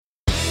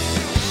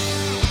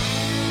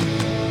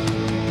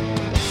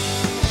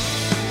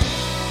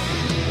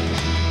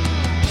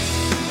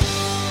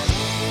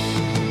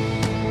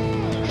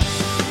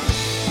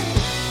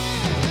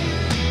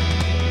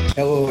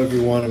Hello,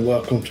 everyone, and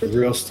welcome to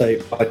Real Estate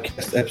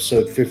Podcast,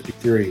 episode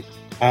 53.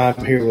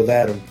 I'm here with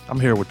Adam. I'm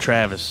here with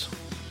Travis.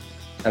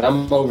 And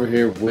I'm over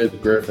here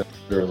with Griffin.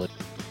 Early.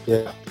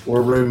 Yeah,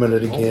 we're rooming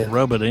it again.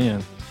 Rub it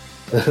in.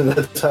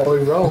 That's how we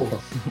roll.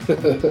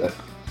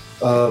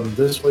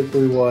 This week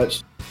we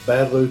watched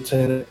Bad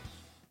Lieutenant,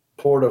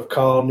 Port of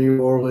Call,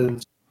 New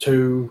Orleans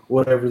 2,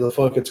 whatever the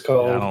fuck it's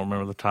called. I don't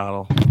remember the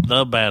title.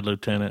 The Bad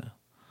Lieutenant.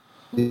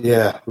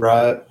 Yeah,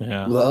 right.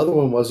 Yeah. The other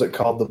one wasn't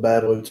called The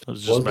Bad Lieutenant. It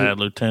was just Bad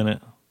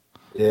Lieutenant.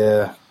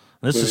 Yeah.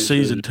 This is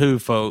season 2,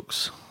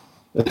 folks.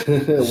 We're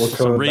It's a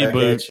coming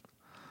reboot.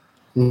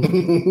 back at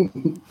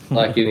you.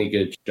 Like any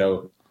good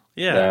show.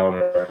 Yeah.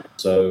 Downer.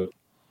 So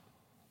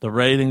The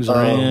ratings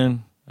are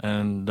in,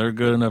 and they're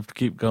good enough to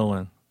keep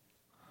going.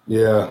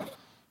 Yeah.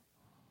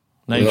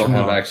 we don't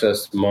have Nationwide.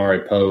 access to Maury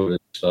Povich,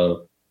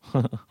 so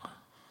our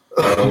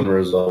own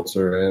results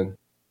are in.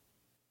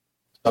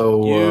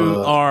 So,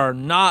 You are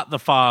not the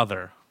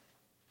father.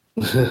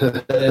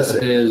 This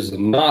is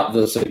not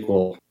the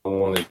sequel I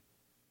wanted.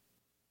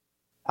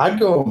 I'd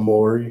go with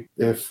Maury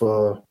if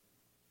I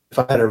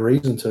had a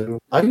reason to.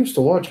 I used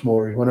to watch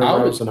Maury whenever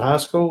I was in high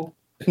school.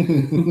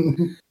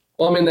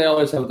 Well, I mean, they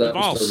always have that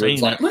We've all episode where it's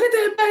seen like, it. look at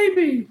that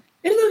baby.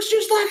 It looks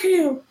just like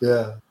him.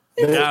 Yeah.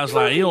 The guy's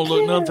like, you don't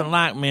look nothing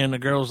like me. And the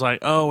girl's like,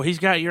 oh, he's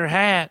got your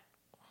hat.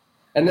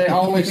 And they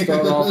always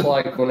start off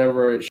like when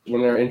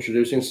they're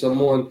introducing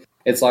someone,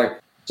 it's like,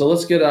 so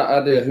let's get an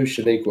idea who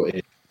Shaniqua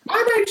is.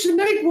 My name's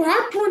Shaniqua.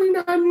 I'm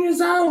 29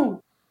 years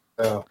old.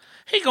 Yeah.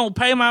 He gonna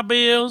pay my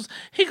bills.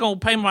 He gonna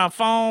pay my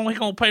phone. He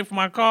gonna pay for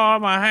my car,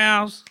 my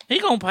house. He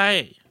gonna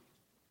pay.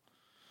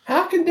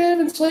 How can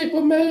Devin sleep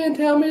with me and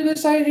tell me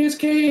this ain't his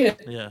kid?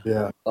 Yeah.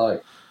 Yeah.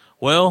 Like,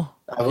 Well,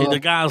 I love- the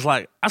guy's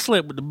like, I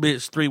slept with the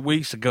bitch 3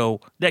 weeks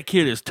ago. That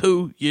kid is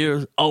 2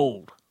 years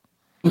old.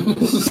 Right.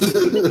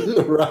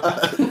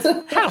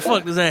 How the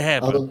fuck does that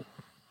happen?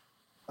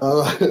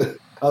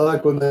 I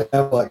like when they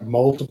have like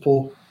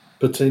multiple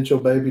potential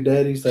baby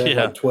daddies. They have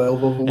Yeah. like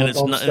 12 of them And up it's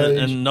on not, stage.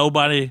 and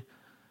nobody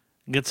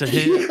gets a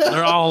hit.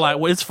 They're all like,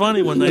 well, it's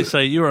funny when they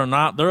say you are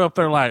not. They're up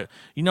there like,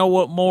 you know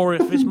what, more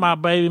if it's my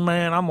baby,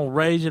 man, I'm gonna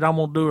raise it. I'm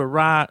gonna do it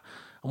right.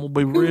 I'm gonna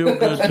be real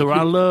good to her.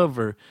 I love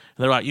her. And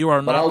they're like, you are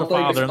I not don't the think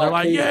father. it's And they're my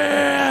like, kid.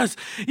 yes,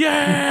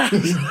 yes.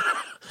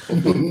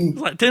 It's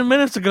like 10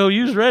 minutes ago,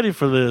 you was ready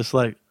for this.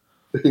 Like,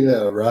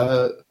 Yeah,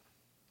 right.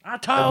 I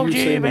told you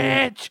you, seen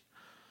bitch.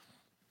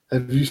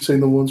 Have you seen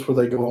the ones where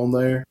they go on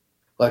there?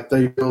 Like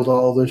they build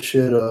all this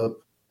shit up.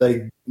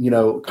 They,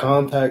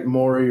 contact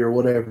Maury or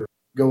whatever.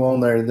 Go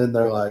on there and then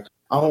they're like,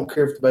 I don't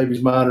care if the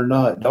baby's mine or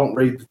not. Don't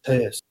read the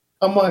test.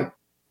 I'm like,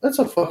 that's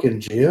a fucking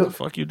What the jip.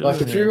 fuck you doing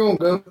Like if here? you're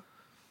gonna go,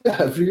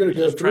 yeah, if you're gonna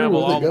go Just through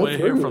travel with it, all the go way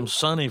here through from it.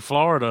 sunny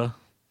Florida.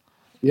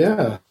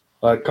 Yeah,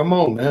 like come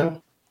on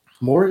now.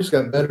 Maury's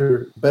got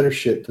better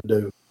shit to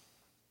do.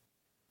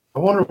 I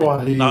wonder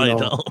why he No, he don't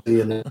don't. see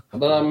it.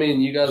 but I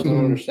mean, you guys don't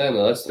understand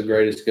that. That's the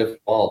greatest gift of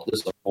all,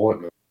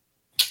 disappointment.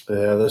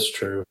 Yeah, that's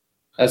true.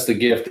 That's the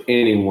gift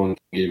anyone can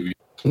give you.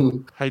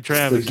 Hey, The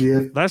Travis,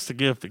 gift. that's the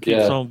gift that keeps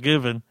Yeah. on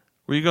giving.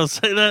 Were you going to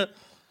say that?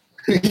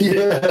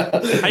 Yeah.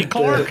 Hey,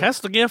 Clark, that's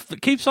the gift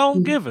that keeps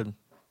on giving.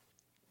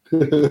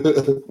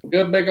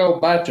 Good big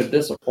old batch of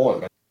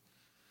disappointment.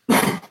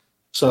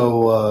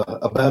 So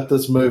about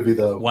this movie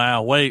though.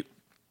 Wow, wait.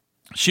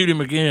 Shoot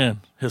him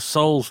again. His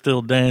soul's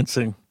still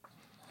dancing.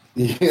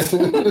 Yeah.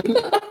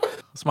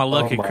 It's my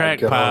lucky Oh my crack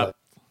God. pipe.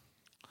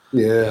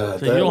 Yeah.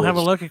 So you don't have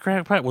a lucky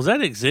crack pipe? Was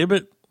that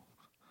Exhibit?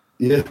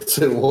 Yes,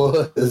 it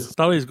was.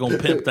 Thought he was going to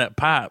pimp that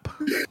pipe.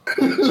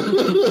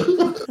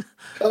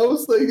 I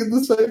was thinking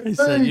the same He thing.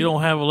 said, you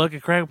don't have a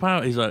lucky crack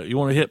pipe? He's like, you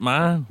want to hit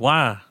mine?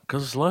 Why?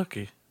 Because it's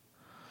lucky.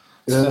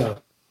 Yeah.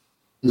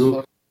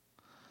 It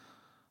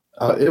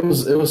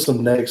was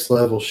some next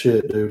level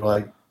shit, dude.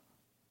 Like,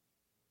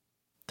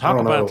 Talk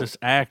don't about know. this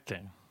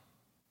acting.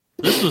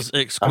 This was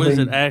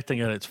exquisite acting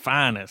at its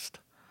finest.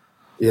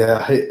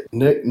 yeah,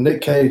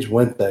 Nick Cage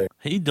went there.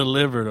 He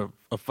delivered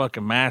a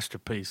fucking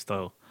masterpiece,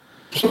 though.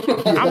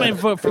 I mean,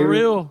 for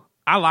real,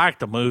 I liked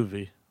the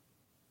movie.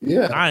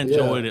 Yeah, I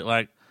enjoyed it.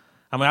 Like,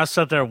 I mean, I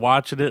sat there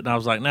watching it, and I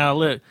was like, now,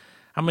 look,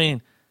 I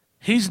mean,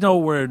 he's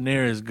nowhere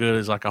near as good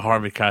as, like, a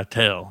Harvey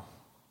Keitel.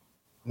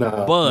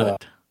 No,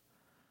 But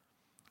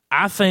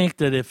I think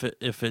that if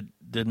it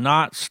did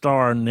not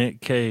star Nick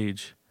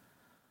Cage,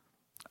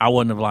 I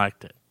wouldn't have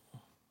liked it.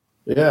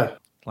 yeah,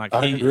 Like,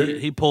 I agree.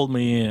 he pulled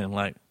me in.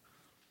 Like,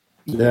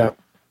 yeah,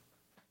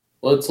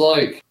 Well, it's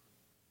like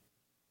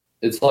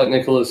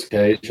Nicolas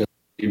Cage.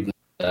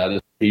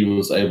 That he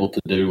was able to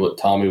do what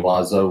Tommy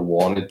Wiseau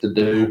wanted to oh,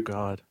 do,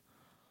 God.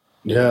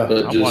 yeah.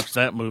 but I just watched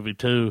that movie,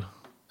 too.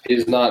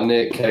 he's not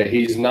Nick Cage.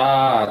 He's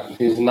not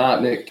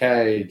Nick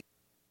Cage.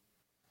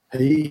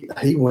 He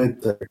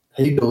went there.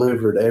 He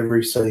delivered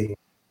every scene.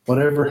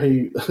 Whenever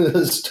he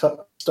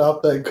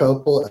stopped that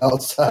couple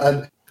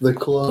outside the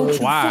club,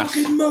 Twice.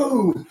 Fucking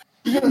move!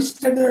 You're gonna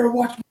stand there and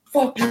watch me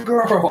fuck your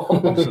girl.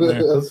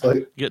 it's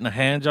like, Getting a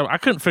hand job. I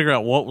couldn't figure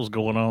out what was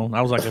going on.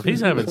 I was like, if he's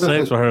having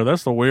sex with her,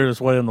 that's the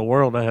weirdest way in the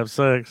world to have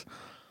sex.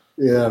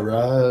 yeah,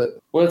 right.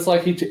 Well, it's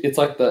like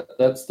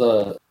that's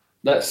the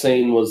that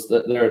scene was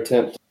their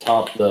attempt to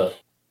top the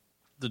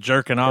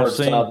jerking off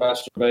scene.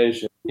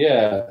 Masturbation.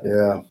 Yeah.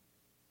 Yeah.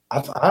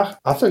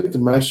 I think the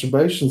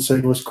masturbation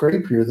scene was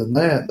creepier than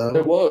that, though.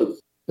 It was.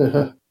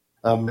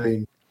 I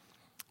mean,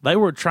 they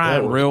were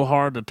trying real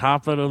hard to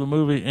top that other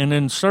movie, and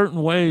in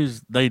certain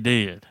ways, they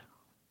did.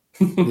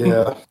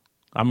 Yeah.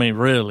 I mean,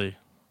 really.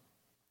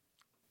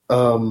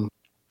 What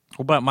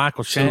about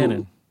Michael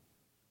Shannon?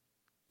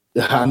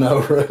 I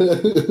know,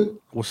 right?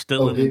 Was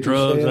stealing the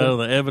drugs out of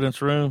the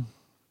evidence room.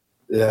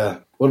 Yeah.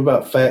 What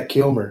about Fat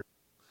Kilmer?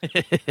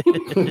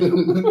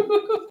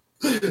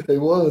 He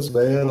was,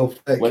 man.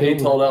 When he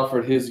told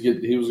Alfred he was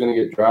going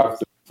to get drive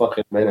through a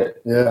fucking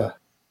minute. Yeah.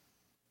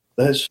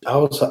 I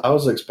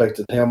was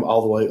expecting him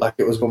all the way, like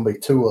it was going to be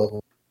two of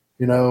them.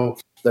 You know,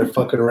 they're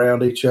fucking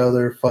around each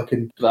other,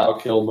 fucking Val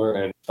Kilmer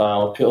and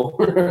Val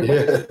Kilmer.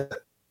 Yeah.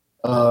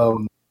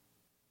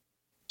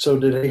 So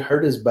did he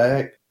hurt his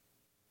back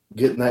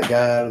getting that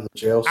guy out of the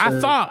jail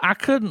cell?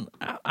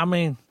 I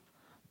mean,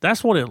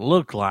 that's what it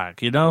looked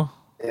like, you know?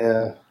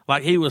 Yeah.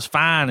 Like he was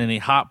fine and he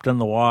hopped in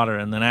the water,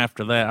 and then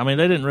after that, I mean,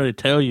 they didn't really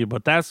tell you,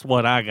 but that's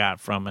what I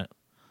got from it.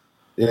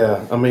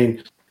 Yeah, I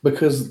mean,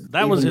 because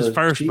that was his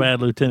first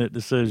bad lieutenant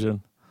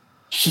decision.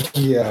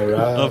 Yeah,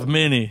 right. Of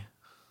many.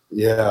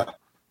 Yeah.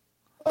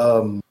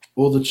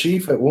 Well, the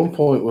chief at one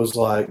point was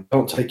like,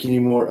 "Don't take any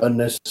more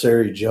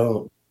unnecessary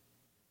jump."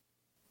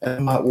 And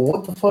I'm like, "Well,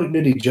 what the fuck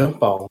did he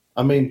jump on?"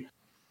 I mean,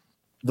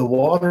 the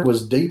water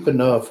was deep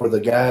enough where the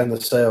guy in the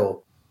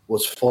cell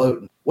was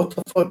floating. What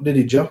the fuck did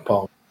he jump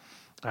on?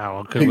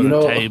 Oh, could have been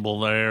a table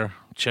there,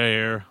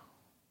 chair.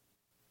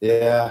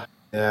 Yeah,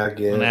 I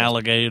guess. An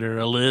alligator,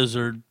 a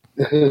lizard.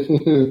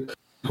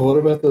 What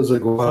about those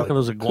iguanas? What are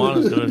those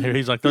iguanas doing here?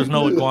 He's like, there's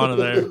no iguana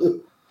there.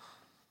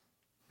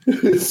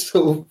 It's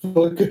so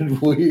fucking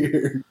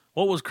weird.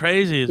 What was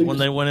crazy is when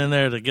they went in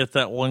there to get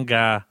that one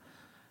guy,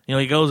 you know,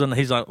 he goes and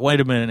he's like,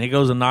 wait a minute. He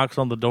goes and knocks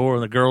on the door,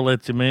 and the girl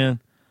lets him in,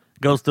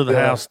 goes to the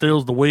house,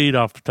 steals the weed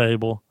off the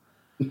table,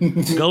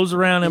 goes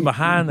around in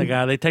behind the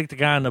guy. They take the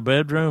guy in the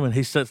bedroom, and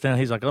he sits down.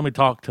 He's like, let me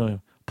talk to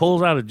him.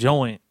 Pulls out a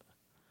joint.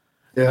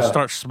 Yeah.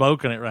 Starts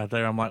smoking it right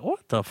there. I'm like,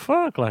 what the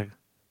fuck? Like,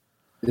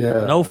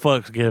 no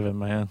fucks given,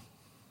 man.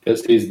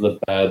 Because he's the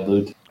bad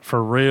lieutenant.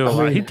 For real.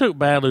 I mean, he took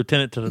bad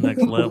lieutenant to the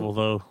next level,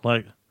 though.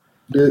 Like,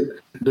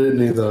 didn't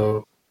he,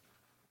 though?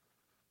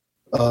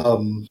 I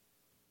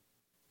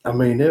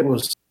mean,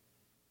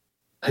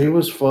 he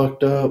was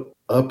fucked up,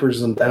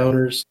 uppers and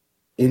downers,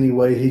 any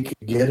way he could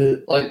get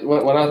it. Like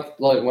when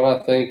I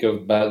think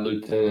of Bad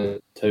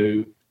Lieutenant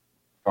 2,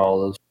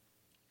 all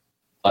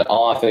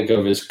I think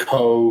of is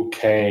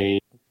cocaine.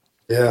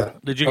 Yeah.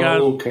 Did you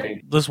guys?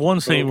 This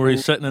one scene where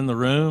he's sitting in the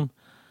room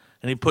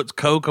and he puts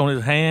coke on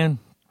his hand,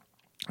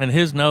 and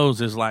his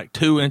nose is like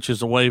 2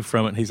 inches away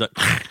from it. And he's like,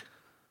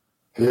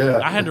 yeah.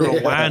 I had to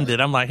rewind it.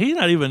 I'm like, he's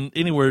not even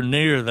anywhere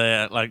near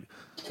that. Like,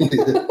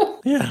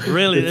 yeah,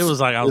 really. It was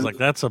like, I was like,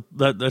 that's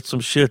some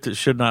shit that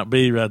should not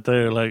be right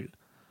there. Like,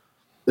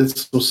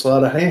 it's some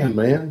sleight of hand,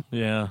 man.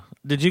 Yeah.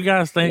 Did you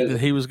guys think that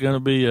he was going to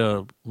be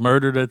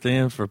murdered at the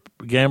end for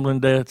gambling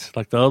debts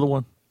like the other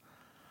one?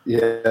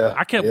 Yeah.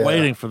 I kept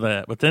waiting for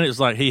that, but then it's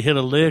like he hit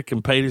a lick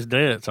and paid his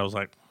debts. I was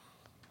like,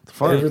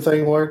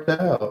 everything worked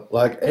out.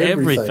 Like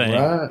everything.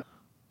 Right?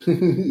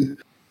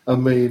 I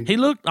mean, he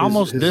looked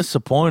almost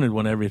disappointed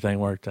when everything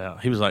worked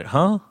out. He was like,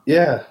 huh?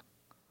 Yeah.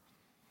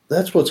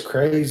 That's what's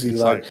crazy.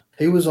 Like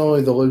he was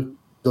only the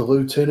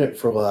lieutenant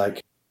for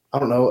like, I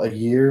don't know, a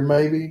year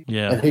maybe.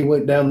 Yeah. And he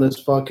went down this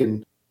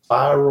fucking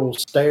spiral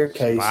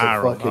staircase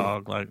of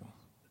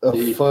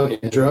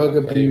fucking drug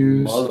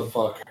abuse.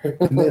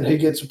 Motherfucker. And then he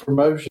gets a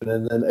promotion,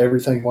 and then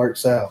everything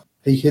works out.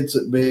 He hits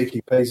it big.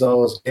 He pays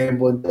all his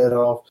gambling debt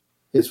off.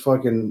 His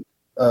fucking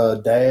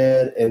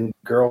dad and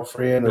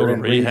girlfriend are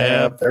in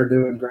rehab. They're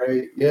doing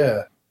great.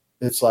 Yeah.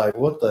 It's like,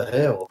 what the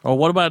hell? Or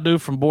what about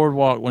dude from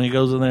Boardwalk when he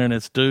goes in there and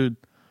it's dude,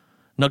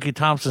 Nucky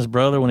Thompson's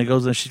brother, when he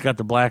goes in, she's got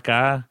the black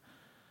eye.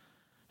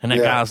 And that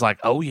guy's like,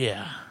 oh,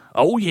 yeah.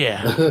 Oh,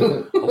 yeah.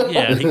 Oh,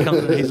 yeah. And he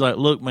comes in, he's like,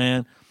 look,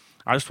 man,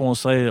 I just want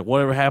to say that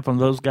whatever happened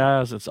to those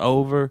guys, it's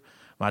over.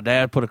 My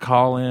dad put a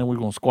call in. We're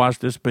going to squash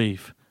this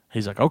beef.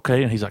 He's like,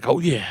 okay. And he's like, oh,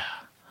 yeah.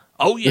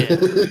 Oh, yeah.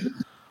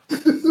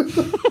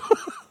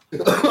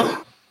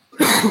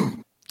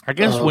 I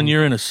guess when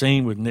you're in a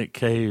scene with Nick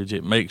Cage,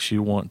 it makes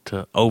you want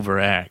to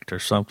overact or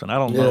something. I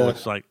don't know.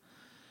 It's like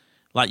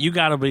you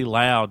got to be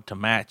loud to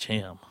match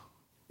him.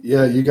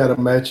 Yeah, you got to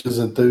match his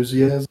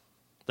enthusiasm.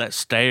 That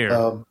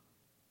stare.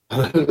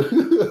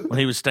 When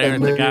he was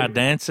staring at the guy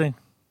dancing.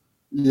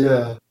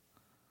 Yeah.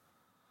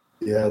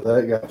 Yeah,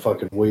 that got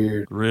fucking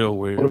weird. Real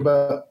weird. What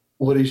about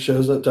when he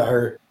shows up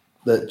to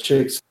that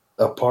chick's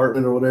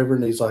apartment or whatever,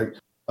 and he's like,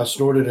 I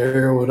snorted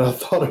heroin. I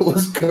thought it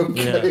was cocaine.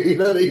 Yeah.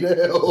 I need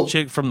help.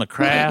 Chick from The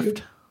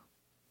Craft.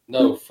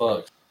 No,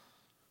 fuck.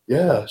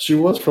 Yeah, she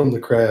was from The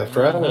Craft,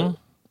 right?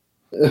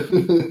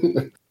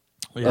 Mm-hmm.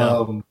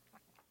 Yeah.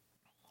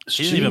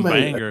 She didn't even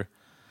bang her.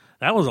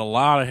 That was a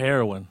lot of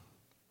heroin.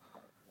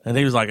 And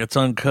he was like, it's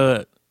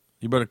uncut.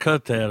 You better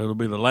cut that. It'll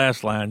be the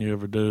last line you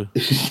ever do.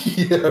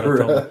 Yeah,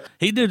 right.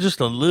 He did just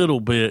a little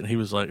bit. He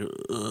was like,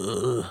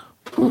 ugh.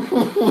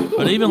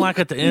 But even like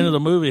at the end of the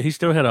movie, he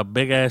still had a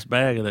big ass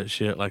bag of that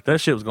shit. Like that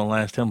shit was gonna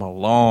last him a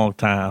long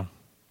time.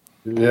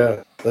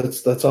 Yeah,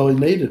 that's all he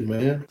needed,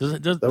 man. Does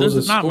That it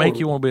was not a make sport.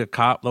 you want to be a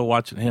cop though?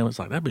 Watching him, it's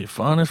like that'd be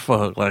fun as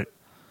fuck. Like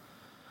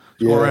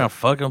Yeah. go around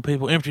fucking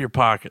people, empty your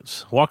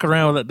pockets, walk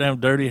around with that damn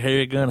dirty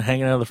hairy gun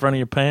hanging out of the front of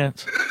your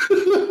pants.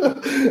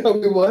 I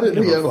mean, why didn't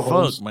he Give have a a fuck,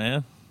 hose?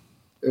 man.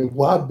 And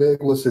why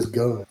big was his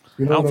gun?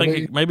 You know I don't what I think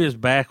mean? maybe his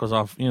back was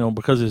off.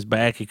 Because his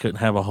back, he couldn't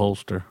have a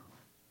holster.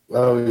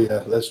 Oh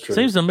yeah, that's true.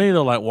 Seems to me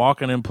though, like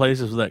walking in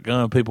places with that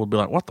gun, people would be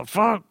like, "What the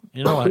fuck?"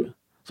 Like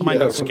somebody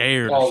Yeah. got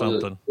scared or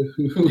something.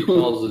 He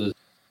calls it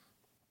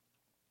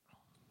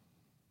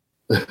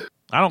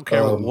I don't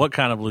care Um, what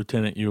kind of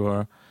lieutenant you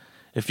are.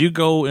 If you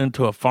go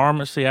into a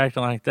pharmacy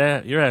acting like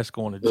that, your ass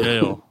going to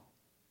jail.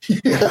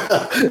 Yeah,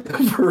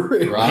 for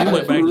real. Right. He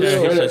went back there.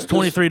 He Right. says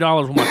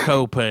 $23 with my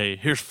copay.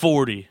 Here's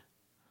 40.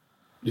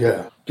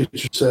 Yeah, get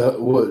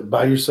yourself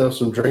buy yourself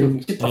some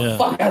drinks. Get the Yeah.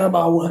 fuck out of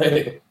my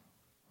way.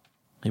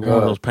 He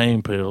wanted those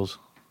pain pills.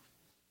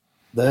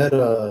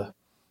 That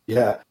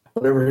yeah.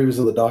 Whenever he was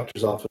in the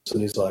doctor's office and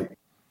he's like,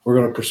 "We're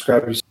going to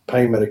prescribe you some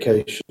pain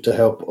medication to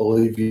help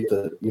alleviate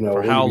the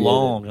For how alleviate it."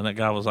 long? And that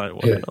guy was like,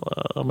 well, Yeah.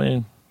 I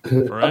mean, I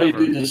mean, forever.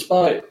 dude,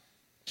 despite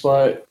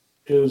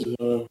his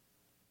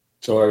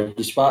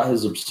despite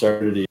his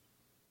absurdity,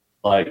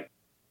 like,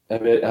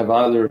 have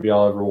either of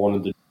y'all ever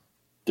wanted to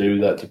do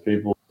that to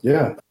people?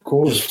 Yeah, of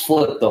course. Just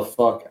flip the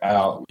fuck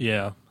out.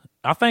 Yeah.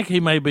 I think he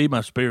may be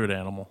my spirit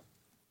animal.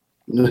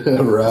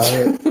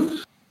 Right.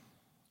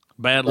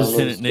 Bad I love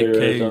Lieutenant Nick spirit,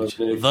 Cage. I love Nick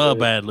The Cage.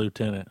 Bad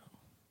Lieutenant.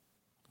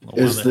 The one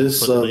Is that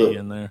this, put Lee the-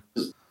 in there?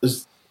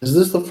 Is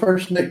this the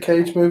first Nick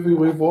Cage movie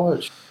we've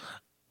watched?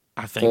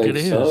 I think it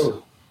is.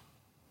 So.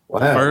 Wow.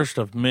 First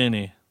of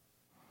many.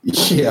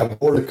 Yeah,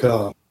 more to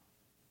come.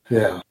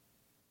 Yeah.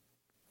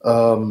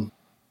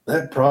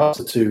 That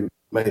prostitute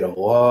made a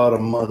lot of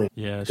money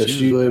Yeah, because she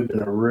she was lived in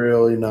a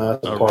really nice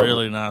a apartment.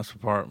 really nice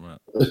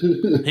apartment.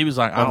 He was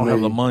like, I I don't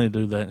have the mean- money to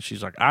do that. And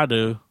she's like, I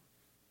do.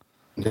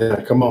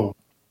 Yeah, come on.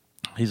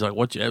 He's like,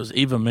 what you, it was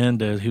Eva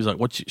Mendes. He was like,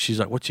 she's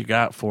like, what you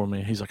got for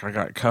me? He's like, I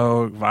got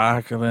Coke,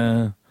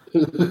 Vicodin,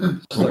 I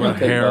got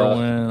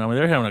heroin. I mean,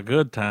 they're having a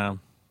good time.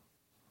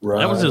 Right.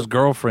 That was his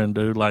girlfriend,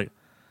 dude. Like,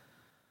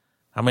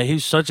 I mean,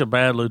 he's such a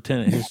bad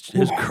lieutenant.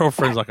 His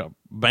girlfriend's like a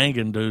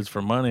banging dudes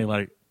for money.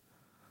 Like,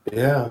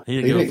 Yeah. he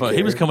didn't give a didn't fuck.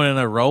 He was care. coming in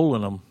there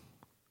rolling them.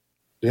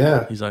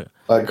 Yeah. He's like,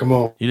 Like, come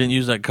on. you didn't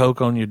use that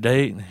Coke on your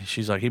date? And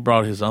she's like, he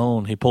brought his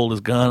own. He pulled his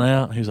gun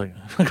out. He's like,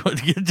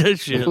 get that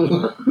shit.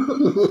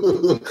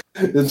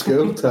 It's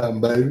go time,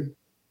 baby.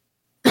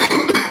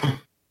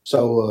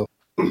 So,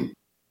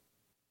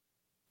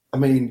 I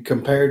mean,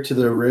 compared to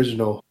the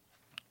original,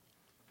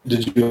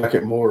 did you like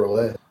it more or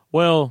less?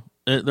 Well,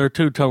 they're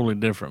two totally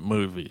different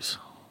movies.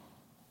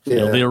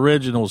 Yeah. The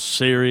original's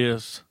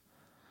serious.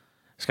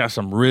 It's got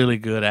some really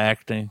good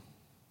acting.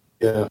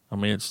 Yeah. I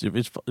mean,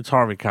 it's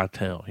Harvey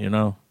Keitel,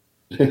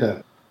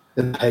 Yeah.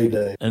 In the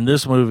heyday. And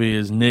this movie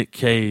is Nick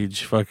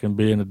Cage fucking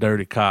being a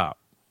dirty cop.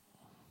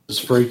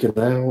 Just freaking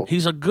out.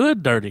 He's a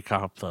good dirty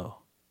cop, though.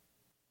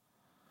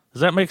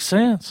 Does that make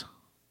sense?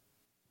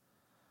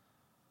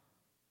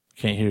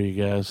 Can't hear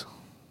you guys.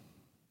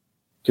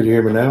 Can you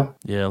hear me now?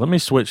 Yeah, let me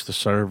switch the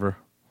server.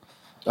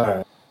 All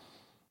right.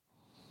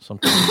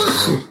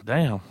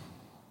 Damn. What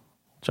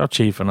y'all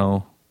chiefing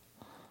on?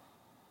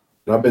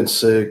 I've been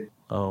sick.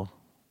 Oh,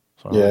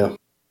 sorry. Yeah.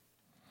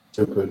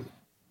 Stupid.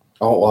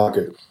 I don't like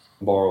it.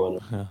 Borrowing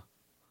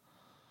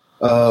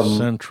it.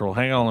 Central.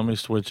 Hang on, let me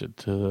switch it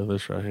to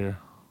this right here.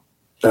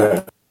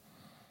 Hello.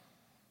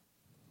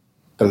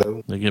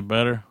 Did it get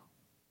better?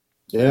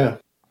 Yeah.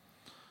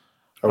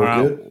 Are we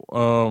All right.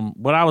 good?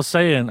 What I was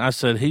saying, I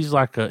said he's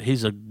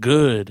a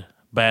good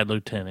bad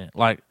lieutenant.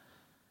 Like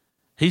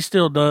he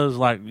still does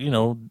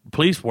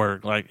police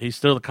work. Like he's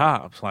still the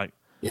cops. Like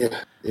Yeah.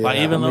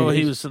 even though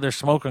he was sitting there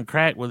smoking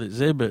crack with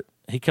Exhibit,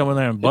 he come in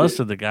there and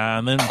busted the guy,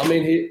 and then I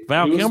mean,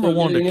 Val he was Kilmer still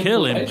wanted to getting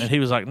kill him, information. and he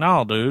was like,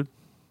 "No, dude,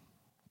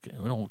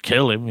 we don't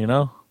kill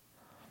him."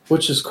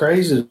 Which is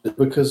crazy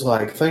because,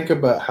 like, think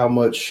about how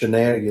much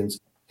shenanigans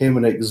him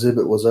and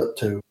Exhibit was up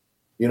to.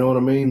 You know what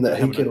I mean? That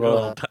he Having a could, good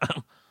old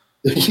time.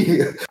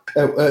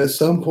 yeah, at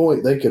some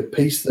point, they could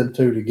piece them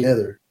two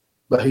together.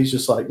 But he's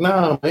just like,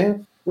 nah,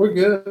 man, we're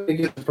good to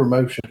get the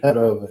promotion out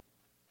of it.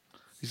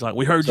 He's like,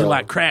 "We heard you So-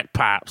 like crack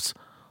pipes,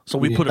 so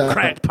we put a Yeah.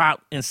 crack pipe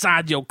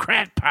inside your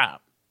crack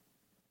pipe."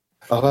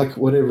 I like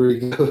whenever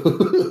he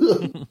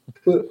goes,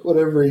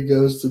 whenever he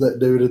goes to that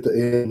dude at the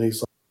end,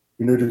 he's like,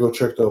 "You need to go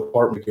check the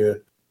apartment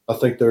again. I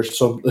think there's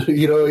some,"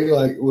 he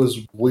like was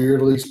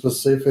weirdly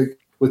specific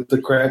with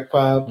the crack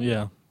pipe.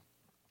 Yeah.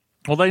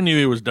 Well, they knew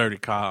he was dirty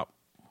cop.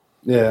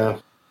 Yeah,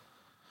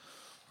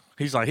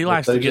 He's like, he But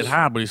likes they to get just-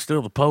 high, but he's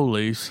still the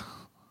police.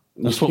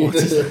 That's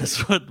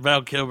what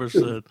Val Kilmer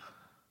said.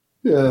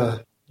 yeah.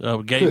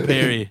 Gay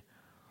Perry.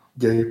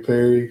 Gay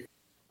Perry.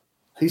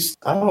 I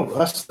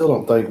still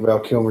don't think Val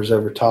Kilmer's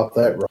ever topped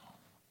that role.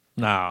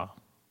 Nah.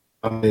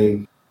 I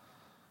mean,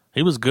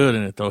 He was good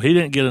in it though. He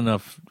didn't get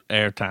enough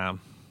airtime.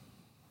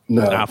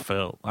 No, I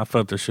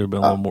felt there should have been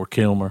a little more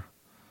Kilmer.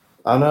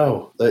 I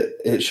know.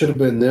 It should have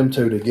been them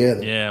two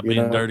together. Yeah,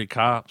 being dirty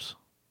cops,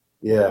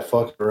 Yeah,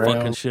 fucking around.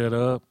 fucking shit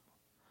up,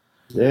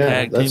 Yeah,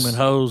 tag teaming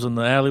hoes in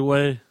the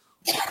alleyway.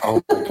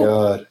 Oh my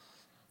god.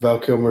 Val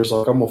Kilmer's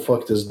like, I'm gonna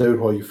fuck this dude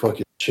while you fuck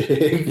his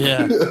chick.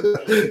 Yeah.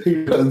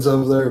 He runs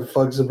over there and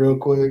fucks him real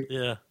quick.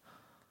 Yeah,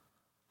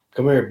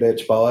 Come here,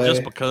 bitch boy.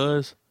 just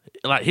because.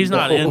 Like he's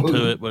not No.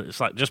 into it, but it's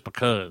like just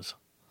because.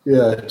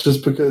 Yeah,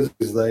 just because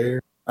he's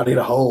there. I need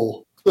a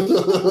hole. You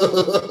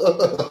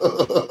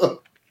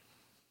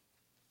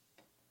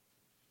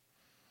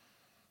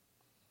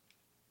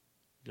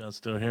guys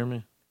still hear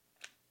me?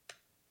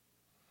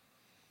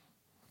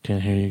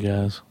 Can't hear you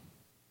guys.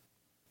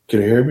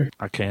 Can you hear me?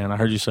 I can. I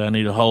heard you say I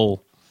need a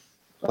hole.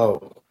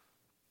 Oh.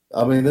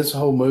 I mean, this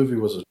whole movie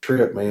was a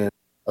trip, man.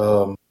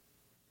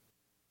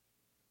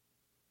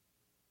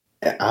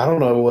 I don't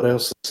know what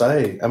else to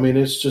say. I mean,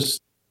 it's just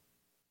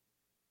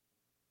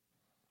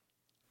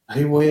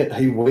he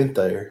went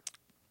there.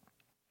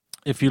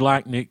 If you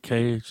like Nick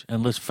Cage,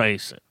 and let's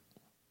face it,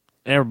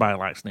 everybody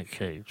likes Nick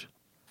Cage.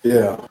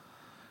 Yeah.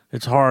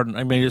 It's hard.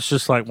 I mean, it's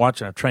just like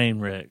watching a train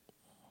wreck,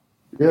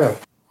 Yeah.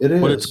 It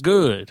is. but it's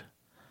good.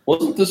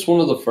 Wasn't this one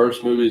of the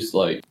first movies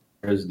like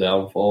his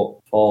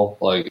downfall?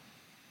 Like,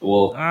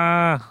 well,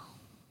 I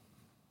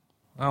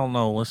don't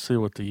know. Let's see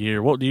what the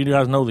year. What do you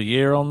guys know the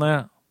year on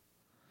that?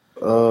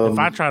 If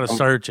I try to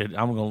search it,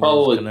 I'm going to lose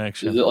probably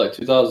connection. is it like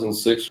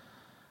 2006 or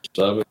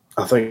 7?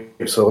 I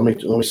think so.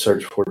 Let me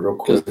search for it real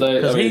quick.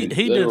 Because he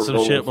did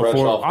some shit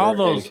before all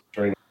those.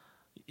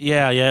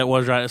 Yeah, it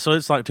was right. So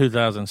it's like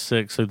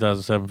 2006,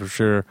 2007 for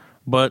sure.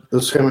 But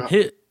This came out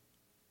his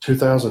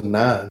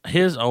 2009.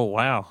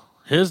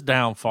 His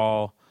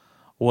downfall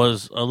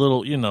was a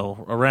little,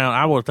 around.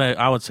 I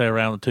would say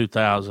around the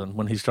 2000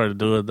 when he started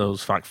doing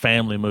those like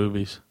family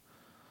movies.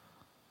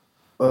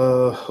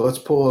 Let's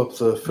pull up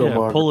the film.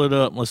 Yeah, pull it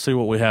up. And let's see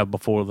what we have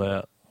before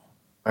that.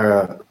 All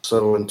right.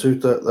 So in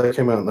they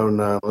came out in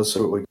 09. Let's see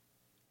what we.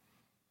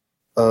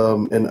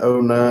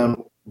 In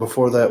 09,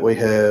 before that we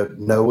had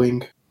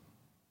Knowing,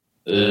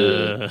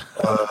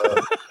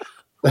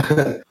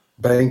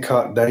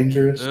 Bangkok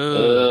Dangerous,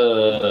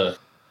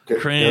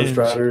 Cringe. Ghost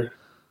Rider,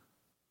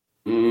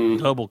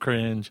 Double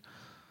cringe.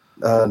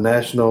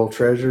 National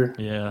Treasure,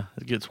 Yeah,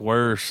 it gets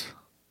worse.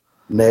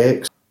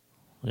 Next,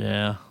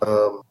 Yeah.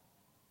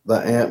 The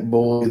Ant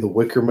Boy, The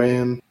Wicker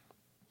Man.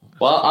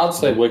 Well, I'd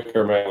say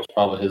Wicker Man was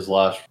probably his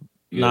last.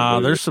 Nah,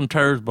 movie. there's some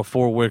turds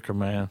before Wicker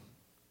Man.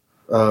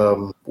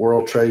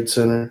 World Trade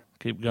Center,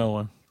 Keep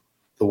going.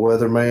 The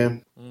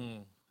Weatherman,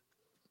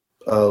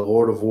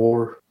 Lord of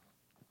War.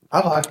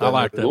 I like that.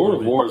 Lord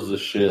movie. of War is the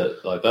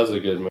shit. Like that's a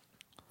good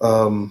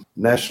movie.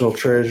 National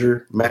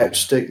Treasure,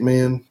 Matchstick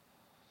Men,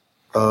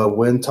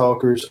 Wind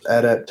Talkers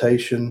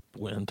adaptation,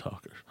 Wind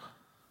Talkers.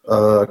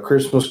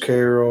 Christmas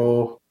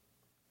Carol,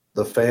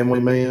 The Family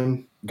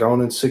Man,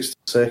 Gone in 60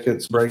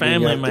 Seconds, Breaking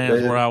Family Out the Man is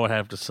Dead. where I would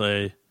have to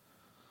say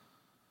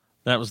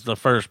that was the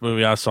first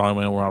movie I saw him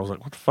in where I was like,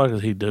 what the fuck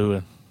is he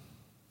doing?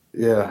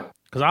 Yeah.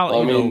 Because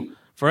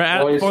for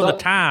the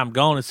time,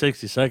 Gone in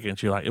 60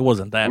 Seconds, you're like, it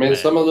wasn't that bad.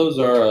 some of those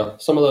are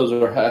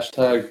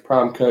hashtag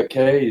prime cut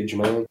cage,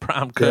 man.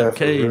 Prime Yeah, cut for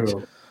cage.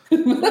 real.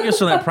 Let me get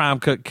some of that prime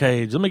cut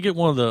cage. Let me get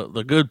one of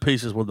the good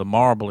pieces with the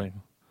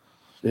marbling.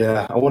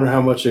 Yeah. I wonder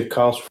how much it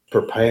costs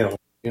per pound.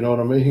 You know what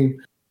I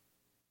mean?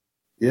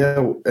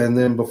 Yeah. And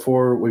then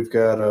before we've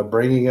got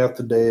Bringing Out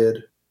the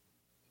Dead,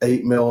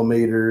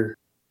 8mm,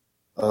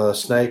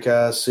 Snake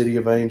Eyes, City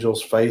of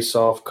Angels, Face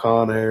Off,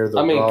 Con Air.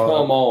 Come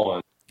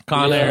on.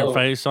 Con Air and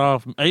Face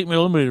Off.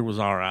 8mm was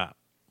all right.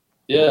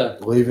 Yeah.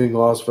 Leaving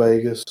Las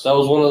Vegas. That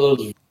was one of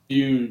those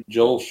few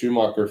Joel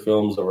Schumacher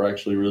films that were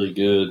actually really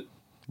good.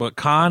 But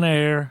Con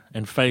Air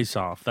and Face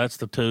Off, that's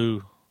the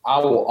two. I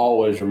will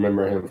always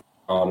remember him from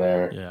Con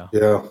Air. Yeah.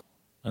 Yeah.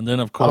 And then,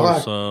 of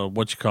course,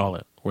 what you call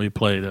it, where he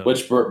played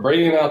Which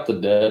Bringing Out the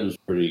Dead was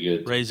pretty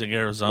good. Raising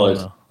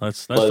Arizona.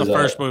 That's the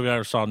first movie I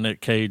ever saw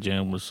Nick Cage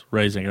in was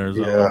Raising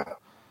Arizona. Yeah.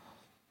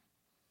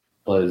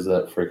 Plays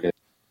that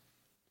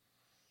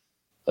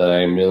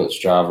ambulance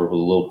driver with a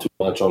little too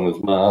much on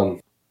his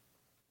mind.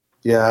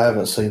 Yeah, I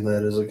haven't seen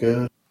that. Is it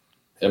good?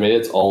 I mean,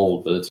 it's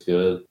old, but it's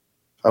good.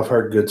 I've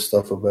heard good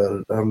stuff about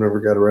it. I've never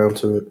got around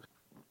to it.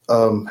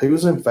 He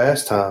was in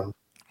Fast Time.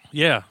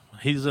 Yeah,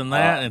 he's in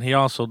that, and he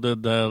also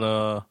did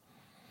that.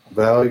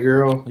 Valley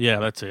Girl. Yeah,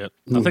 that's it.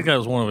 I think that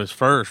was one of his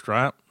first,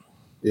 right?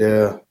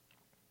 Yeah.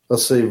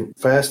 Let's see.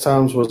 Fast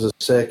Times was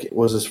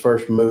his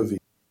first movie.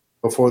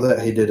 Before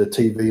that, he did a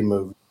TV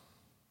movie,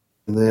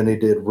 and then he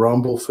did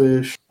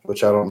Rumblefish,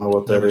 which I don't know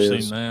what that Never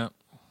is. seen that.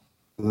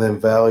 And then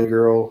Valley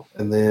Girl,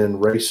 and then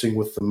Racing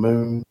with the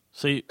Moon,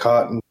 See,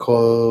 Cotton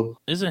Club.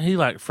 isn't he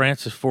like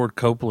Francis Ford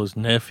Coppola's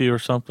nephew or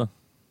something?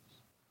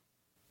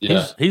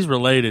 Yeah. He's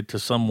related to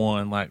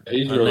someone like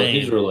He's a name.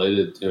 he's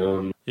related to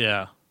him.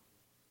 Yeah.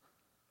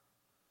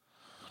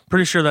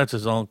 Pretty sure that's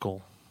his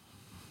uncle.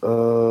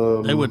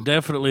 They would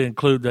definitely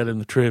include that in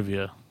the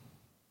trivia.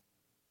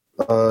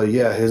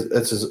 Yeah,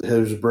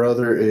 his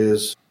brother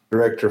is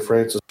director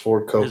Francis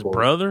Ford Coppola. His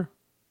brother?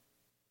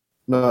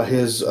 No,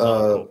 his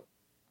Uncle.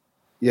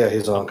 yeah,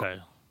 his uncle. Okay.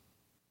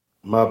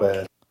 My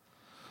bad.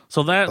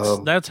 So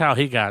that's how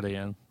he got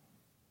in.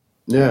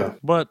 Yeah.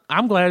 But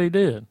I'm glad he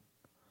did.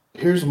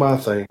 Here's my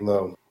thing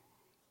though.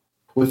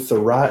 With the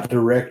right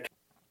director,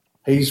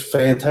 he's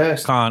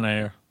fantastic. Con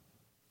Air.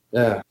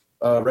 Yeah.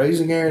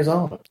 Raising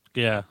Arizona.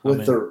 Yeah.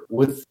 With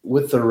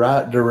the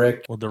right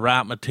director. With the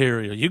right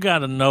material. You got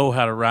to know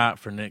how to write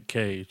for Nick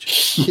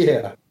Cage.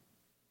 Yeah.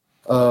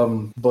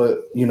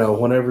 But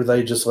whenever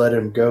they just let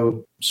him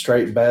go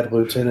straight Bad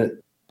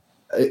Lieutenant,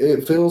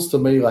 it feels to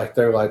me like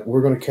they're like,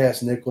 we're going to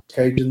cast Nicolas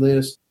Cage in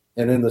this,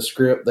 and in the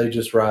script they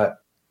just write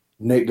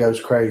Nick goes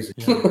crazy.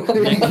 Yeah.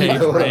 Nick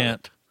Cage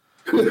rant.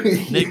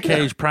 Nick Yeah.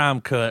 Cage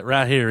prime cut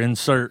right here.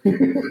 Insert.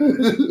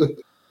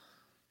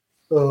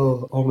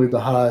 Oh, only the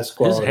highest His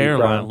quality.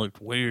 hairline crime.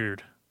 looked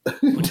weird.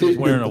 Like he was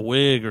wearing a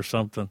wig or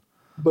something.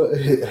 But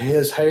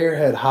his hair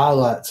had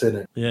highlights in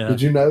it. Yeah.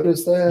 Did you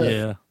notice that?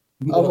 Yeah.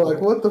 I'm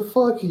like, what the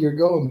fuck? You're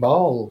going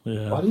bald.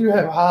 Yeah. Why do you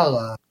have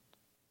highlights?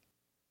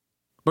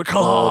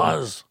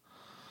 Because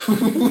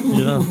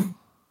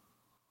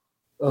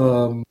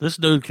this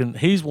dude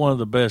he's one of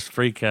the best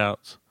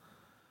freakouts.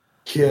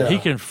 Yeah. He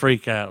can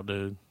freak out,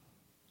 dude.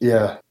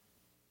 Yeah.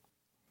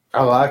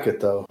 I like it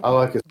though. I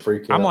like his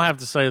freak out. I'm gonna have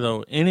to say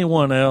though,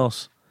 anyone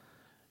else,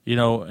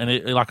 and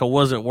it like a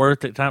was it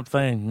worth it type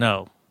thing?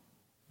 No.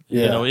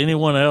 Yeah.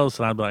 Anyone else,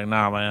 and I'd be like,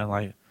 nah, man.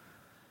 Like,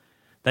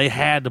 they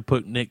had to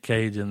put Nick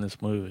Cage in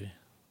this movie.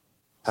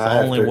 It's the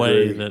only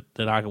way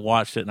that I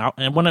watched it.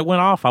 And when it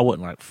went off, I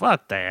wasn't like,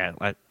 fuck that.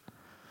 Like,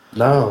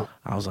 No.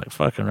 I was like,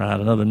 fucking right,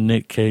 another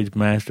Nick Cage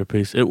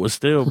masterpiece. It was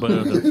still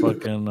better than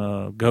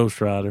fucking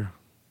Ghost Rider.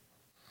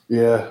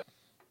 Yeah.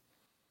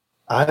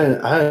 I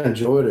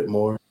enjoyed it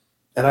more.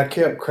 And I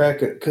kept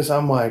cracking because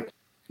I'm like,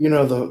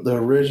 the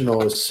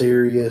original is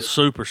serious,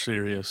 Super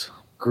serious.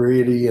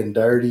 gritty, and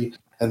dirty.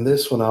 And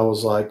this one I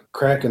was like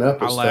cracking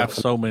up. I And laughed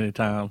stuff. so many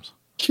times.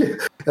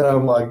 And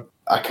I'm like,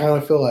 I kind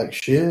of feel like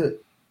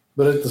shit.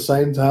 But at the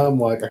same time,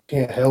 like, I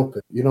can't help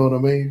it. You know what I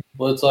mean?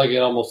 Well, it's like it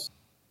almost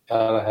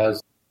kind of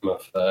has an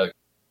effect.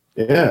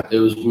 Yeah. It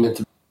was meant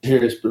to be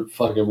serious, but it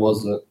fucking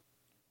wasn't.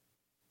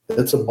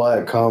 It's a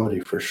black comedy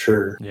for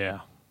sure. Yeah.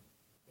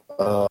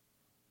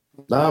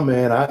 Nah,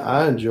 man,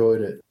 I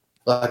enjoyed it.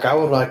 Like, I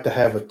would like to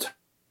have a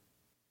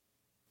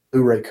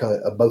Blu-ray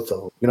cut of both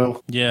of them,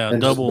 Yeah,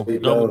 And double just be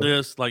done.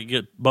 disc, like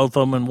get both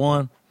of them in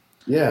one.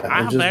 Yeah. and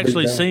I've just be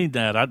actually done. seen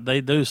that.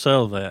 They do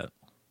sell that.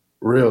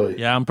 Really?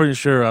 Yeah, I'm pretty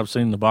sure I've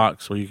seen the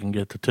box where you can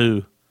get the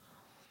two.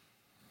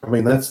 I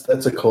mean, that's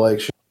a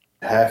collection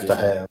you have to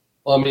have.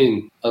 Well, I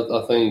mean,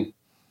 I think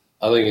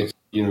it's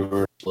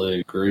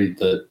universally agreed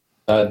that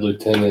Bad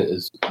Lieutenant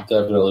is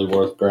definitely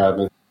worth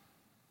grabbing.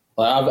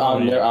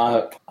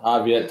 Like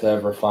I've yet to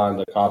ever find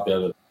a copy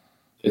of it.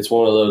 It's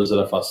one of those that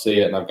if I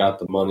see it and I've got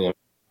the money,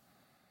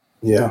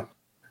 Yeah.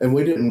 And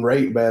we didn't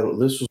rate Battle.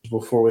 This was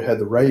before we had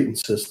the rating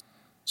system.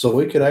 So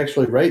we could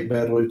actually rate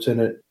Bad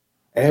Lieutenant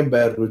and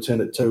Bad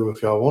Lieutenant 2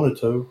 if y'all wanted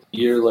to. a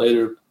year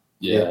later,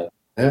 yeah.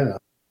 Yeah.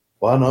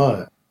 Why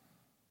not?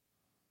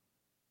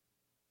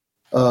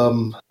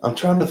 I'm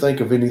trying to think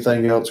of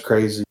anything else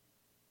crazy.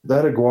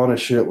 That iguana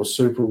shit was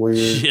super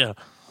weird. Yeah.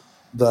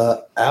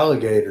 The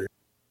alligator.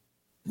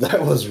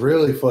 That was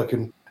really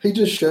fucking. He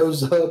just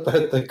shows up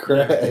at the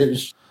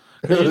crash.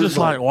 You just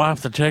like wipe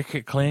the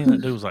ticket clean.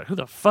 That dude was like, "Who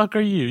the fuck are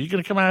you? You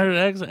gonna come out here to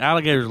exit?"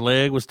 Alligator's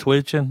leg was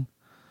twitching.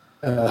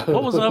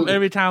 What was up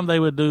every time they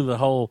would do the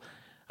whole?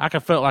 I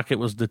felt like it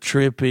was the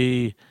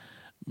trippy,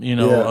 fear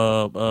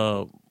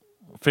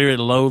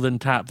and loathing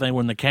type thing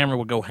when the camera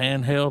would go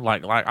handheld.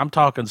 Like I'm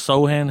talking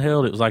so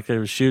handheld. It was like they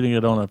were shooting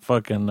it on a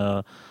fucking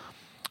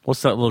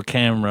what's that little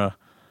camera?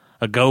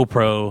 A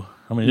GoPro.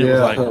 I mean, it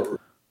was like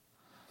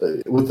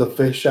with the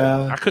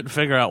fisheye. I couldn't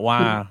figure out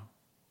why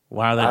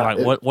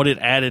they what it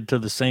added to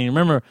the scene.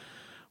 Remember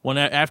when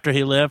after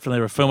he left and they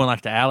were filming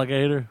like the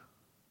alligator?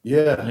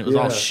 Yeah, And it was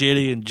all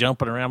shitty and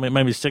jumping around. I mean, it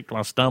made me sick to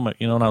my stomach,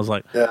 and I was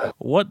like,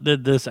 what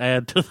did this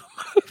add to the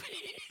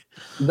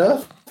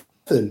movie?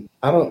 Nothing.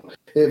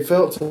 It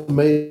felt to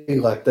me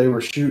like they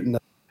were shooting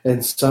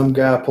and some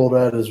guy pulled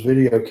out his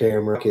video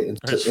camera and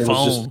His it phone.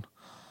 was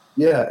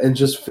just, and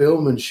just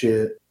filming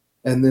shit.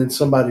 And then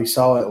somebody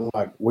saw it and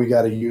like, we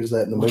got to use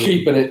that in the We're movie.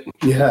 keeping it.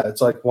 Yeah, it's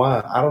like,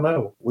 why? I don't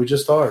know. We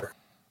just are.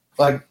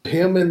 Like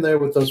him in there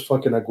with those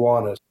fucking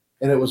iguanas.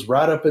 And it was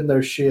right up in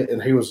their shit,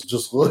 and he was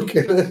just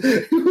looking at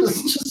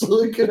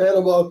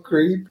them all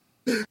creep.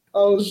 I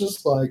was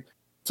just like,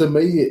 to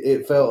me,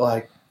 it felt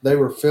like they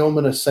were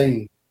filming a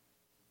scene,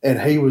 and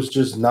he was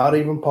just not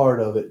even part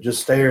of it,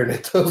 just staring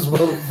at those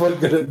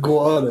motherfucking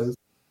iguanas.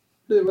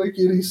 Didn't make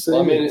any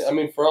sense. Well, I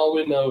mean, for all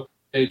we know,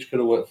 Cage could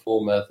have went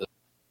full method.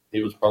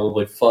 He was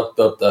probably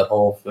fucked up that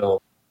whole film.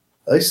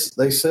 They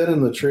said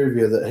in the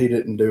trivia that he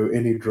didn't do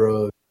any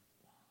drugs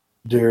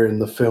during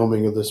the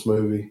filming of this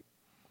movie.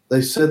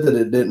 They said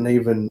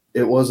that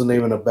it wasn't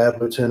even a Bad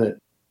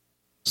Lieutenant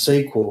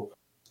sequel.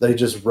 They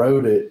just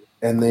wrote it,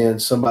 and then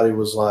somebody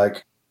was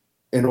like,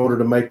 in order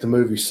to make the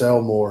movie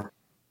sell more,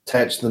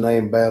 attach the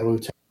name Bad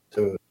Lieutenant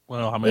to it.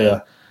 Well, I mean,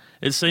 Yeah.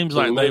 it seems So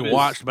like they movies-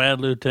 watched Bad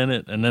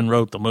Lieutenant and then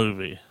wrote the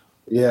movie.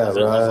 Yeah, 'Cause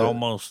it was right.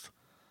 almost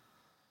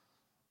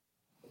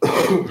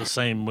the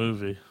same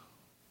movie.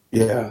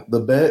 Yeah, the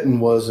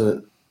betting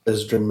wasn't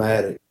as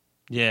dramatic.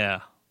 Yeah.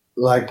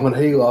 Like when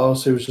he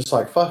lost, he was just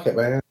like, "Fuck it,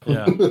 man."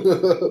 Yeah.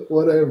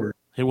 Whatever.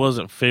 He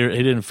wasn't fear.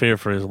 He didn't fear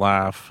for his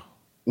life.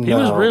 He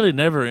was really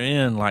never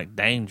in like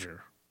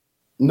danger.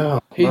 no.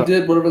 He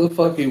did whatever the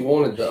fuck he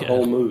wanted that Yeah.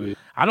 whole movie.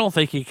 I don't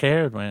think he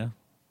cared, man.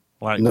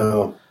 Like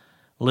No.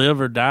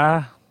 live or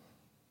die,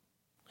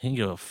 he didn't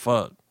give a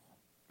fuck.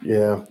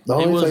 Yeah. The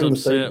He only was thing to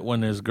upset say,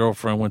 when his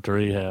girlfriend went to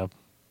rehab.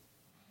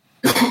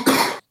 He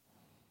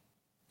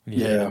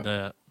Yeah. hated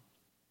that.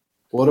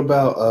 what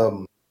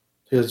about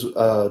his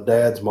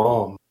dad's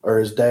mom or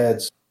his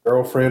dad's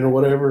girlfriend or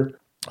whatever?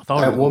 I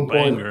thought At it was one a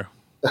point- banger.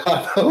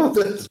 I know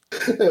this.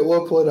 At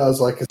one point, I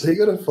was like, "Is he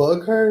gonna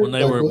fuck her?" When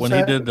they Like, were what's when he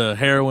happening? did the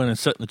heroin and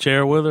sat in the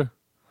chair with her.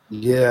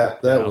 Yeah,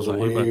 that I was like,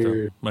 he about to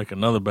weird. make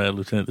another Bad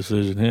Lieutenant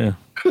decision here.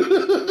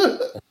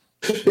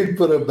 He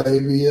put a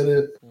baby in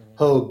it.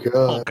 Oh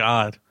Oh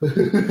god.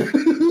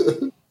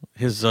 God,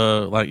 his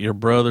like your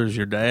brother's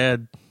your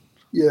dad.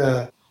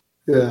 Yeah.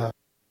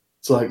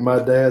 It's like my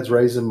dad's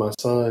raising my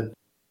son.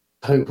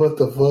 Like, what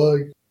the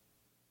fuck?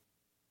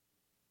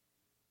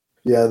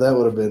 Yeah, that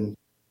would have been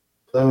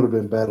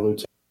Bad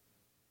Lieutenant.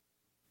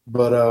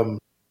 But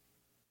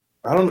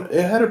I don't.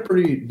 It had a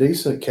pretty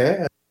decent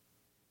cast,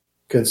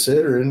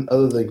 considering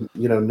other than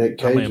Nick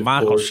Cage. I mean, of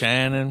Michael course.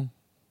 Shannon,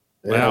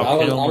 Yeah. Val I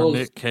was- Kilmer,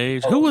 Nick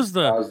Cage. Who was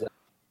the?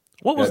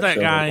 What was Got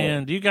that guy shown up.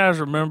 in? Do you guys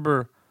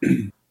remember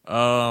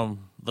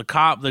the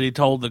cop that he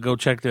told to go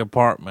check the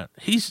apartment?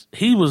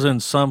 He was in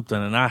something,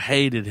 and I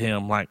hated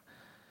him. Like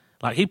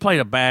he played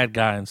a bad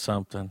guy in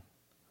something,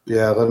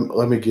 Yeah,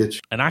 let me get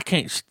you. and I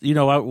can't.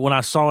 When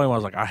I saw him, I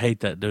was like, I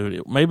hate that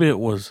dude. Maybe it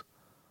wasn't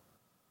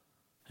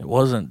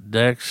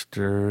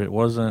Dexter. It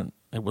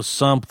was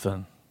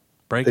something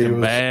Breaking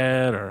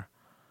Bad or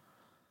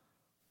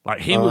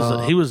like he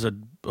was a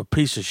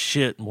piece of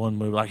shit in one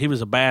movie. Like he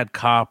was a bad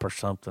cop or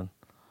something.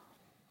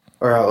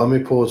 All right, let me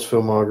pull his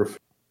filmography.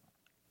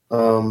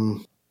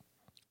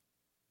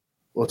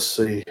 Let's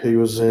see. He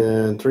was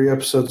in 3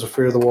 episodes of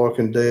Fear the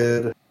Walking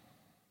Dead.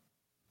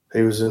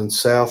 He was in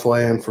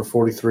Southland for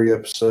 43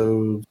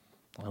 episodes.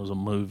 That was a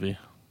movie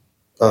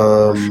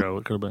or Um, show.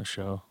 It could have been a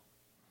show.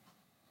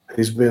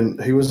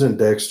 he was in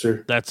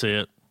Dexter. That's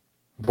it.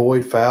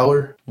 Boyd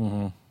Fowler,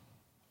 Hmm.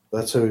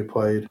 that's who he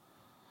played.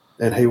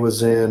 And he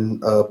was in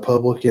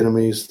Public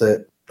Enemies,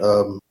 that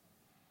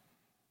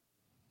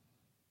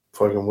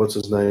fucking what's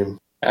his name?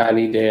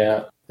 Johnny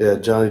Depp. Yeah,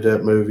 Johnny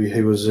Depp movie.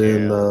 He was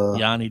in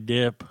Yanni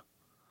Dip.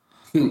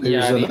 he was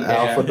Johnny in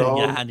Alpha Depp. Dog.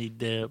 Yanni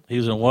Dip. He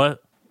was in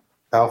what?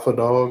 Alpha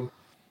Dog.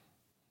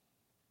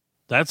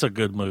 That's a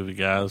good movie,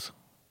 guys.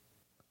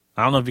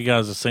 I don't know if you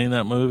guys have seen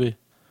that movie.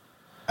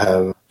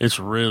 It's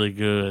really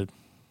good.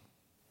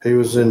 He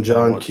was in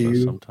John Watch that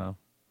Q. sometime.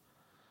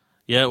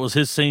 Yeah, it was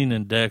his scene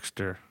in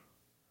Dexter.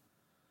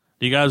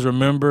 Do you guys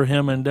remember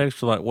him in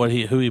Dexter? Like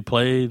who he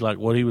played, like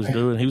what he was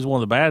doing? He was one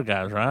of the bad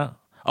guys, right?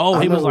 Oh,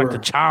 I he was know like where-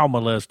 the child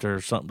molester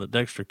or something that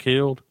Dexter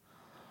killed.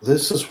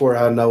 This is where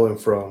I know him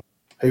from.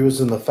 He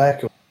was in the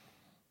faculty.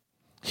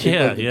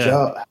 Yeah,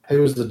 He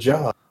was the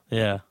job.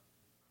 yeah.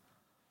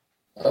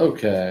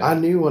 Okay. I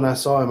knew when I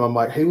saw him. I'm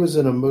like, he was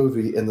in a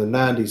movie in the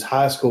 '90s,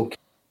 High School,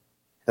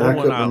 and I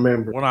When couldn't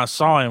remember. When I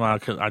saw him,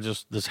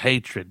 this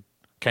hatred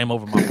came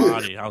over my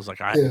body. I was like,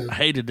 I Yeah.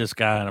 hated this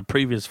guy in a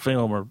previous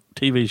film or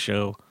TV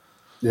show.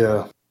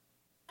 Yeah,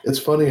 it's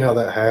funny how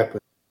that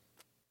happened.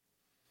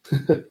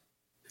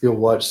 You'll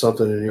watch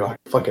something and you're like,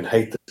 I fucking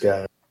hate this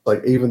guy.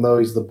 Like, even though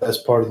he's the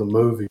best part of the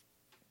movie,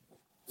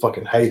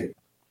 fucking hate it.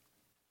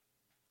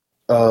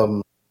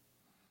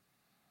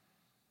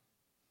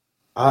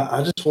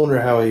 I just wonder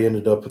how he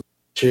ended up with the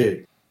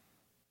chick.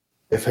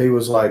 If he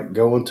was like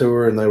going to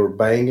her and they were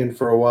banging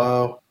for a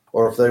while,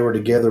 or if they were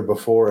together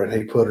before and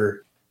he put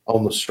her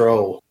on the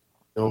stroll.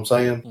 You know what I'm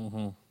saying? Mm-hmm.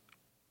 Well,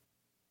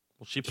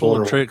 she pulling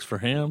Wonder- tricks for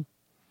him.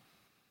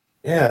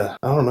 Yeah,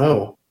 I don't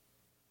know.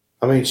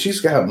 I mean, she's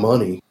got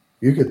money.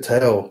 You could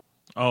tell.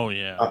 Oh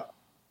yeah,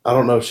 I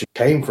don't know if she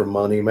came from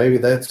money. Maybe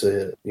that's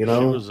it. You she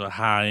know, was a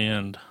high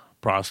end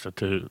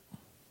prostitute.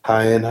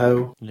 high end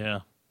hoe. Yeah,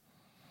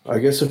 I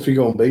guess if you're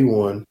gonna be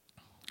one,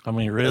 I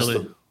mean, that's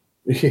really,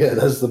 yeah,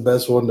 that's the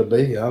best one to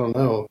be. I don't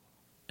know.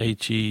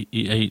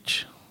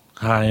 HEEH,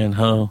 high end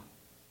hoe.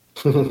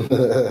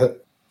 Come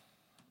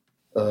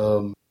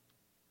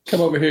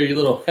over here, you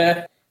little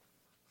hat.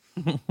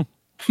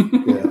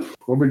 Yeah,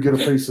 let me get a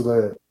piece of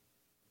that.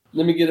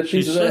 Let me get a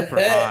She's piece of that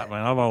super hat. hot,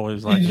 man. I've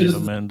always liked You Eva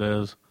just-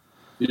 Mendes.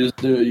 You just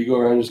do it. You go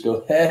around and just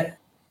go, hey.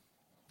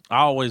 I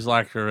always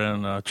liked her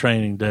in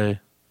Training Day.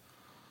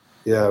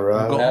 Yeah, Go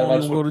right. Yeah, home,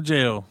 that's you go to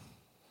jail.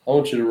 I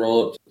want you to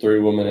roll up to 3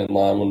 women in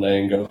line one day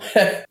and go,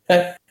 hey,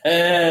 hey,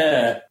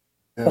 hey.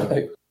 Yeah.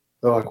 Like,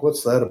 They're like,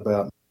 "What's that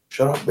about?"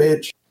 Shut up,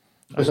 bitch.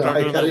 I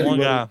started ain't doing got that any one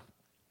money. guy.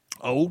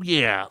 Oh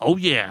yeah, oh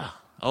yeah,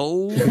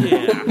 oh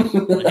yeah. He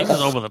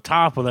was over the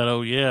top of that.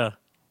 Oh yeah.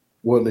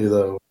 Wasn't he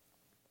though?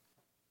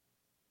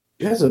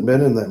 He hasn't been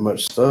in that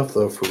much stuff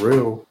though, for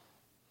real.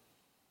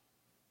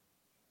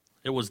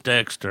 It was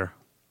Dexter.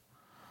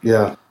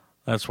 Yeah.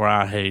 That's where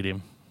I hate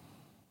him.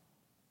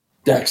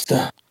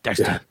 Dexter.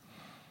 Dexter.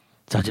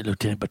 Sergeant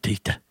Lieutenant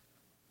Batista.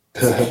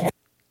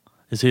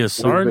 Is he a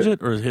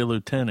sergeant or is he a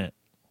lieutenant?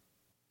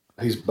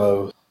 He's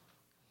both.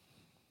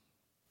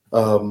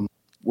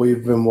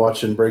 We've been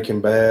watching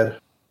Breaking Bad.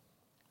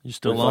 You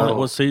still on it?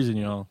 What season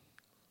you on?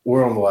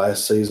 We're on the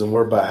last season.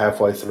 We're about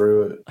halfway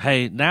through it.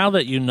 Hey, now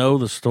that you know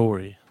the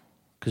story,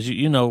 because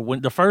you know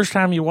when the first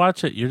time you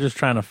watch it, you're just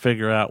trying to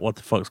figure out what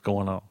the fuck's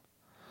going on.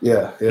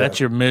 Yeah. That's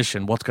your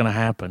mission. What's going to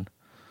happen?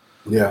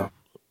 Yeah.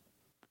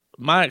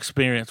 My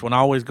experience when I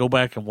always go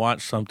back and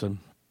watch something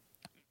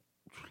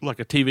like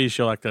a TV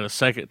show like that a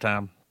second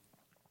time,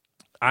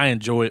 I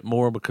enjoy it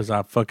more because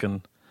I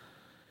fucking,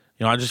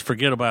 I just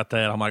forget about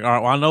that. I'm like, all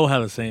right, well, I know how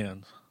this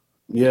ends.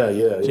 Yeah.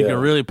 You can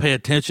really pay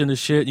attention to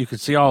shit. You can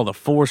see all the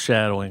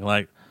foreshadowing.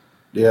 Like,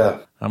 yeah.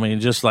 I mean,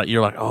 just like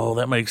you're like, oh,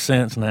 that makes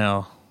sense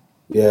now.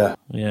 Yeah.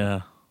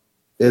 Yeah.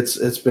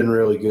 It's been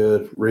really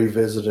good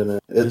revisiting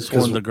it. It's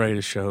one of the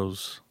greatest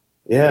shows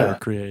ever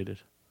created.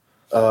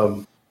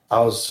 I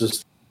was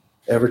just,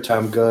 every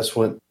time Gus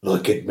went,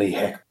 look at me,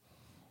 heck.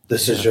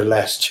 This is your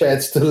last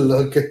chance to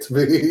look at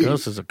me.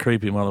 Gus is a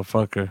creepy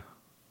motherfucker.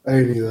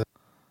 Ain't he that?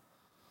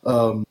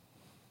 Oh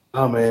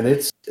man,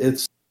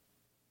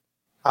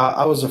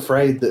 I was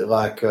afraid that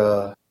like,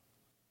 I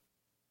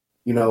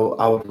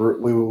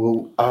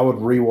would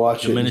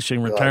rewatch it.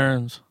 Diminishing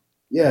returns.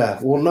 Yeah,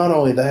 well, not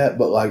only that,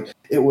 but like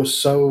it was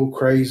so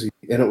crazy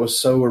and it was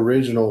so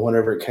original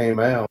whenever it came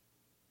out.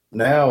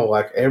 Now,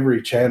 like every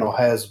channel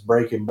has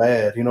Breaking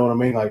Bad. You know what I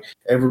mean? Like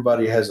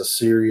everybody has a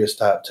serious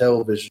type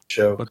television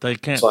show, but they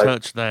can't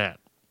touch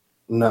that.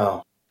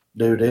 No,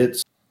 dude,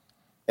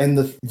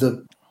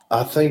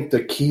 I think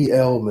the key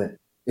element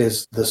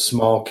is the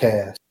small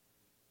cast.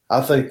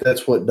 I think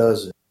that's what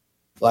does it.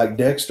 Like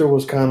Dexter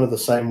was kind of the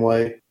same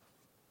way.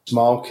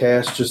 Small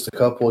cast, just a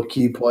couple of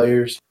key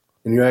players.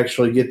 And you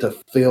actually get to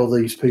fill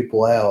these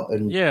people out.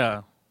 And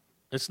yeah,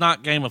 it's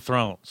not Game of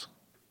Thrones.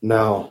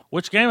 No.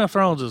 Which Game of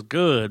Thrones is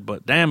good,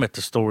 but damn it,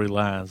 the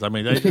storylines. I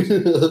mean, they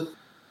just,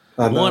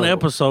 one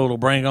episode will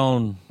bring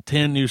on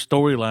 10 new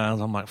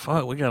storylines. I'm like,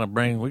 fuck, we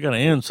gotta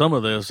end some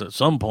of this at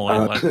some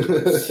point.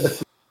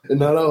 And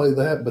not only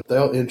that, but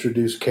they'll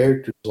introduce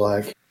characters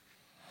like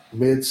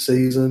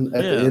mid-season,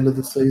 at the end of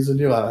the season.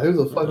 You're like, who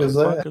the fuck is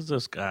that? Who the fuck is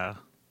this guy?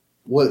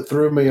 What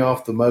threw me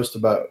off the most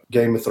about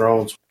Game of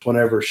Thrones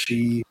whenever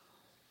Khaleesi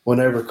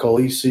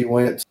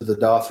went to the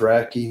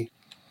Dothraki,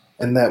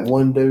 and that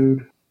one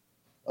dude.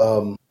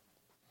 When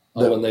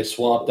they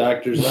swapped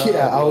actors out?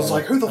 Yeah, I was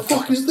like, who the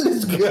fuck is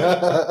this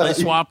guy? They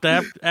swapped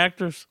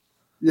actors?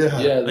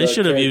 Yeah. They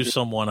should have used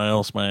someone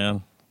else,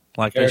 man.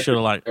 Like, they should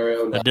have, like,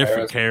 a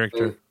different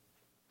character.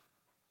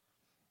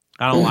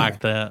 I don't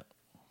like that.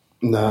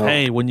 No.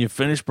 Hey, when you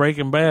finish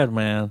Breaking Bad,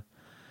 man,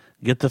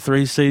 get the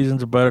 3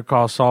 seasons of Better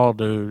Call Saul,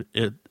 dude.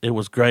 It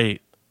was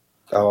great.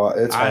 Oh,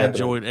 I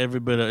enjoyed every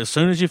bit of it. As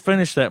soon as you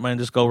finish that, man,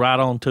 just go right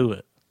on to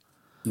it.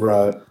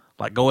 Right.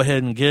 Like, go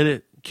ahead and get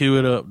it. Cue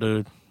it up,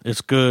 dude.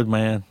 It's good,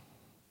 man.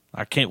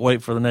 I can't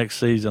wait for the next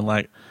season.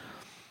 Like,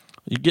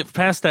 you get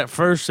past that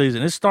first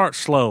season, it starts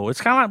slow.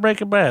 It's kind of like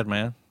Breaking Bad,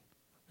 man.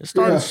 It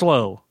started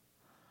slow.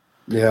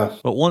 Yeah.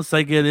 But once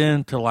they get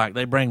into, like,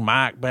 they bring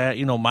Mike back,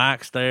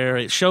 Mike's there.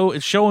 It's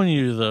showing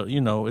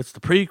you it's the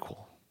prequel.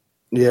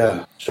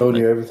 Yeah, showing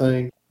you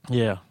everything.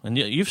 Yeah, and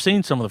you've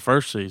seen some of the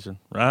first season,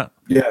 right?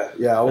 Yeah.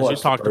 I watched.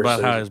 You talked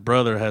about how his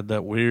brother had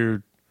that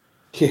weird.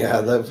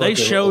 Yeah, they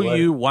show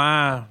you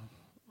why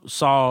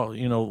Saul,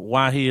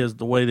 why he is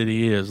the way that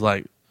he is.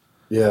 Like,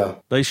 yeah,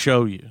 they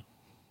show you.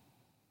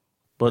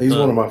 But he's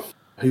one of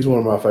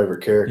my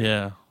favorite characters.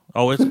 Yeah.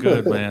 Oh, it's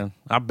good, man.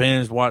 I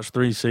watched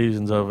 3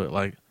 seasons of it.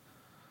 Like,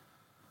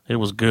 it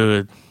was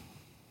good.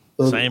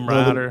 Same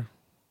writer.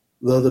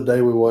 The other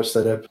day we watched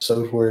that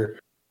episode where.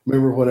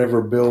 Remember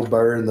whenever Bill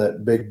Burr and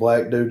that big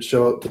black dude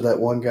show up to that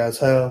one guy's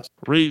house?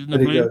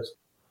 Reasonably. And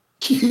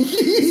he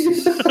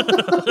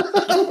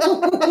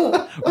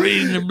goes,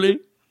 Reasonably.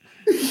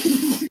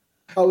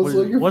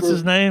 What's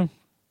his name?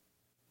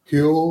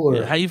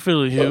 Hugh. How you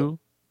feeling, Hugh?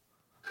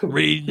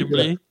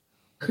 Reasonably.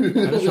 I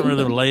just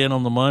remember them laying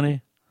on the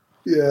money.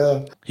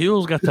 Yeah.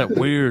 Hugh's got that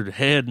weird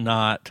head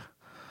knot.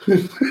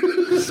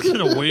 He's got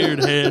a weird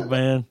head,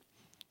 man.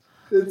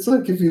 It's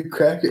like if you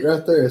crack it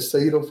right there, a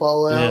seed will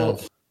fall out.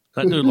 Yeah.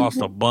 That dude lost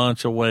a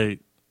bunch of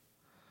weight.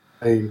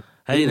 Hey,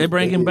 they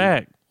bring him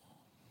back.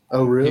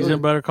 Oh, really? He's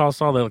in Better Call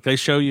Saul. They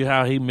show you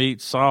how he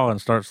meets Saul and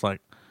starts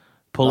like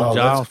pulling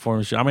jobs for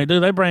him. I mean,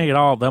 dude, they bring it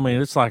all. I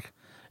mean, it's like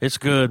it's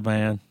good,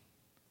 man.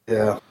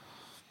 Yeah,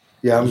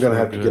 I'm gonna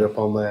have to get up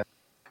on that.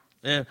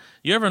 Yeah,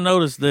 you ever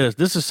notice this?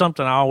 This is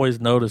something I always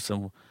notice,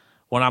 and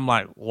when I'm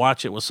like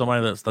watch it with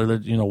somebody that's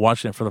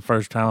watching it for the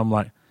first time,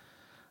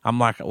 I'm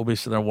like we'll be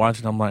sitting there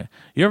watching. I'm like,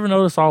 you ever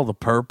notice all the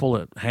purple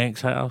at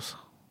Hank's house?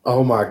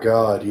 Oh my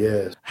God,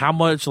 yes. How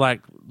much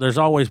there's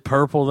always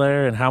purple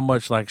there, and how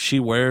much she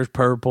wears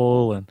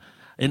purple, and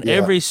In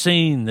every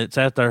scene that's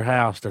at their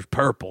house, there's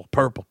purple.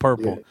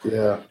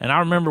 Yeah. And I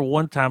remember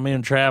one time me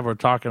and Trav were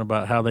talking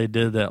about how they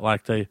did that.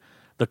 Like the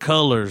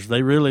colors,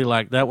 they really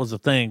that was the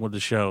thing with the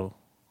show.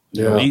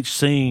 You know, each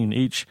scene,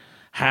 each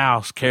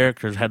house,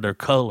 characters had their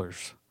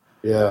colors.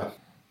 Yeah.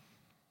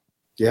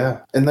 Yeah.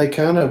 And they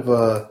kind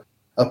of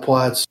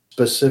applied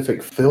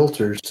specific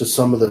filters to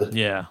some of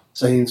the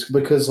scenes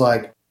because,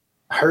 like,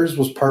 hers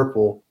was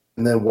purple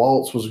and then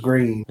Walt's was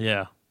green.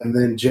 Yeah. And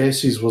then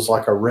Jesse's was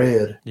like a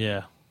red.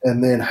 Yeah.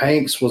 And then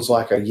Hank's was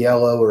like a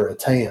yellow or a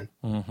tan.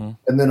 Mm-hmm.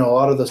 And then a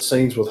lot of the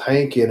scenes with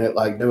Hank in it,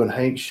 like doing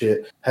Hank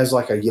shit, has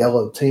like a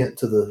yellow tint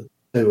to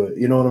it.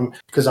 You know what I mean?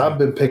 Because I've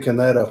been picking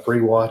that up,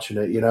 rewatching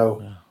it, you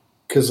know.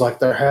 Because, like,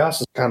 their house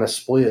is kind of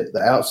split.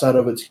 The outside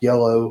of it's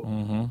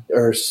yellow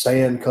or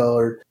sand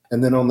colored.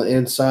 And then on the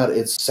inside,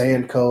 it's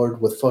sand colored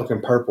with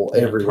fucking purple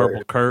everywhere.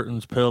 Purple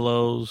curtains,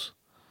 pillows.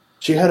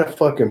 She had a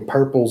fucking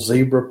purple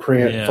zebra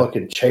print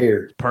fucking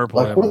chair.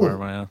 Purple like, everywhere,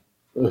 man.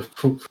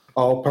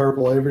 All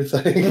purple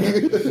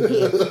everything.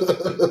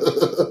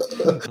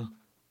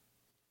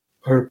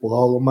 Purple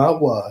all of my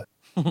wide.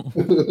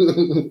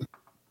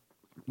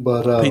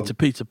 But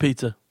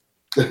pizza.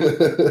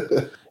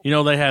 You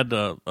know, they had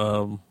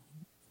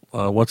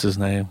what's his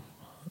name?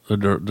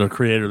 The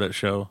creator of that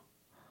show.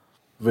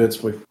 Vince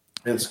Gilligan.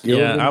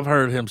 Yeah, I've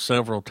heard him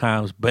several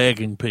times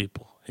begging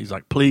people. He's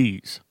like,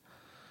 please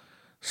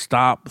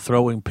stop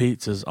throwing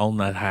pizzas on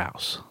that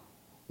house.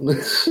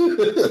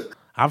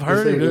 I've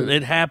heard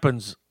it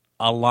happens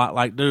a lot.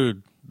 Like,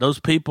 dude, the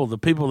people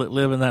that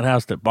live in that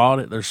house that bought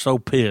it, they're so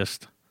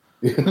pissed.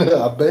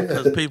 Yeah, I bet.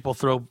 Because people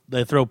throw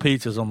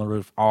pizzas on the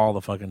roof all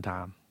the fucking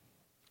time.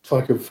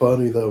 Fucking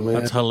funny though, man.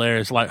 That's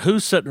hilarious. Like,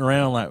 who's sitting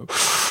around like,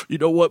 you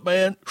know what,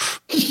 man?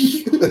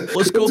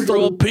 Let's go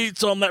throw a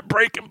pizza on that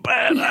Breaking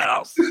Bad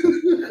house.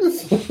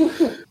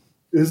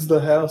 Is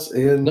the house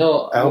in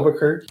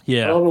Albuquerque?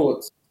 Yeah. I don't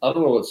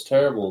know what's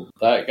terrible.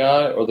 That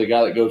guy or the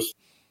guy that goes,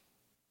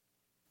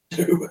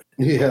 do it.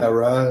 Yeah,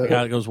 right. The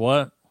guy that goes,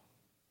 what?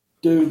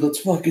 Dude, let's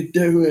fucking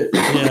do it.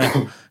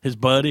 Yeah, his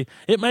buddy.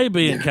 It may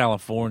be in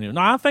California.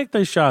 No, I think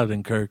they shot it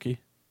in Kirky.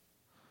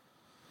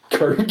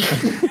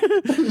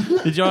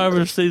 Did y'all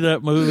ever see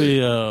that movie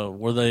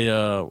where they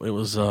it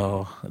was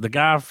the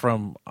guy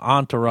from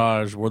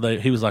Entourage where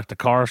he was like the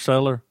car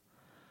seller?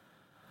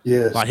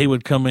 Yes. Like he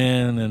would come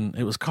in and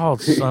it was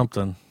called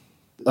something.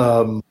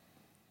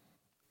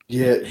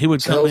 Yeah, he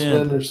would come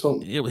in or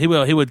something. He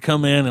would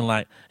come in and,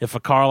 like, if a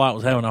car lot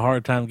was having a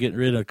hard time getting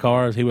rid of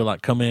cars, he would,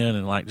 like, come in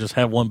and, like, just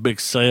have one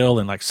big sale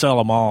and, like, sell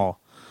them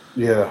all.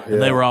 Yeah.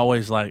 And they were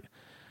always like,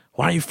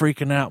 "Why are you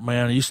freaking out,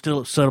 man? Are you still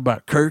upset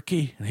about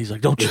Kirky?" And he's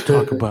like, "Don't you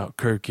talk about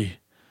Kirky."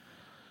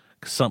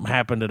 'Cause something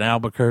happened in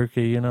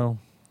Albuquerque, you know.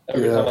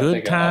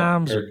 Good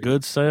times or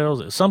good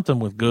sales. It's something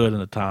with good in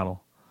the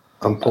title.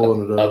 I'm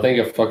pulling it up. I think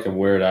a fucking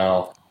Weird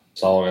Al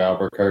song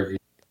Albuquerque.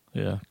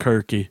 Yeah,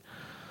 Kirky.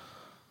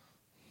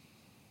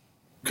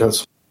 Got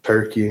some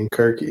turkey and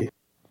Kirky.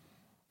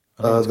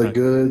 The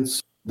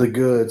goods.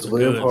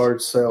 Live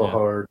hard, sell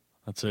hard.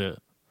 That's it.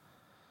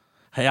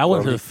 Hey, I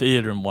went to the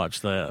theater and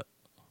watched that.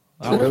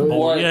 I was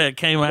bored. Yeah, it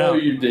came out. No,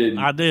 you didn't.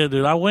 I did,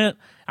 dude. I went.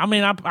 I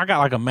mean, I got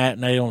like a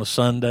matinee on a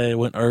Sunday. I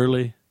went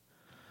early.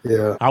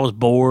 Yeah. I was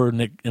bored,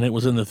 and it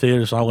was in the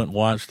theater, so I went and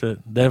watched it.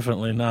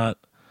 Definitely not,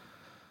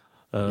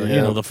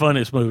 the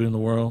funniest movie in the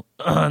world.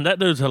 That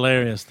dude's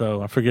hilarious,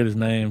 though. I forget his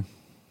name.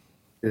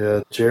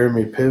 Yeah,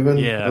 Jeremy Piven,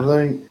 I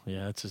think.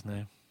 Yeah, that's his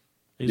name.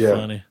 He's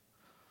funny.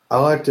 I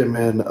liked him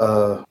in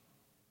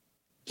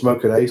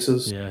Smoking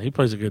Aces. Yeah, he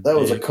plays a good That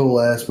was a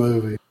cool-ass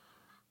movie.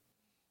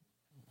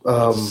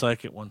 The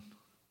second one.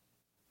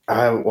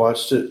 I haven't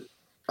watched it.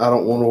 I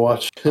don't want to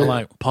watch it. I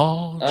like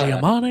Paul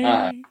Giamatti.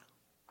 I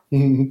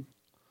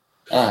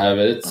have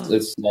it.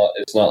 It's not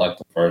like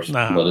the first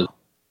one, but it's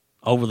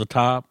over the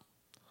top.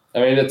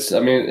 It's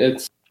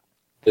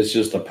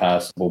just a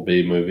passable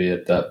B movie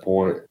at that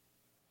point.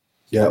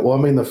 Yeah, well,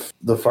 I mean,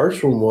 the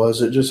first one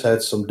it just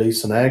had some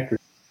decent actors.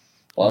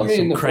 Well, I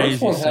mean, the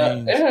first one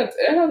had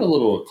a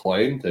little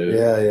acclaim to it.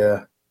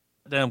 Yeah.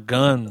 Damn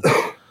gun,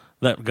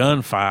 that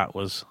gunfight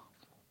was.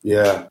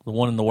 Yeah. The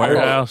one in the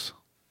warehouse.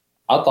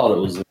 I thought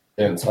it was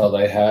intense how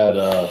they had.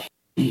 I've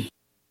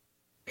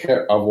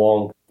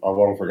long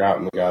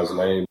forgotten the guy's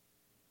name.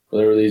 But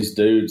there were these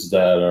dudes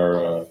that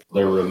are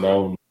they're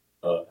renowned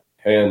sleight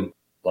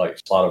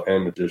of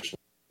hand magicians,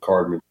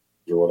 card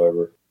magicians or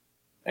whatever,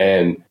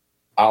 and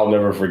I'll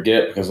never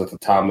forget because at the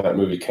time that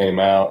movie came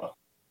out,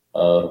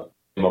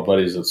 my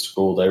buddies at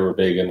school, they were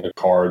big into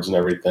cards and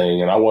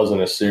everything, and I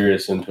wasn't as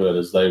serious into it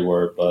as they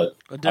were, but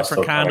a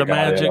different kind of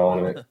magic.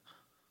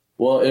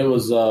 Well, it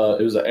was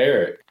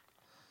Eric,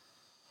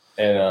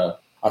 and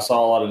I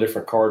saw a lot of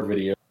different card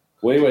videos.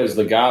 Well, anyways,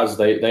 the guys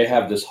they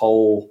do this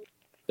whole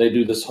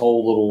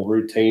little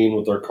routine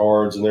with their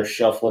cards, and they're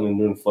shuffling and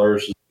doing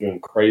flourishes, doing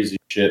crazy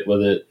shit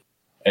with it.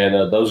 And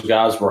those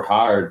guys were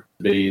hired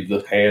to be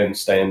the hand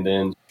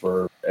stand-ins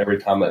for every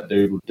time that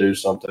dude would do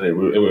something. It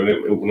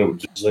would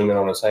just zoom in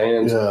on his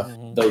hands. Yeah.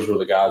 Those were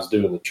the guys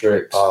doing the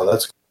tricks. Oh,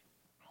 that's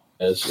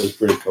it's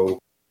pretty cool.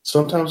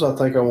 Sometimes I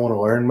think I want to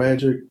learn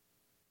magic,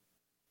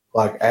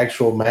 like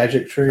actual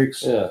magic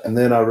tricks. Yeah. And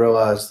then I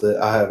realized that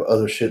I have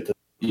other shit to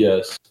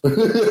Yes.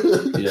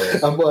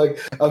 Yes.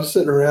 I'm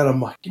sitting around,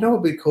 I'm like,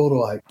 it'd be cool to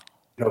like,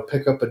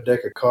 pick up a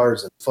deck of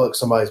cards and fuck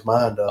somebody's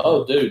mind up.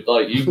 Oh, dude,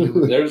 like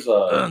there's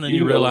a. And then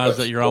you realize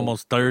that you're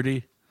almost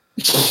 30.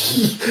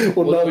 Well,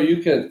 Well, no, you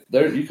can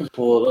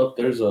pull it up.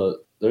 There's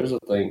a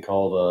thing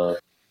called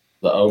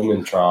the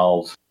Omen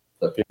Trials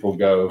that people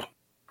go,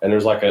 and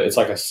it's like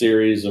a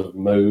series of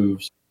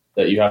moves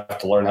that you have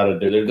to learn how to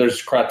do.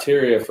 There's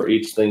criteria for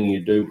each thing you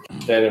do.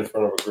 Stand in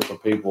front of a group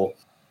of people,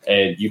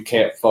 and you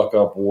can't fuck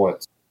up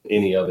once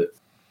any of it.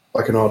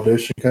 like an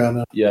audition kind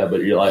of. Yeah,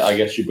 but you're like, I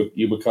guess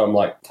you become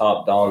like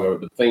top dog of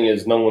it. The thing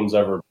is, no one's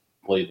ever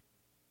completed,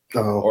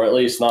 Oh, or at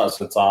least not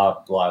since I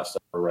last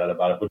ever read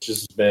about it, which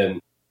has been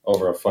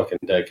over a fucking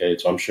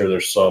decade. So I'm sure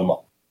there's some,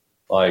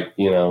 like,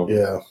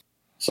 yeah.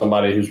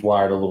 somebody who's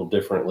wired a little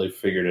differently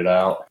figured it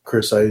out.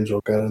 Chris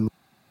Angel kind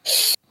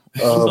Who's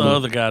the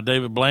other guy,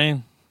 David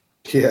Blaine?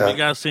 Yeah. You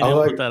guys seen him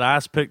put that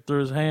ice pick through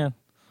his hand?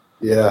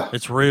 Yeah.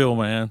 It's real,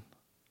 man.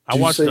 I Did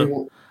you watched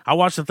see- I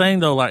watched the thing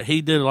though. Like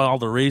he did all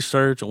the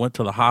research and went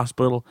to the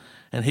hospital,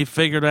 and he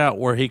figured out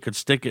where he could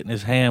stick it in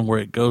his hand, where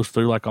it goes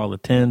through like all the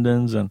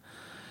tendons, and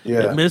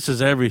Yeah. it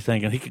misses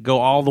everything, and he could go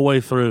all the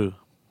way through.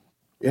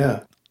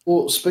 Yeah.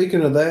 Well,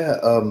 speaking of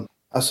that,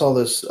 I saw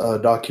this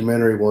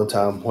documentary one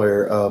time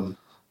where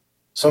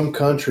some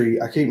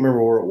country, I can't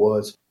remember where it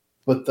was,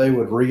 but they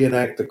would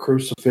reenact the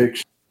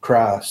crucifixion of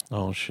Christ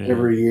Oh shit!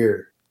 every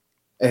year.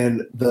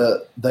 And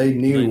they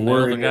knew They nailed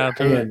where the in guy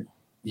their to hand.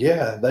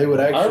 Yeah, they would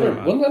I actually.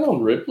 remember, wasn't that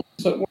on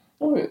Ripley's at one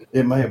point?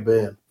 It may have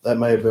been. That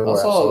may have been I where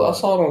I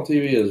saw it on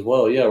TV as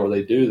well. Yeah, where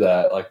they do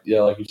that. Like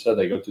like you said,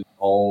 they go through the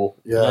whole.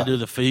 They Yeah, do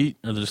the feet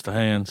or just the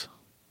hands?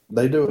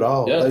 they do it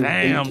all. Yeah. They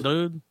Damn, beat,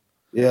 dude!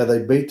 Yeah,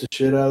 they beat the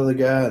shit out of the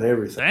guy and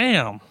everything.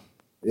 Damn!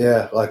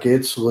 Yeah, like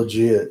it's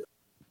legit.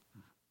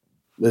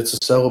 It's a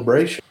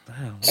celebration.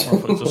 Damn!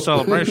 It's a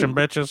celebration,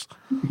 bitches.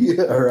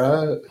 Yeah,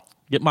 right.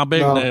 Get my big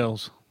No.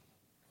 nails.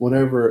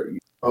 Whenever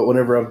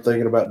I'm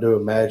thinking about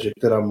doing magic,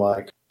 that I'm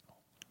like,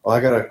 I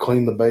gotta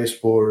clean the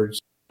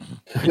baseboards,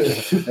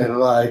 and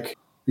like,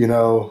 I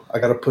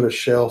gotta put a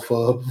shelf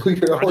up.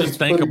 You're I always just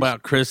think putting-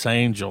 about Chris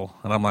Angel,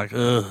 and I'm like,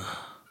 ugh,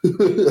 I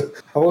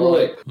want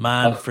to Like,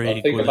 mind I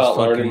freak think with his about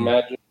learning fucking.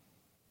 magic,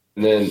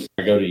 and then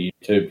I go to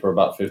YouTube for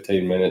about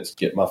 15 minutes,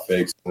 get my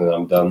fix, and then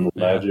I'm done with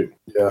Yeah. magic.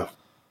 Yeah.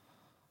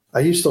 I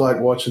used to like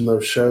watching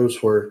those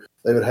shows where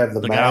they would have the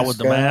The mask guy with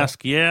the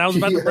mask. Yeah, I was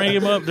about to bring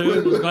him up,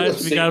 dude. I'm glad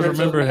if you guys Secrets of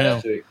remember him.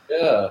 Magic.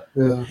 Yeah.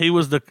 Yeah. He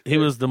was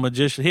the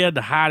magician. He had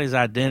to hide his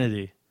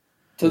identity.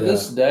 To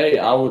this day,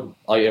 I would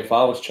like if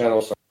I was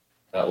channel something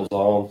that was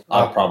on,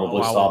 I'd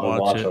probably I would stop and watch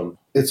watch it. them.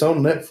 It's on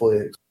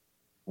Netflix.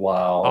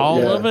 Wow. All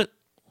yeah. of it.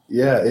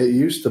 Yeah, it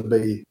used to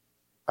be.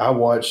 I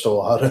watched a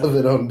lot of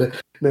it on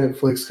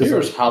Netflix.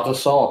 Here's how to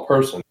saw a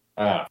person.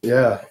 Ah.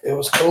 Yeah, it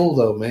was cool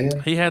though, man.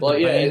 He had Well,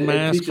 the yeah, Bane it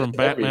mask teaches from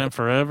Batman everything.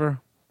 Forever.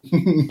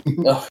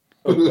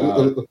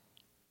 Oh,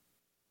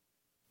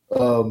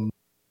 God.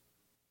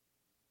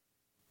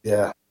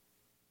 Yeah. I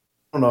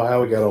don't know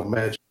how we got on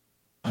magic,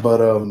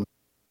 but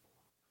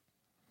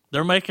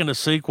They're making a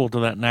sequel to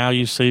that Now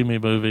You See Me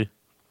movie.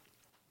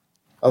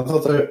 I thought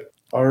they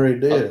already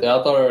did.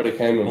 I thought it already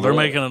came in. Well, they're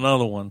making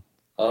another one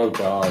Oh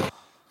God.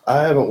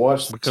 I haven't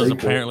watched the because sequel.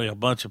 apparently a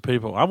bunch of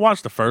people. I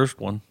watched the first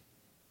one.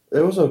 It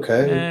was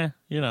okay.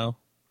 Yeah.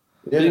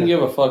 Didn't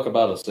give a fuck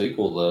about a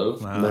sequel though.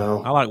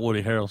 No. I like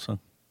Woody Harrelson.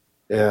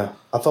 Yeah,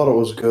 I thought it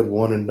was good,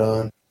 one and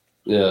done.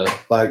 Yeah.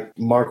 Like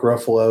Mark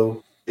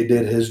Ruffalo, he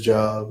did his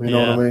job. You know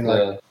what I mean? Like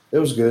Yeah. it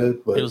was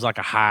good, but It was like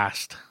a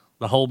heist.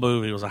 The whole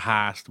movie was a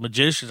heist.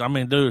 Magicians. I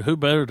mean, dude, who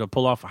better to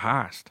pull off a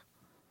heist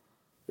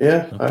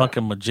yeah, than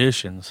fucking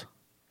magicians?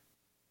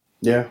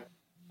 yeah.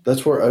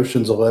 That's where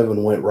Ocean's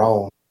 11 went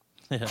wrong.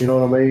 Yeah. You know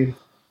what I mean?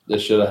 They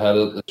should have had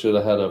it. They should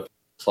have had a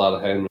sleight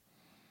of hand.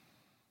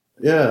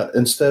 Yeah.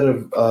 Instead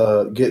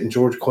of getting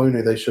George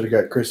Clooney, they should have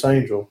got Chris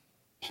Angel.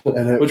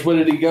 And it, Which way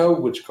did he go?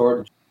 Which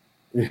card?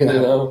 yeah, You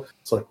know.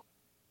 it's like,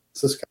 what's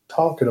this guy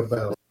talking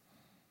about?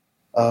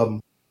 No,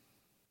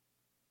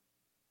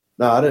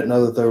 I didn't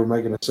know that they were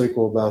making a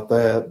sequel about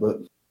that, but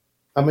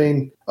I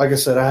mean, like I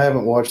said, I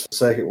haven't watched the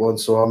second one,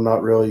 so I'm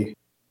not really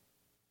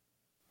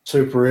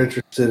super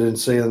interested in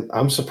seeing.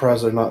 I'm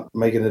surprised they're not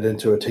making it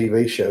into a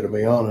TV show, to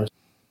be honest.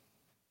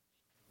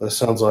 That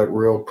sounds like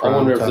real I prime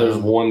wonder if time. there's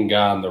one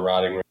guy in the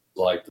writing room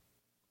like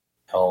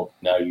called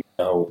Now You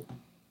Know.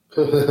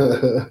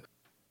 I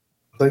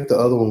think the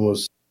other one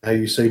was How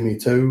You See Me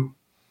Too.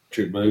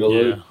 Richard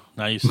Boogaloo. Yeah.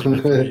 Now you see me.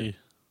 Three.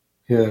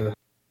 Yeah.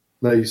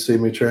 Now You See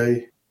Me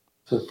Trey.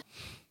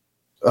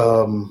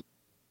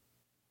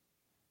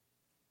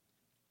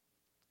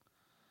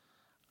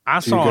 I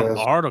Do saw you an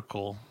guys-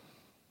 article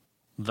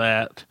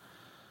that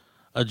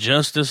a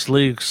Justice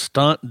League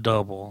stunt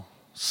double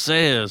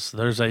says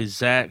there's a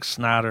Zack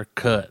Snyder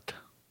cut.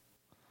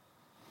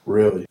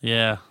 Really?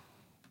 Yeah.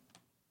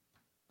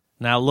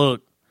 Now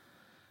look,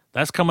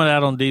 that's coming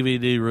out on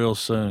DVD real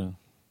soon.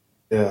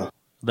 Yeah.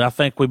 I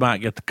think we might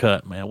get the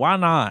cut, man. Why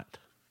not?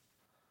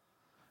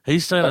 He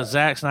said a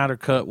Zack Snyder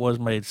cut was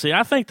made. See,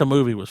 I think the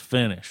movie was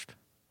finished.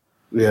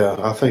 Yeah,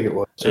 I think it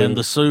was too. And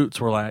the suits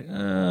were like,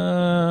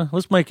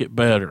 let's make it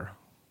better.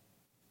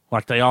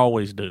 Like they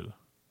always do.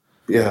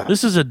 Yeah.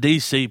 This is a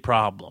DC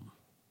problem.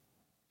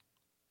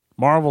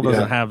 Marvel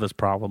doesn't have this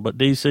problem, but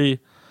DC,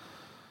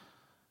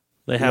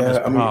 they have this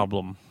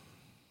problem.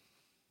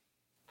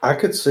 I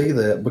could see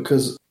that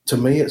because to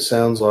me it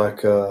sounds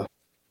like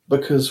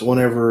because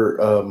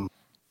whenever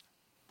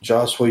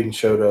Joss Whedon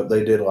showed up,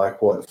 they did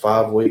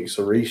 5 weeks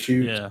of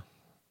reshoot. Yeah.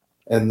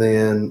 And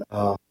then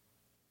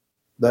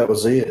that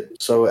was it.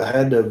 So it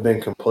had to have been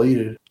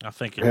completed. I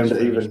think it was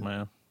finished,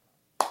 man.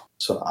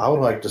 So I would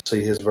like to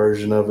see his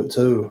version of it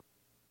too.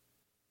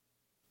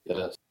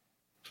 Yes.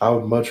 I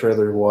would much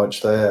rather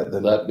watch that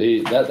than that'd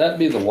be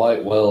the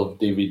white whale of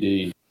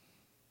DVD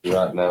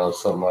right now,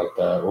 something like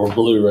that, or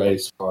Blu-ray.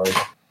 Sorry,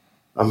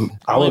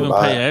 I'll even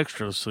pay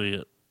extra to see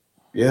it.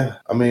 Yeah,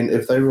 I mean,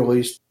 if they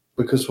released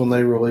because when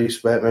they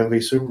released Batman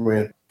v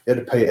Superman, you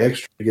had to pay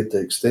extra to get the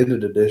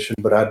extended edition,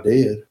 but I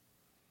did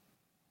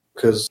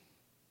because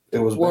it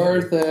was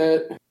worth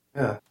it.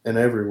 Yeah, in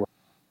everywhere.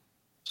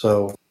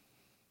 So,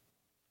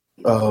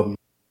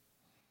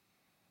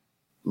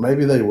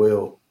 maybe they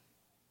will.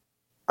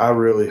 I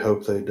really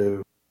hope they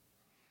do.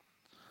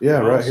 Yeah,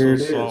 right here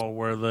it is. I saw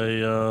where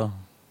they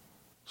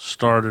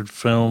started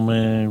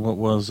filming. What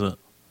was it?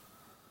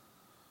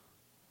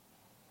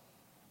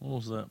 What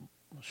was that?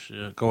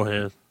 Shit, go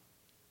ahead.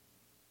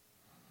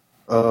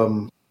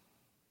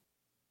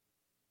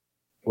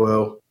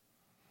 Well,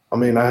 I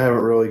mean, I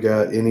haven't really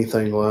got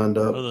anything lined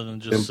up. Other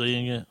than just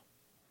seeing it.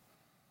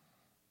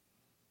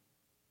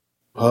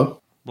 Huh?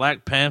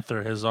 Black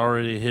Panther has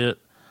already hit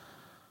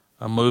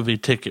a movie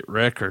ticket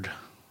record.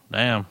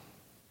 Damn.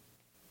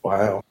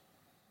 Wow.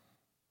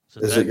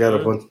 Is it got a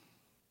bunch?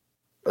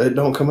 It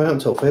don't come out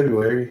until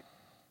February.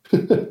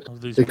 Are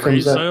these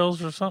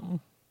pre-sales or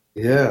something?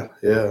 Yeah,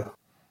 yeah.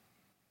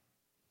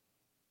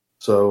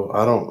 So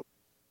I don't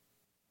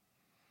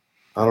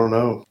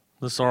know.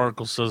 This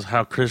article says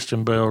how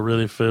Christian Bale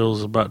really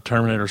feels about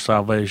Terminator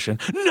Salvation.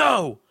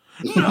 No!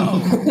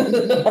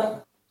 I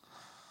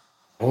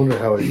wonder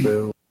how he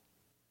feels.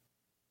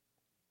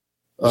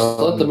 Just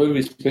let the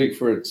movie speak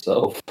for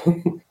itself.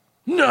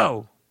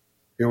 No!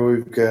 Here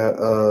we've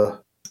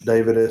got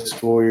David S.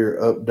 Goyer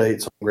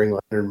updates on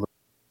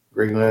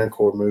Green Lantern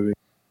Corps movie.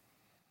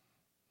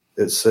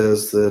 It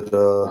says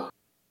that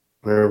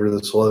whenever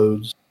this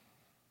loads.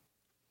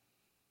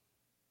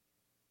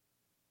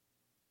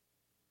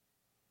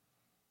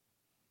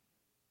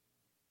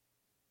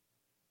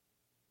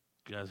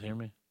 You guys hear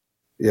me?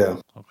 Yeah.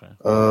 Okay.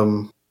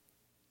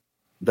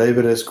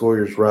 David S.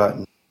 Goyer's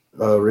writing.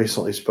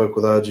 Recently spoke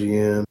with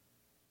IGN.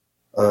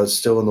 It's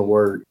still in the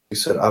work. He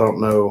said, I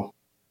don't know.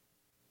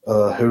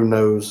 Who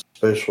knows,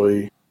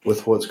 especially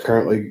with what's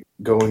currently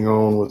going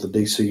on with the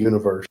DC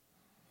universe.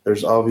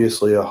 There's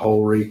obviously a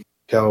whole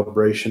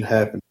recalibration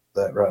happening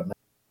with that right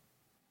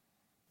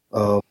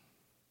now.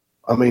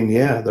 I mean,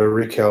 yeah, they're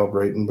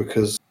recalibrating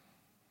because,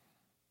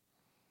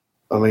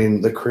 I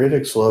mean, the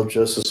critics love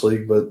Justice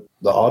League, but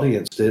the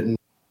audience didn't.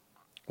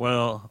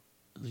 Well,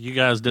 you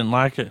guys didn't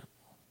like it?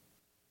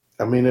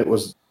 I mean, it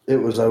was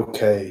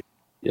okay.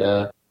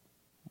 Yeah.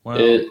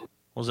 Well,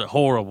 was it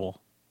horrible?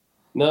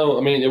 No,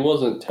 I mean, it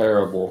wasn't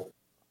terrible,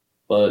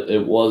 but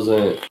it was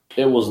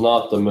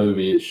not the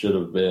movie it should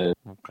have been.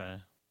 Okay.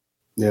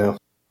 Yeah.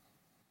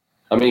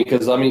 I mean,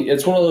 because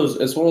it's one of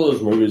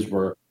those movies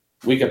where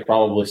we could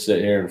probably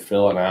sit here and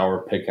fill an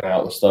hour picking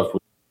out the stuff we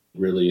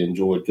really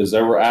enjoyed, because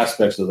there were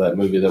aspects of that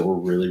movie that were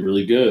really,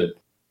 really good,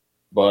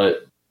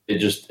 but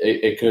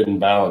it couldn't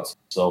balance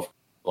itself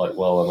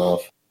well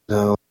enough.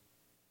 No.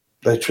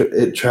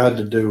 It tried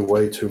to do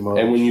way too much.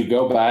 And when you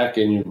go back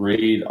and you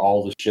read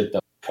all the shit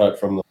that was cut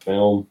from the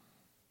film,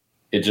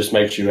 it just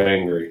makes you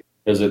angry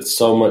because it's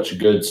so much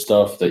good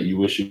stuff that you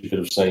wish you could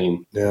have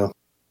seen. Yeah.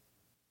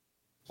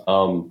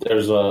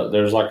 There's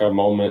a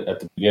moment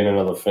at the beginning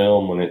of the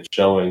film when it's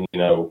showing,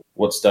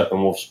 what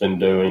Steppenwolf's been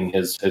doing,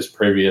 his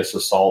previous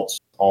assaults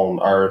on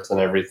Earth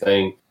and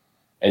everything.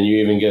 And you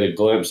even get a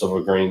glimpse of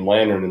a Green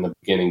Lantern in the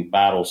beginning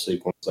battle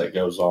sequence that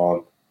goes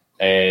on.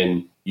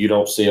 And you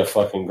don't see a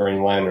fucking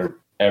Green Lantern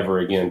ever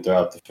again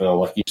throughout the film.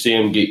 Like, you see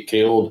him get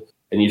killed,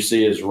 and you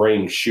see his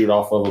ring shoot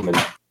off of him and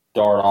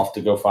dart off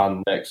to go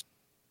find the next,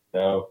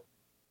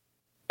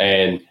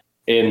 And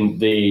in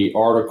the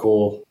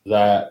article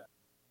that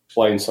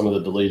explains some of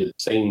the deleted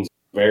scenes,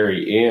 at the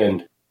very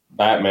end,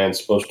 Batman's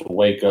supposed to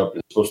wake up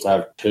and supposed to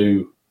have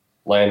two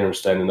lanterns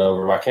standing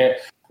over him.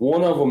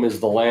 One of them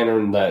is the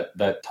lantern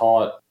that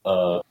taught,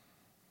 I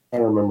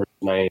don't remember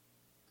his name,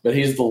 but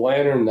he's the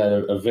lantern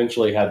that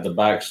eventually had the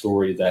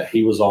backstory that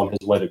he was on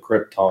his way to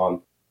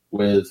Krypton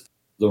with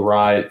the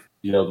right,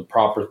 the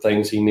proper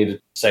things he needed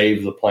to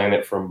save the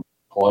planet from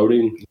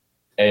exploding.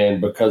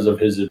 And because of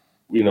his,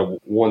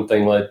 one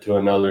thing led to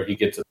another, he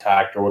gets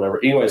attacked or whatever.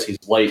 Anyways, he's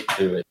late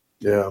to it.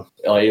 Yeah.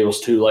 It was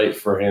too late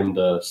for him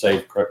to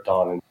save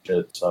Krypton and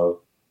shit.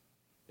 So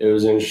it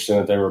was interesting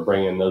that they were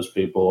bringing those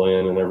people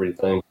in and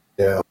everything.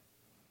 Yeah.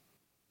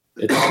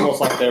 it's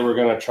almost like they were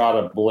going to try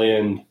to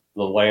blend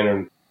the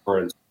Lantern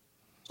Corps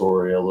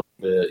story a little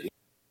bit.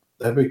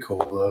 That'd be cool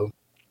though.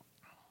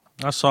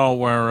 I saw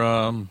where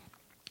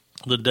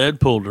the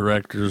Deadpool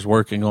director is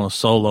working on a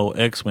solo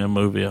X-Men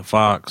movie at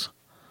Fox.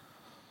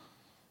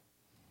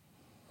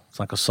 It's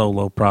like a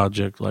solo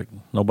project, like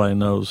nobody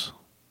knows.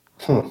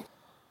 Huh.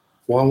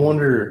 Well, I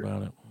wonder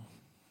about it.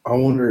 I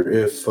wonder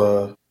if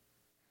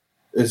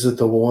is it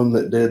the one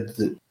that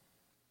did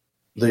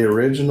the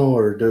original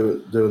or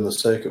doing the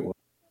second one?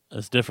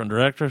 It's different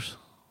directors?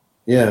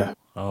 Yeah.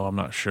 Oh, I'm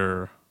not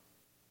sure.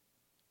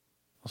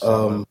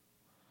 That'd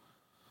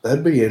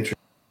be interesting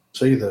to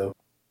see though.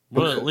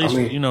 Well, at least,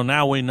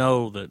 now we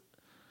know that,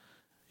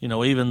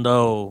 even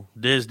though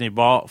Disney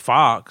bought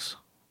Fox,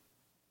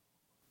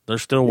 they're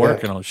still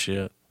working on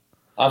shit.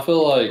 I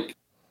feel like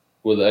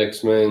with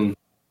X-Men,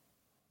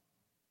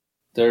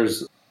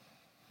 there's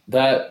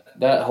that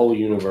whole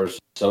universe is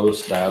so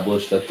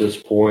established at this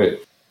point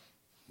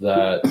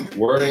that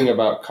worrying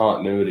about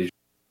continuity isn't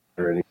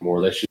matter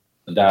anymore. They should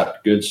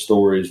adapt good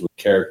stories with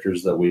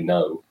characters that we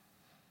know.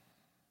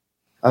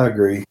 I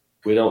agree.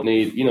 We don't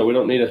need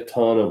a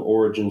ton of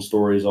origin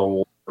stories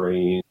on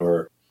Wolverine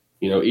or,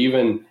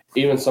 even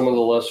some of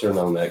the lesser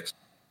known X.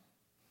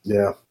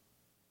 Yeah.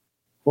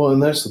 Well,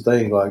 and that's the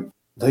thing. Like,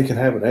 they can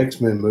have an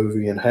X-Men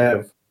movie and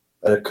have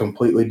a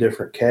completely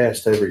different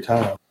cast every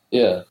time.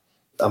 Yeah.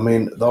 I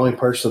mean, the only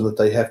person that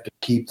they have to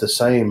keep the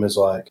same is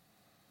like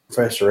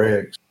Professor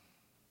X.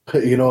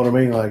 You know what I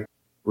mean? Like,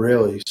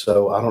 really?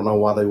 So I don't know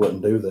why they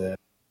wouldn't do that.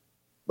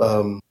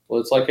 Well,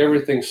 it's like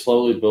everything's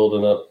slowly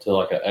building up to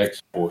like an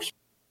X-Force.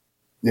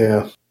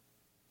 Yeah.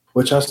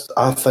 Which I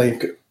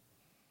think,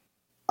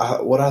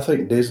 what I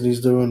think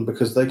Disney's doing,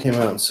 because they came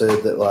out and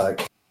said that,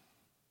 like,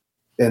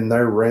 in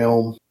their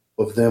realm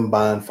of them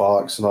buying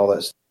Fox and all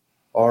that stuff,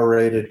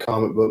 R-rated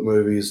comic book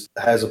movies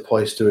has a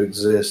place to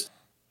exist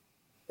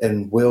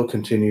and will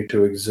continue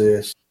to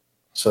exist.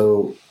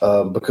 So,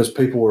 because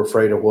people were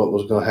afraid of what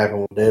was going to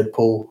happen with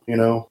Deadpool,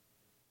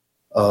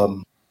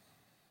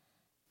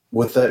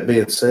 with that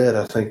being said,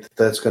 I think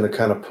that's going to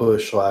kind of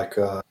push, like,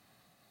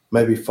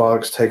 maybe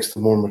Fox takes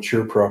the more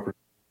mature property,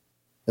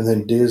 and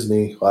then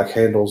Disney, like,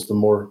 handles the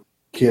more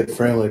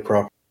kid-friendly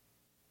property.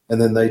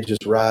 And then they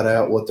just ride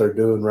out what they're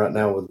doing right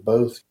now with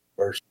both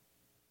universes,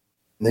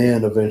 and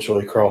then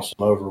eventually cross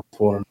them over with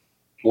one.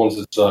 Once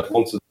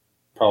it's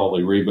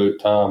probably reboot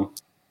time.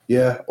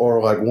 Yeah,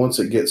 or like once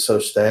it gets so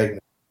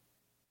stagnant.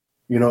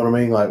 You know what I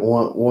mean? Like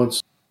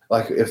once,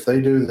 like if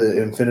they do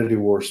the Infinity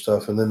War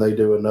stuff and then they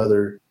do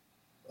another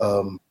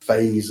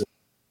phase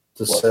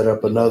to set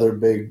up another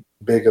big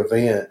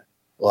event,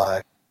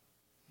 like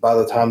by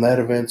the time that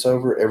event's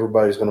over,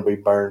 everybody's going to be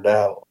burned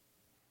out.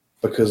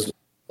 Because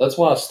that's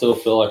why I still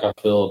feel like I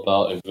feel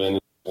about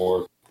Infinity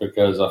War,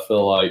 because I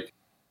feel like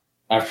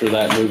after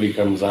that movie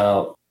comes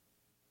out,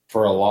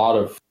 for a lot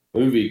of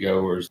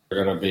moviegoers,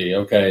 they're going to be,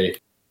 okay,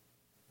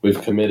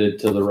 we've committed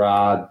to the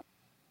ride.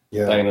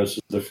 Yeah. Thanos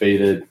is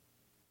defeated.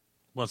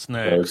 What's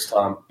next?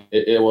 So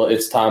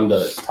it's time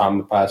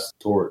to pass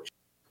the torch.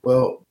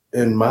 Well,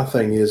 and my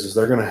thing is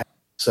they're going to have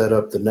to set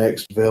up the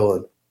next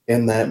villain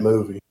in that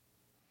movie,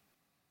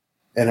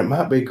 and it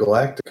might be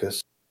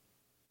Galactus.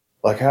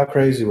 Like, how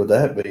crazy would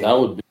that be? That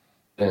would be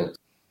intense.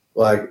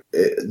 Like,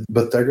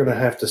 but they're going to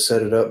have to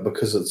set it up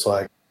because it's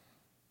like,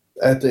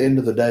 at the end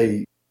of the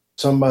day,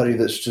 somebody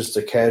that's just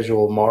a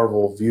casual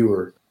Marvel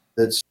viewer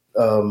that's,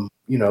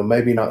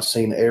 maybe not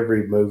seen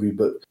every movie,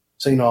 but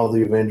seen all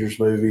the Avengers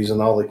movies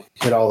and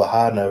hit all the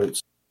high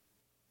notes,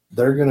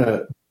 they're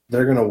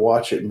gonna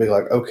watch it and be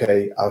like,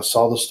 okay, I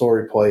saw the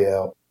story play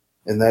out,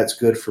 and that's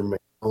good for me.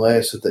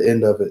 Unless at the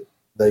end of it,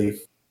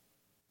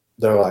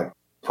 they're like,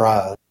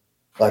 pride,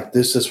 like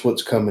this is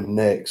what's coming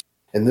next,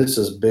 and this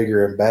is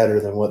bigger and badder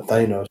than what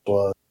Thanos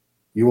was.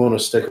 You want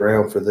to stick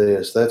around for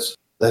this? That's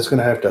going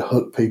to have to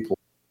hook people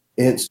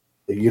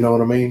instantly. You know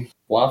what I mean?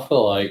 Well, I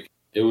feel like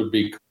it would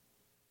be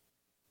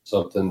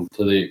something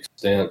to the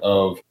extent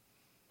of,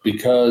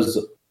 because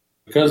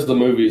the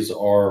movies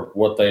are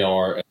what they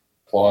are and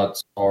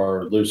plots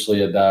are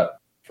loosely adapted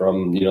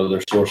from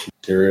their source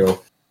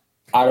material.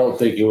 I don't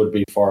think it would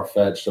be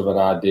far-fetched of an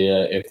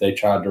idea if they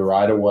tried to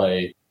write a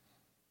way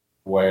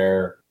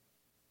where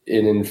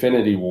in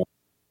Infinity War,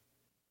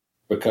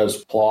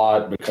 because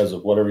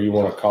of whatever you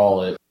want to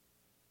call it,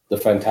 the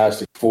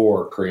Fantastic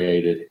Four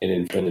created in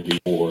Infinity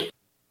War.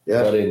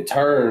 Yeah. But in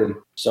turn,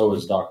 so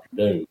is Doctor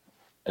Doom.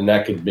 And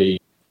that could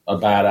be a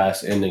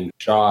badass ending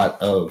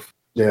shot of,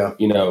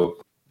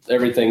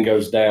 everything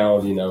goes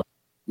down,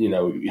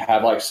 you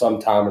have like some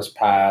time has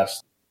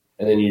passed,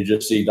 and then you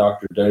just see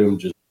Doctor Doom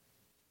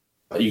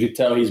you could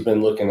tell he's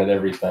been looking at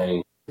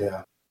everything.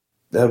 Yeah.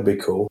 That would be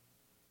cool.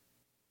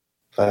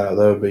 That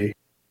would be.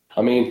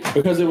 I mean,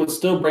 because it would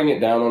still bring it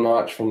down a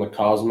notch from the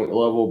cosmic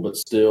level, but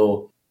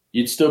still,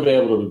 you'd still be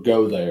able to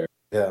go there.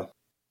 Yeah.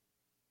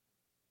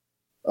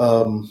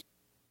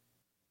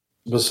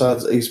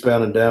 Besides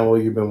Eastbound and Down,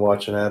 what you've been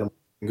watching, Adam?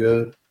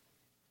 Good?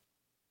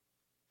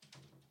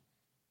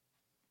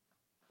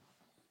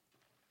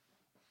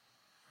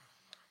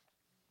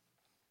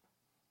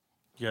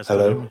 Yes,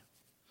 Hello?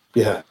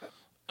 Yeah.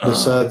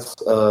 Besides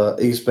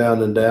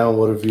Eastbound and Down,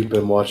 what have you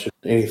been watching?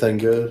 Anything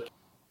good?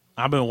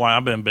 I've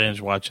been binge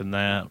watching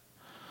that.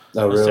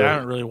 Oh, Let's see, I really?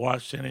 haven't really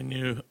watched any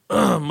new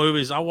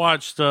movies. I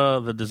watched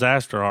The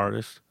Disaster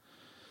Artist.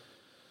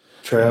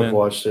 And Trav then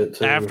watched it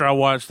too. after I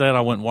watched that,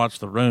 I went and watched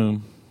The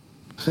Room.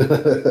 I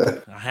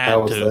had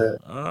How was to.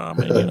 I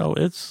mean,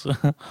 it's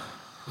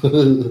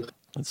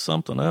it's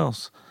something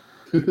else.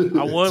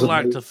 I would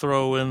like to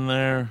throw in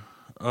there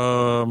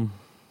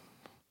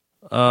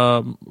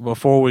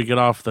before we get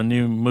off the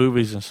new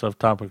movies and stuff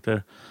topic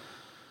there.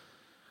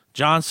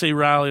 John C.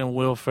 Riley and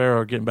Will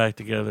Ferrell are getting back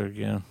together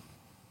again.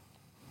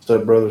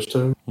 Step Brothers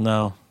too?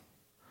 No,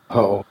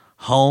 Oh,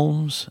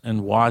 Holmes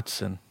and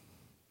Watson.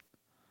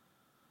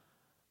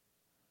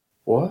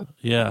 what?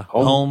 Yeah,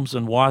 Holmes? Holmes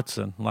and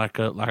Watson. Like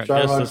I guess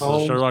Sherlock this is a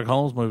Holmes? Sherlock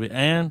Holmes movie.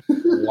 And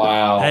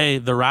Wow. hey,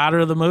 the writer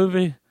of the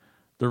movie,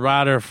 the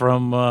writer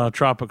from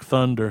Tropic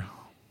Thunder.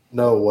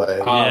 No way.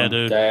 Yeah, I'm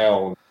dude.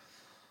 down.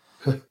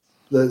 That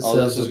Oh,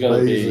 sounds this is gonna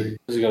amazing.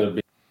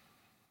 be.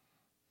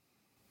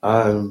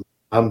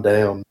 I'm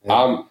down.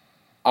 Man.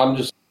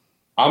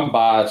 I'm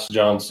biased.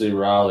 John C.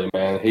 Riley,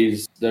 man.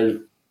 There's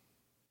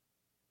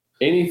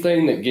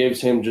anything that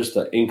gives him just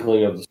an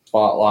inkling of the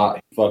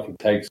spotlight, he fucking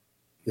takes.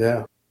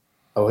 Yeah.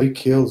 Oh, he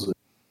kills it.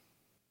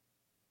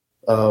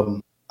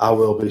 I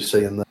will be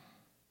seeing that.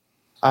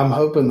 I'm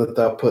hoping that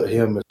they'll put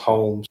him as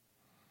Holmes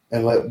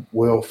and let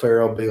Will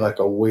Ferrell be like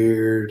a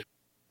weird.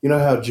 You know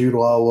how Jude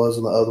Law was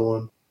in the other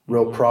one,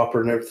 real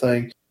proper and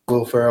everything.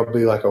 Will Ferrell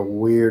be like a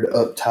weird,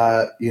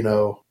 uptight,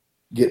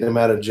 getting him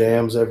out of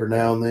jams every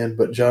now and then.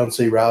 But John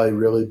C. Riley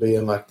really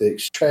being like the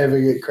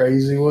extravagant,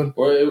 crazy one.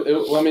 Well,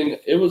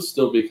 it would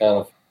still be kind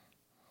of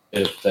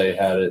if they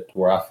had it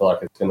where I feel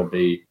like it's going to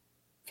be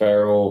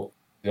Farrell,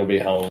 going to be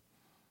Holmes,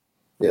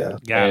 Yeah.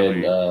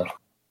 and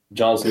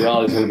John C.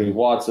 Riley's going to be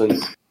Watson.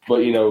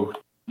 But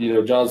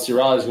John C.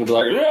 Riley's going to be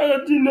like, yeah, I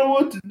didn't know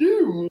what to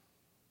do.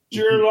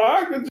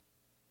 Sherlock, it's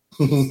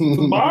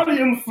the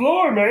body on the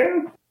floor,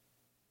 man.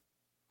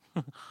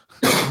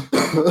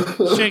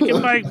 Shake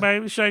and bake,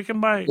 baby. Shake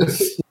and bake.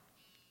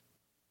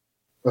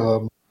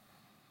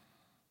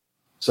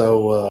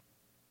 So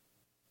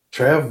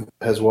Trav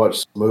has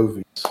watched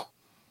movies,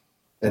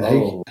 and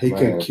he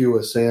can cue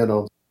us in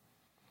on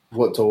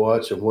what to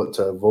watch and what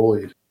to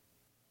avoid.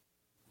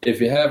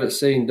 If you haven't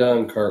seen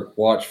Dunkirk,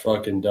 watch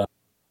fucking Dunkirk.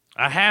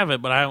 I have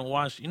it, but I haven't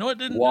watched. You know, it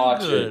didn't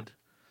Watch do good. it.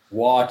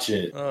 Watch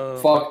it.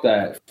 Fuck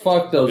that.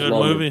 Fuck those Good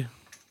numbers. movie.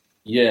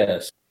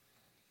 Yes.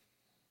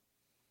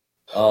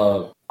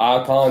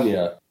 I,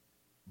 Tanya,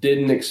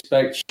 didn't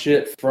expect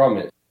shit from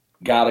it.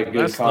 Got a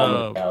good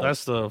comment about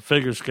That's the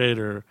figure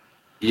skater.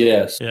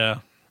 Yes. Yeah.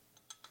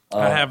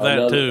 I have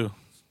that too.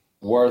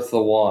 Worth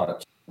the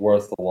watch.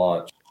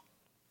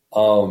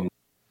 I'll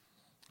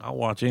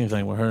watch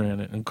anything with her in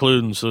it,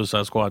 including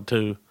Suicide Squad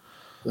 2.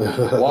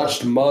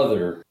 Watched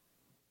Mother.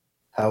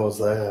 How was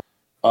that?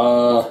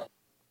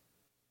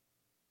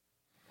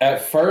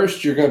 At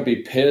first, you're going to be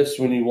pissed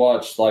when you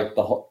watch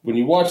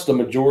the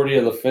majority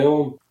of the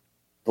film.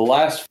 The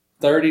last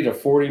 30 to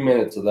 40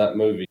 minutes of that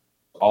movie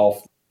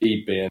off the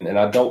deep end, and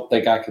I don't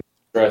think I can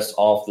stress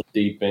off the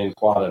deep end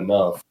quite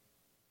enough.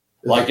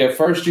 Like at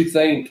first, you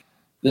think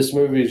this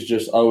movie is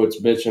just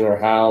it's bitch in her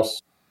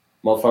house.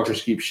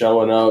 Motherfuckers keep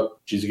showing up.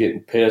 She's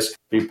getting pissed.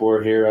 People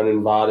are here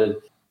uninvited.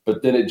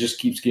 But then it just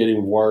keeps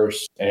getting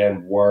worse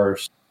and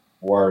worse,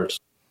 worse.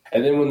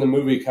 And then when the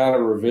movie kind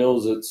of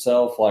reveals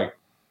itself, like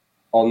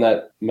on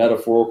that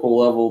metaphorical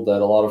level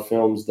that a lot of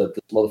films that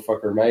this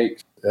motherfucker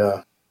makes,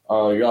 yeah,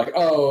 you're like,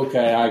 oh,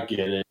 okay, I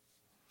get it.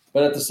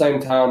 But at the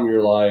same time,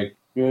 you're like,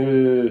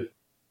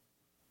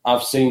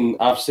 I've seen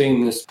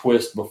this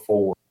twist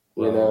before,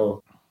 you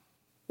know.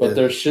 But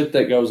there's shit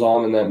that goes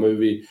on in that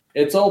movie.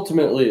 It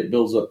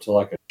builds up to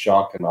like a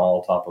shock and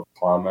awe type of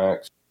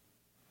climax.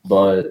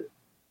 But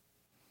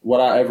would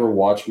I ever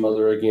watch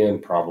Mother again?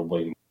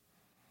 Probably not.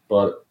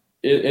 But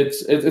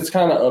it's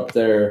kind of up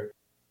there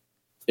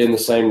in the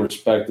same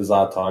respect as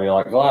I, Tanya.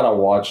 Like, glad I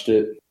watched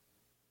it.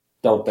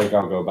 Don't think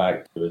I'll go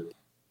back to it.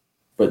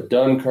 But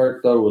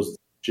Dunkirk, though, was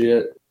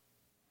shit.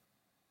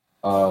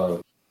 I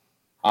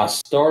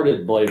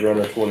started Blade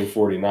Runner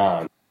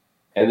 2049.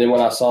 And then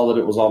when I saw that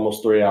it was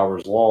almost 3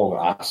 hours long,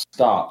 I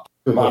stopped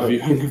my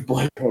viewing of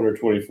Blade Runner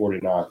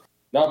 2049.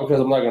 Not because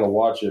I'm not going to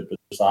watch it, but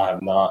just I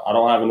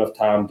don't have enough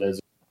time to in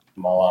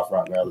my life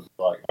right now to be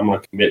like, I'm going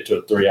to commit to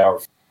a 3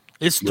 hour.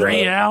 It's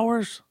 3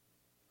 hours?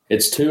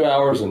 It's 2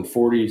 hours and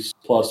 40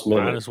 plus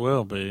minutes. Might as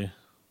well be.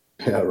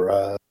 Yeah,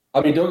 right.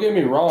 I mean, don't get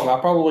me wrong. I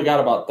probably got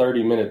about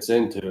 30 minutes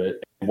into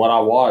it. And when I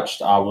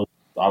watched, I was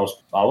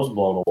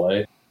blown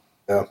away.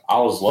 Yeah. I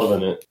was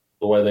loving it.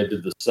 The way they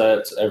did the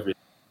sets, everything.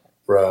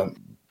 Right.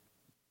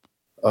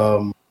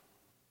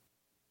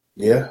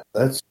 Yeah,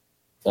 that's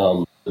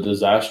The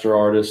Disaster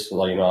Artist.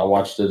 Like, I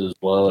watched it as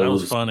well. That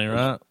was funny,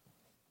 right?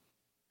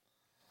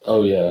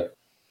 Oh yeah.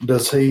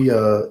 Does he?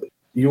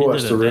 You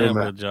watched the damn room?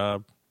 Good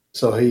job.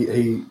 So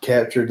he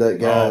captured that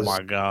guy. Oh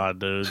my god,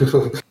 dude!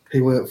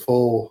 He went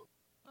full.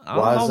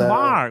 Why is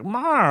that?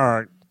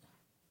 Mark.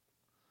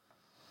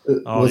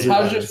 Oh, was, yeah.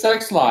 How's your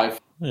sex life?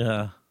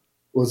 Yeah.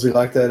 was he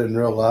like that in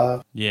real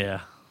life?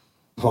 Yeah.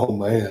 Oh,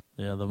 man.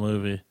 Yeah, the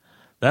movie.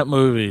 That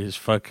movie is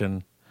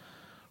fucking.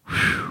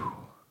 Whew.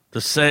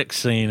 The sex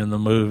scene in the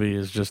movie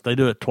is just, they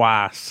do it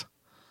twice.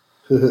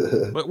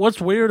 But what's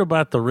weird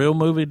about the real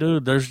movie,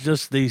 dude, there's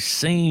just these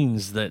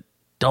scenes that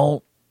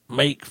don't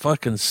make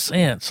fucking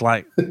sense.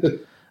 Like,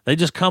 they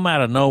just come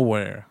out of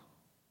nowhere.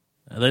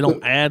 They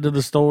don't add to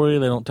the story.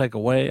 They don't take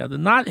away. I did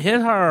not hit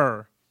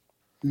her.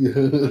 I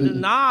did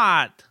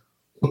not.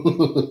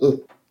 Oh,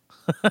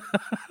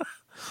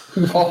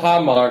 hi,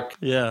 Mark.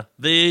 Yeah.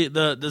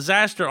 The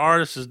Disaster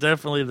Artist is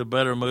definitely the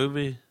better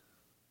movie.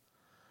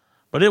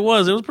 But it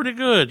was pretty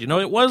good. You know,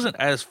 it wasn't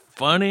as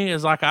funny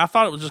as like I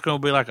thought it was just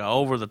going to be like an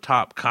over the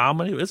top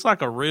comedy. It's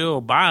like a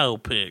real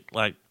biopic.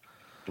 Like,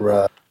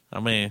 Right. I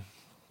mean,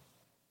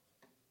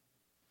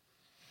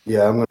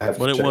 Yeah, I'm going to have to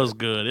but it check was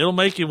good. It'll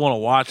make you want to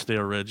watch the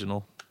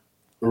original.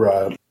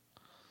 Right.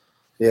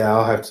 Yeah,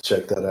 I'll have to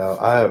check that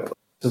out.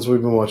 Since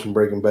we've been watching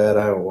Breaking Bad,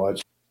 I haven't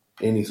watched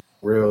anything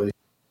really.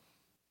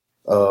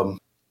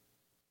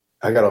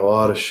 I got a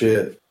lot of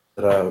shit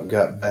that I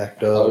got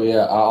backed up. Oh,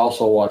 yeah. I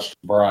also watched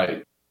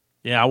Bright.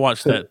 Yeah, I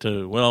watched that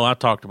too. Well, I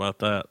talked about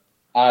that.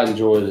 I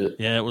enjoyed it.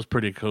 Yeah, it was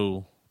pretty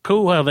cool.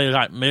 Cool how they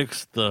like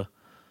mixed the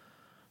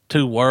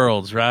two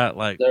worlds, right?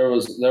 Like There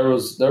was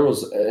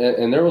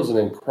an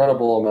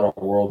incredible amount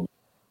of world,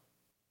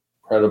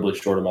 incredibly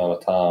short amount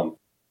of time.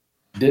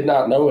 Did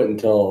not know it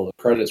until the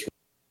credits.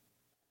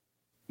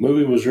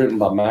 Movie was written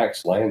by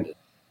Max Landis.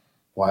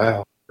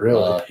 Wow,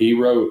 really? He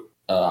wrote.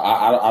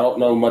 I don't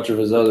know much of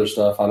his other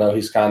stuff. I know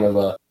he's kind of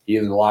a you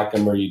either like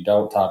him or you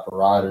don't type of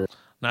writer.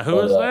 now, who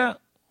is that?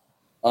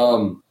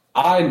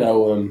 I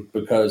know him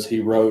because he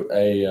wrote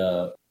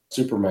a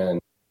Superman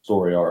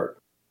story arc.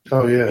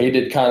 Oh yeah. He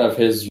did kind of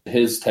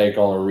his take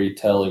on a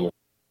retelling.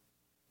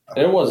 And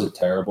it wasn't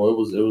terrible. It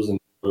was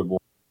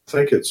enjoyable. I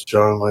think it's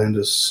John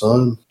Landis'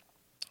 son.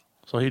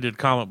 So he did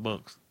comic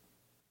books.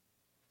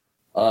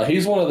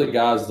 He's one of the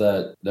guys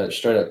that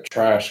straight up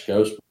trash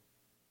Ghost.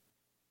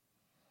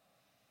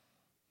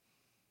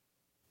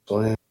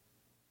 Son.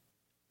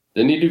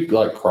 Didn't he do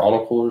like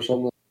Chronicle or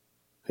something?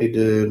 He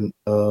did.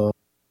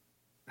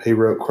 He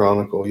wrote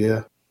Chronicle.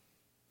 Yeah,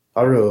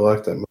 I really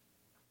like that movie.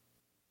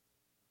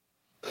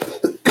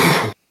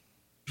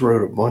 He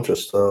wrote a bunch of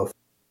stuff.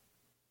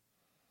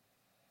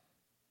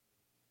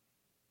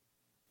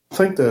 I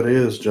think that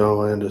is John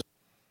Landis'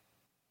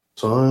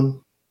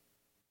 son.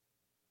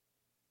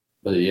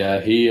 But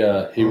yeah, he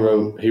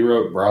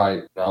wrote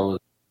Bright.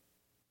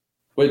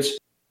 Which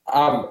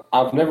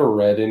I've never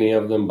read any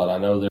of them, but I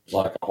know there's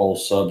like a whole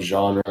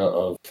subgenre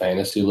of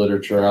fantasy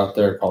literature out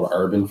there called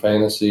urban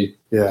fantasy.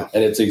 Yeah,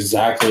 And it's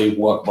exactly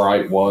what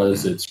Bright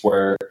was. It's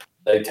where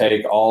they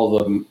take all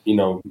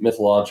the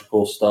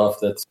mythological stuff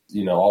that's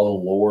all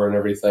the lore and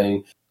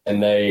everything,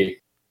 and they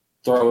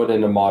throw it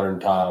into modern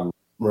time.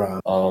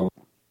 right.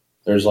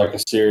 There's like a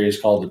series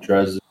called The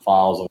Dresden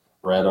Files. I've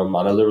read them.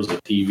 I know there was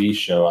a TV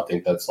show. I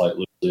think that's like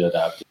loosely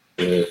adapted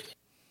to it.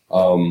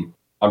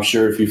 I'm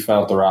sure if you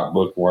found the right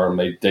bookworm,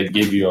 they'd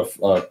give you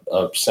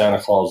a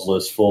Santa Claus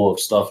list full of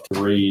stuff to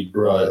read.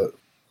 Right.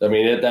 But I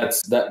mean,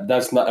 that's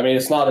not. I mean,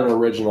 it's not an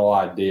original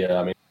idea.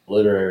 I mean,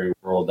 literary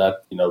world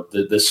that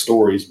this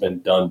story's been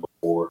done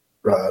before.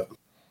 Right.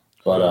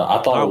 But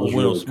I thought it was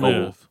Will really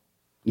Smith.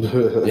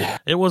 cool. Yeah.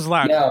 It was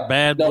like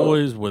Bad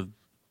Boys with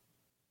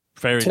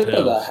fairy Tip tales.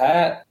 of the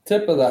hat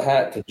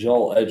to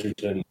Joel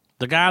Edgerton.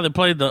 The guy that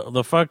played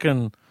the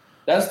fucking.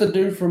 That's the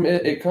dude from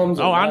It Comes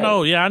at Oh, I Night.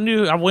 know. Yeah, I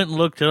knew. I went and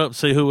looked it up to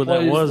see who that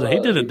Plays, was. And he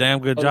did a damn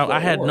good plays job. the I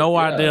had Lord, no yeah.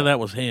 idea that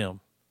was him.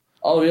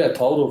 Oh yeah,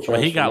 total But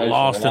transformation. he got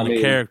lost in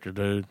the character,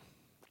 dude.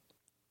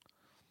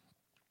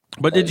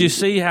 But did you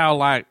see how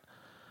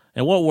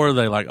and what were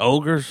they, like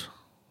ogres?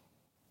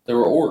 They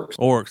were orcs.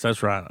 Orcs,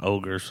 that's right,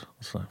 ogres.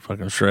 It's like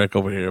fucking Shrek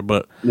over here.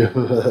 But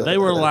they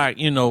were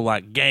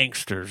like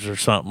gangsters or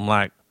something.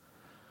 Like,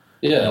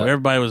 Yeah.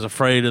 everybody was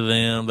afraid of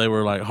them. They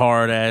were like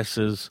hard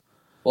asses.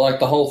 Well, like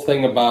the whole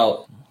thing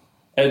about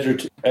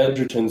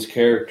Edgerton's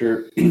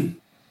character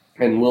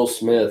and Will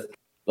Smith,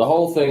 the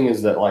whole thing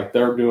is that like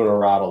they're doing a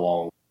ride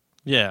along,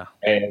 Yeah.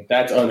 and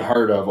that's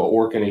unheard of. An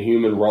orc and a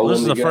human rolling. This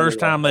is the together. first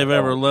time they've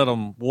ever let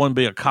one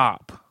be a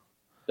cop.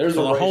 There's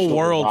so a the whole racial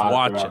world's divide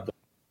watching. throughout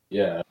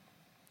yeah,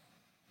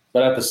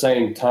 but at the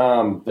same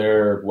time,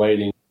 they're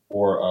waiting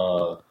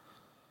for.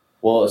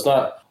 Well, it's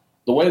not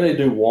the way they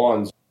do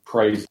wands.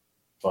 Crazy,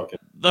 fucking.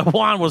 The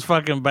one was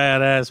fucking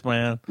badass,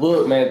 man.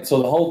 Look, man.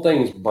 So the whole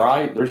thing is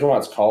Bright. The reason why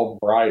it's called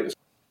Bright is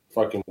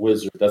fucking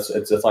wizard. It's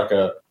like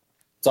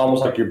it's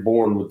almost like you're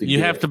born with the. You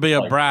gift. have to be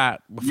a Like, bright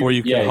before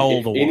you can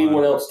hold if a wand.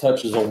 anyone else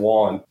touches a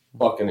wand,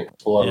 fucking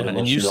explode. Yeah, and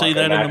unless you you're, see like,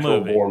 that an in the actual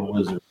movie. Born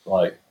wizard,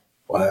 like,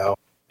 Wow.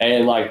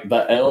 and like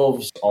the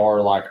elves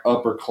are like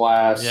upper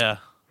class. Yeah,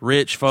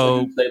 rich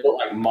folk. They look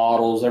like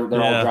models. They're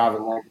Yeah. all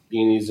driving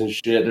Lamborghinis and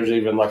shit. There's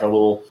even like a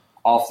little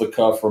off the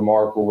cuff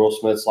remark where Will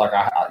Smith's like,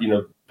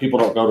 people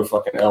don't go to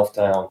fucking Elf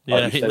Town. Yeah,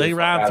 Like, you stay they the fuck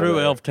ride out of through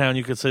there. Elf Town.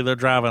 You can see they're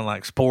driving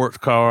like sports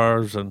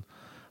cars, and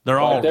they're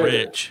all Like, they're-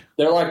 rich.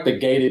 They're like the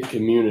gated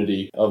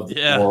community of the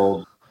Yeah.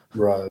 world.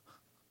 Right.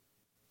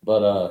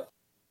 But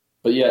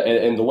yeah,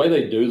 and the way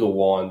they do the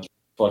wands,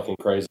 fucking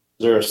crazy.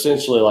 They're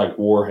essentially like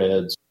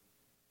warheads.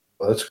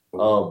 That's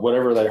cool.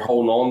 Whenever they're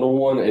holding on to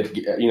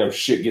one,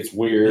 shit gets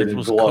weird. It It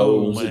was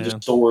glows. cool, It man.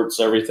 distorts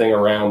everything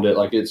around it.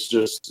 Like it's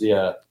just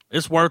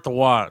It's worth the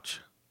watch.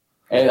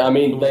 And I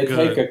mean, It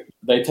was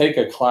they take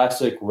a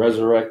classic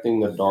resurrecting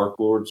the Dark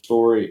Lord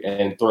story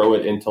and throw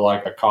it into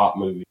like a cop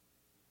movie.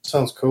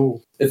 Sounds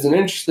cool. It's an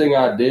interesting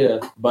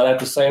idea, but at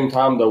the same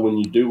time, though, when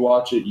you do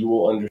watch it, you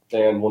will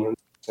understand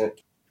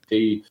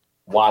 100%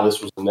 why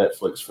this was a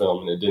Netflix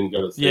film and it didn't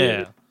go to theater.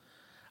 Yeah.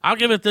 I'll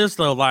give it this,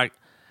 though. Like,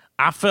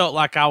 I felt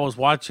like I was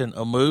watching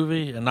a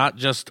movie and not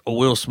just a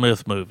Will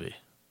Smith movie.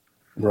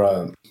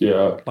 Right.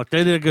 Yeah. Like,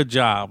 they did a good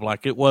job.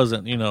 Like, it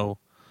wasn't,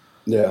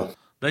 Yeah.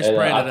 they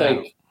spread it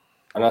out.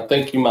 And I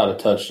think you might have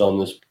touched on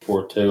this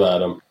before, too,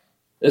 Adam.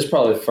 It's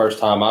probably the first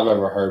time I've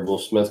ever heard Will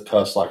Smith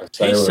cuss like a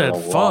sailor in a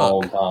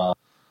long time.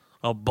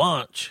 A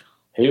bunch.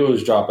 He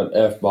was dropping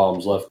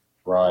F-bombs left and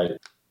right.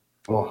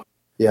 Well,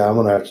 yeah, I'm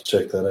going to have to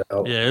check that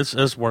out. Yeah,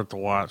 it's worth the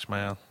watch,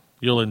 man.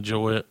 You'll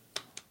enjoy it.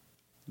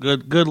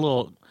 Good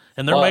little,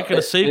 and they're making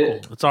a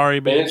sequel. It's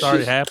already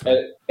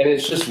happening. And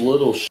it's just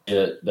little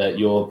shit that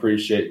you'll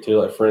appreciate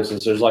too. Like for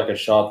instance, there's like a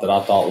shot that I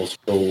thought was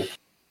cool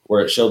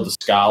where it showed the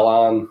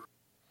skyline,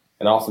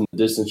 and off in the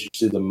distance you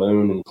see the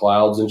moon and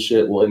clouds and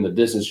shit. Well, in the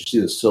distance you see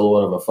the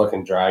silhouette of a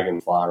fucking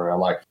dragon flying around.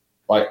 Like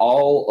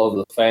all of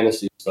the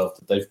fantasy stuff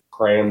that they've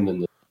crammed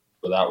in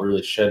without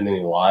really shedding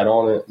any light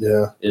on it.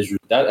 Yeah,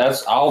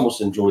 that's I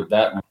almost enjoyed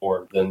that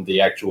more than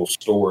the actual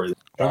story.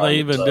 Well, they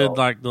even did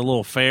like the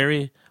little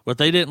fairy. But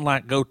they didn't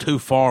like go too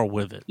far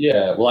with it.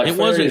 Yeah, well, like it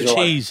wasn't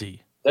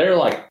cheesy. They're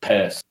like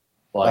pests.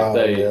 Like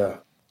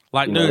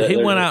dude, he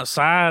went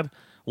outside.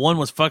 One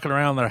was fucking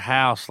around their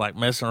house, like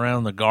messing around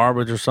in the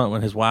garbage or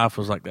something. His wife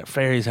was like, "That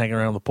fairy's hanging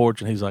around the porch,"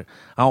 and he's like,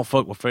 "I don't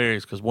fuck with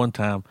fairies," because one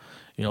time,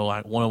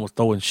 like one of them was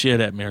throwing shit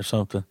at me or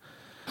something.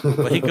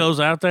 But he goes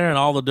out there, and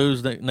all the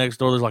dudes next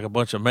door, there's like a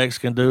bunch of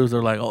Mexican dudes.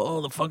 They're like,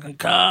 "Oh, the fucking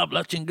cop,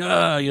 la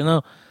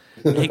chingada,"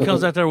 He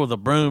comes out there with a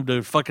broom,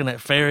 dude, fucking that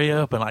fairy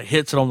up and like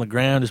hits it on the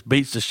ground, just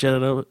beats the shit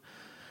out of it.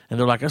 And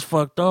they're like, "That's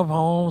fucked up,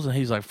 Holmes." And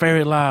he's like,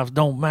 "Fairy lives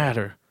don't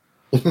matter."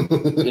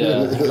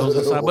 Yeah. He goes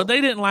inside. But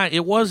they didn't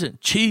it wasn't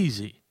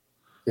cheesy.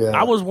 Yeah.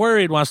 I was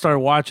worried when I started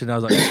watching. I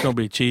was like, it's going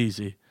to be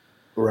cheesy.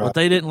 Right. But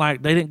they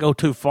didn't go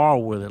too far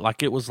with it.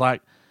 Like it was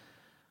like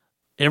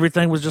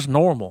everything was just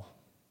normal.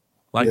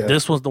 Like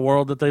this was the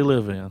world that they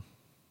live in.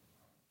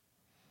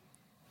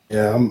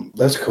 Yeah,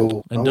 that's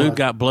cool. And dude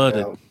got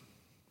blooded.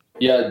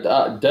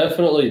 Yeah,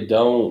 definitely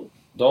don't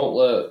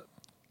let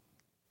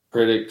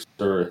critics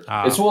or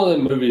it's one of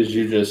the movies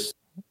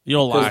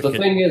you'll like it.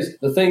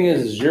 The thing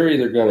is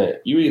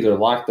you either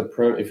like the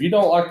premise. If you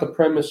don't like the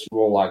premise, you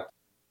won't like it.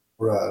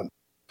 Right.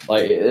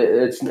 Like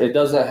it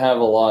doesn't have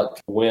a lot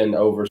to win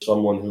over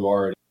someone who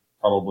already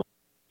probably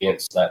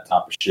against that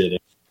type of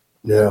shit.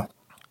 Yeah.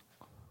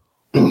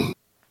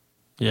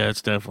 Yeah,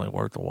 it's definitely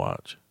worth a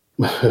watch.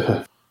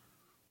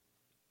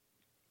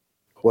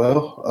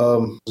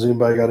 Well, has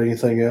anybody got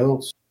anything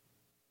else?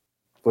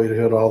 We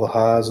hit all the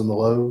highs and the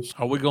lows.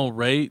 Are we gonna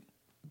rate?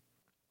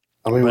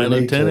 I mean, we need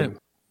Lieutenant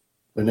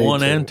to.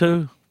 1 and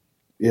 2.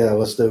 Yeah,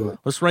 let's do it.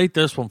 Let's rate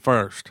this one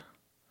first.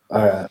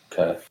 All right.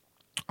 Okay.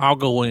 I'll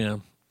go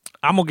in.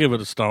 I'm gonna give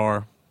it a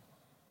star.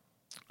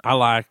 I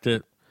liked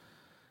it,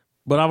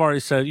 but I've already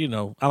said,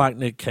 I like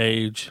Nick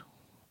Cage.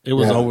 It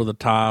was over the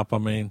top. I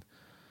mean,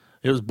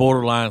 it was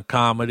borderline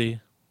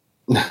comedy.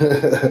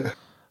 It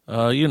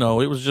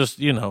was just,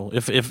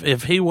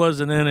 if he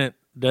wasn't in it,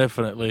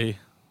 definitely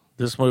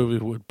this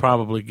movie would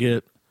probably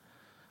get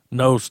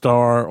no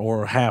star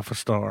or half a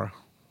star.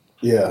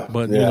 Yeah.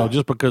 But,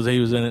 just because he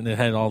was in it and it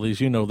had all these,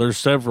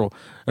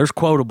 there's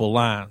quotable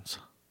lines.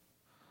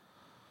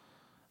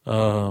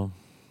 But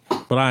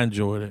I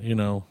enjoyed it,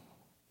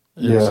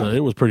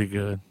 it was pretty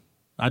good.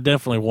 I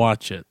definitely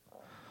watch it,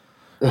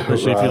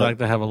 especially if you like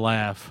to have a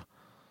laugh.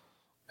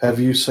 Have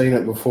you seen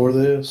it before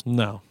this?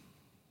 No.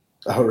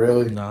 Oh,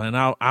 really? No, and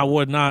I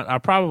would not. I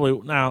probably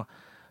now.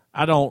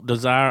 I don't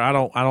desire. I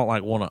don't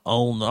like want to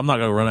own. I'm not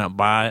going to run out and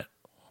buy it.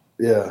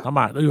 Yeah. I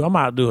might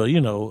do a a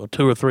 $2 or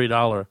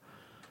 $3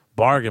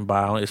 bargain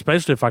buy on it,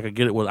 especially if I could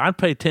get it with. I'd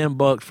pay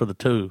 $10 for the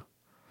 2.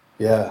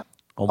 Yeah.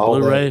 On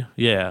Blu-ray.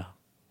 Yeah.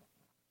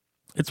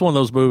 It's one of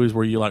those movies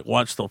where you like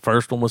watch the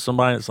first one with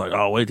somebody. It's like,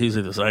 oh, wait till you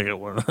see the second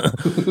one.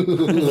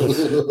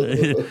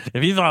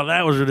 If you thought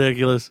that was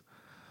ridiculous,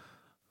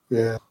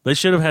 yeah, they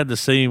should have had the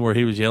scene where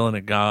he was yelling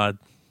at God.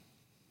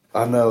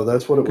 I know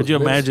that's what it was. Could you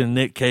imagine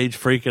Nick Cage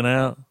freaking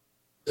out?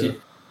 Yeah.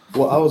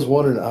 Well, I was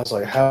wondering. I was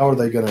like, how are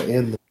they going to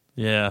end it?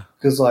 Yeah,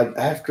 because like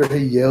after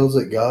he yells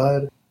at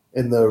God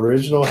in the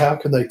original, how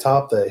can they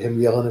top that?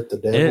 Him yelling at the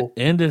devil.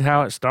 It ended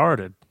how it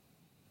started.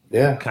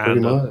 Yeah,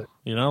 kind of.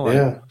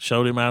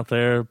 Showed him out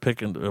there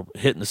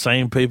hitting the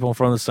same people in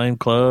front of the same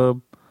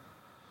club.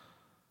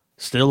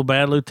 Still a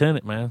bad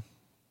lieutenant, man.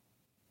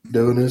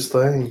 Doing his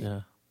thing.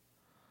 Yeah.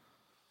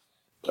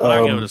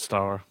 I give it a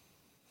star.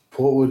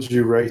 What would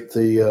you rate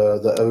the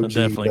OG? I'd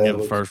definitely give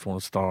the first one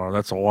a star.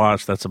 That's a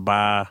watch. That's a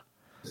buy.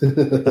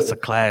 That's a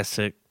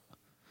classic.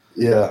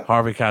 Yeah.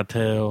 Harvey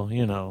Keitel,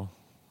 you know,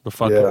 the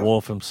fucking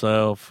wolf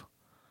himself.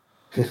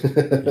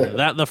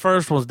 That the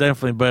first one's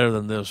definitely better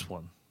than this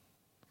one.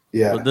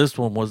 Yeah. But this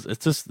one was,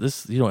 it's just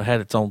this, you know, it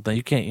had its own thing.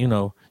 You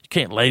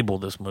can't label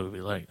this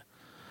movie like.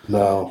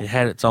 No. It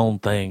had its own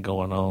thing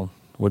going on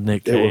with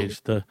Nick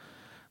Cage.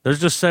 There's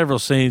just several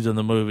scenes in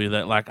the movie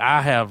that, like,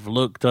 I have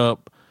looked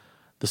up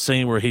the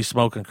scene where he's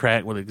smoking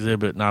crack with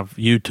Exhibit, and I've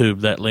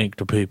YouTubed that link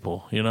to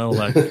people. You know,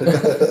 like,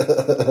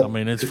 I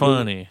mean, it's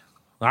funny.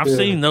 I've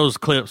seen those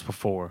clips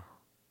before,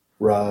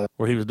 right?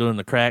 Where he was doing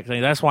the crack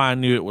thing. That's why I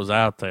knew it was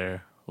out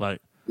there.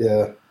 Like,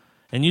 yeah.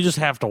 And you just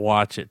have to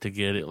watch it to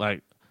get it.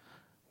 Like,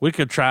 we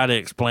could try to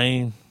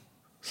explain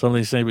some of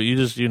these things, but you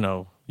just, you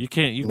know, you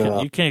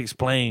can't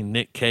explain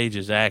Nick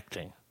Cage's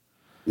acting.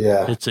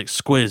 Yeah, it's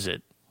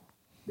exquisite.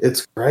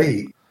 It's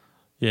great.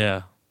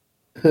 Yeah,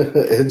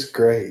 it's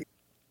great.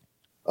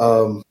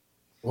 What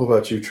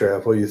about you,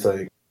 Trav? What do you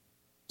think?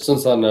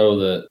 Since I know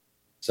that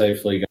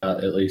Safely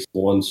got at least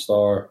 1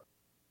 star,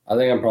 I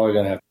think I'm probably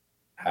gonna have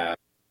half.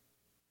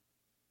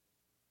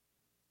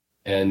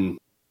 And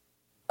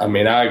I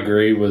mean, I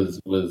agree with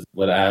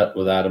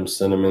Adam's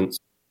sentiments,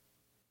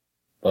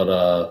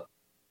 but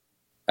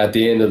at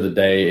the end of the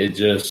day,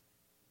 it's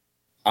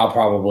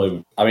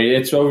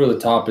over the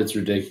top. It's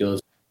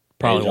ridiculous.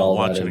 Probably won't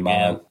watch it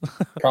again.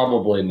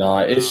 Probably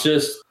not. It's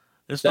just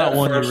it's not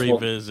one to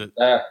revisit.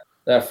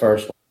 That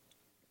first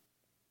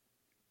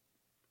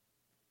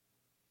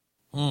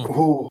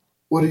one.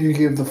 What do you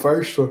give the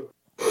first one?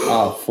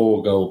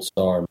 Full gold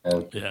star,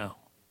 man. Yeah.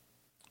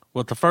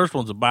 Well, the first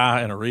one's a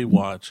buy and a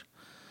rewatch.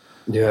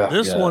 Yeah.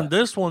 This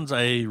one's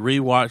a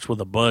rewatch with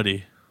a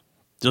buddy.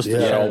 Just to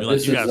show me,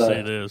 like, you gotta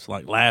say this,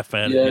 like, laugh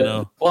at it, you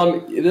know. Well,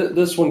 I mean,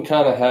 this one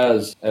kind of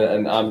has,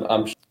 and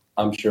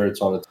I'm sure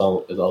it's on its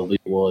own.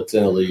 It's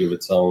in a league of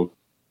its own.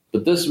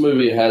 But this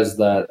movie has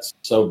that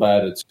so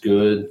bad it's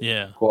good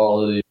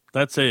quality.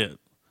 That's it.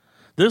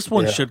 This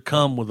one should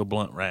come with a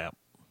blunt wrap.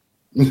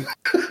 You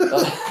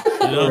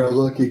know? Or a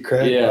lucky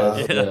crack.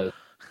 Yeah.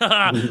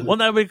 Wouldn't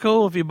that be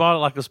cool if you bought it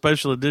like a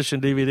special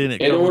edition DVD and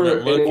it in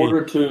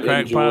order to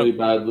enjoy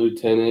Bad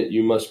Lieutenant,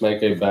 you must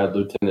make a Bad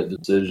Lieutenant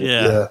decision.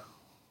 Yeah.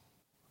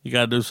 You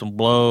got to do some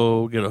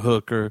blow, get a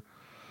hooker.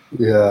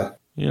 Yeah.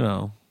 You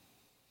know.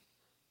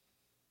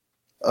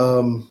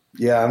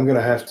 Yeah, I'm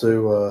gonna have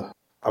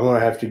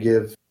to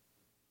give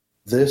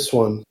this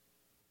one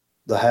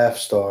the half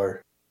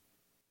star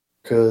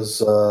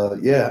because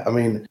I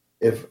mean,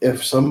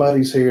 if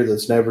somebody's here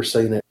that's never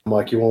seen it, I'm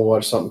like, you want to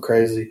watch something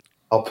crazy,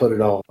 I'll put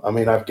it on. I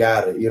mean, I've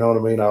got it. You know what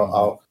I mean?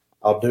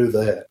 I'll do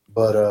that.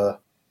 But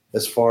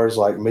as far as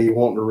like me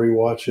wanting to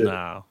rewatch it,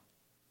 no.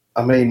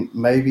 I mean,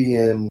 maybe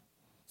in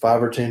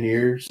 5 or 10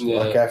 years,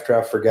 like after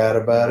I forgot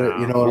about it,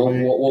 you know what I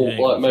mean?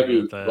 Well,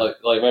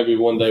 maybe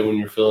one day when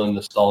you're feeling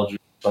nostalgic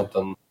or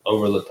something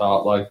over the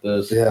top like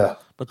this. Yeah.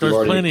 But there's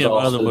plenty of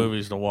other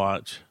movies to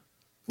watch.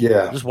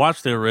 Yeah. Just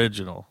watch the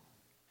original.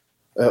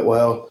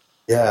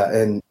 Yeah,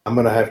 and I'm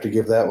going to have to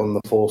give that one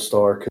the full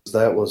star because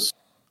that was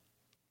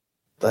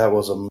I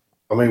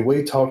mean,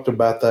 we talked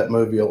about that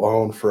movie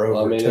alone for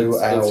over 2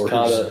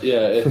 hours.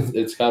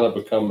 It's kind of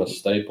become a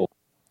staple.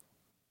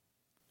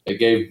 It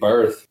gave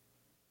birth.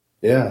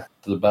 Yeah.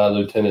 To the Bad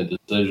Lieutenant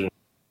decision.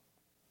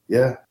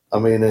 Yeah. I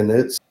mean, and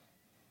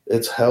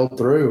it's held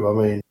through.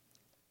 I mean,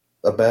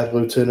 a Bad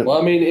Lieutenant.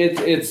 Well, I mean,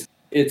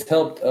 it's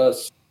helped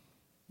us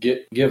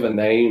give a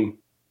name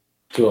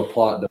to a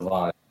plot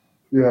device.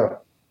 Yeah.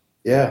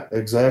 Yeah,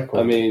 exactly.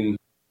 I mean,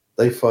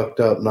 they fucked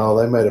up. No,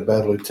 they made a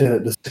Bad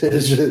Lieutenant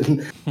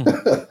decision.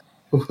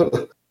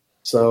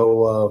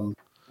 So,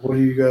 what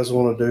do you guys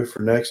want to do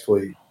for next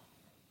week?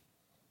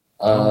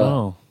 I don't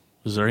know.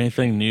 Is there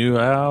anything new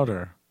out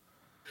or?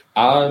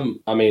 I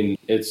mean,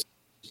 it's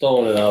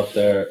throwing it out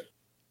there.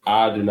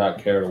 I do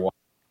not care to watch,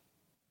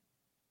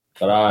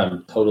 but I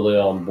am totally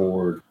on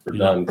board for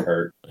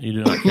Dunkirk. You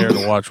do not care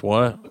to watch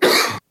what?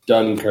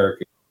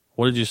 Dunkirk.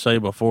 What did you say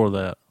before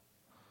that?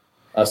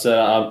 I said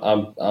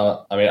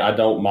I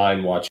don't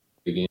mind watching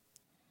it again.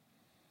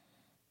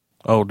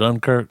 Oh,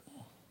 Dunkirk.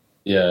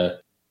 Yeah,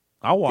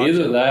 I'll watch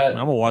either it. that. I'm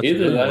gonna watch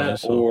either it anyway,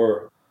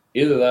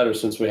 that or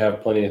since we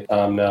have plenty of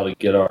time now to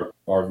get our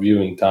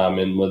viewing time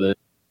in with it.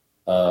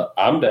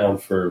 I'm down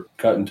for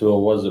cutting to a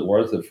Was It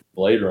Worth It for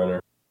Blade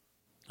Runner.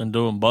 And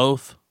doing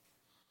both?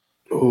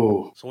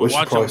 Oh, so we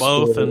watch them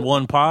both in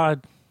one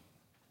pod?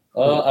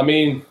 I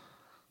mean,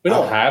 we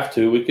don't have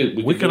to. We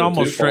could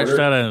almost stretch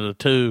that into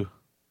 2.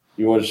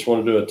 You just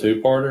want to do a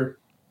 2-parter?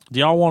 Do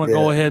y'all want to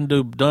go ahead and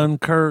do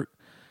Dunkirk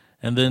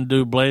and then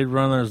do Blade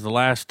Runner as the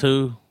last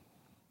 2?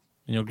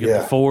 And you'll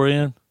get the 4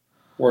 in?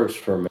 Works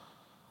for me.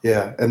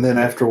 Yeah, and then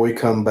after we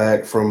come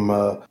back from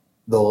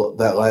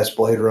that last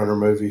Blade Runner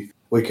movie,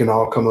 we can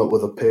all come up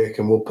with a pick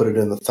and we'll put it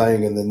in the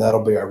thing, and then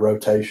that'll be our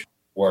rotation.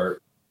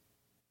 Work.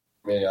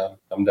 Yeah,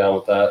 I'm down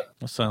with that.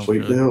 That sounds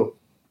Sweet good. deal.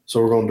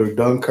 So we're going to do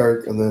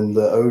Dunkirk and then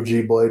the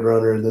OG Blade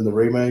Runner and then the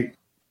remake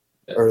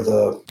or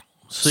the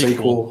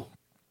sequel.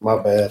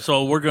 My bad.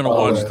 So we're going to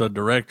watch the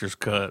director's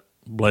cut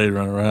Blade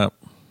Runner, right?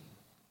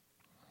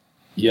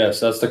 Yes,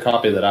 that's the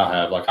copy that I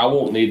have. Like, I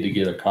won't need to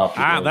get a copy.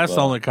 That's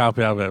the only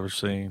copy I've ever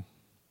seen.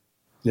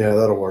 Yeah,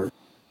 that'll work.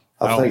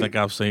 I don't think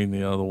I've seen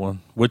the other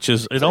one, which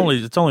is it's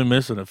only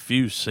missing a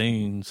few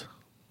scenes,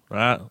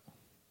 right?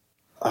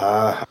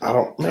 I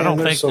don't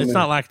think it's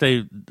not like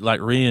they like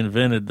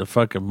reinvented the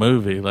fucking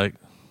movie. Like,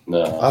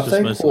 no, I just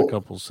think missing a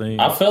couple scenes.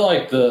 I feel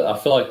like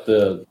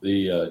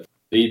the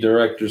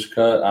director's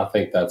cut. I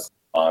think that's the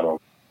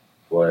final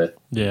way.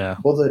 Yeah.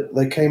 Well,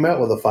 they came out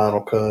with a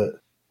final cut.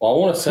 Well, I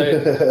want to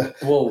say,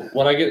 well,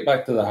 when I get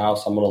back to the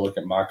house, I'm going to look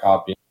at my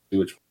copy and see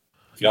which.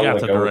 If y'all want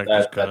to go with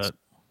that,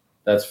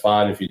 that's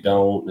fine. If you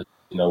don't,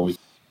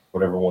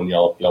 whatever one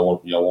y'all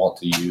want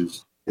to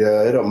use.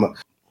 Yeah, it don't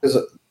because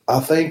I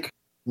think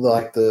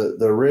like the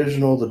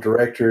original, the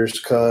director's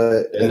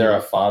cut, and they're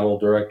a final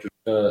director's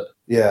cut.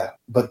 Yeah,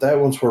 but that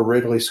one's where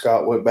Ridley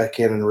Scott went back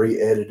in and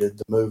re-edited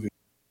the movie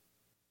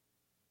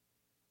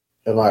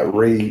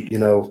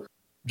and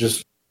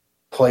just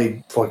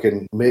played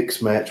fucking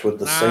mix match with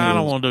the scenes. I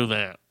don't want to do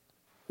that.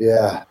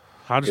 Yeah,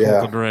 I just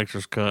want the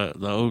director's cut,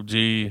 the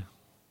OG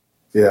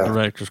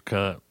director's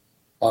cut.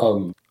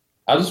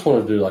 I just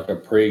want to do like a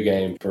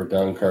pre-game for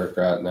Dunkirk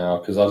right now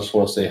because I just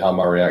want to see how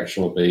my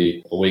reaction will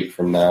be a week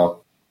from now.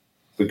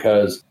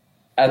 Because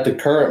at the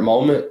current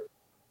moment,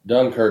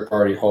 Dunkirk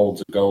already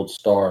holds a gold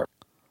star.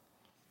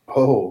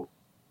 Oh,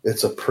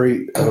 it's a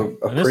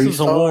this is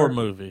a war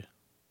movie.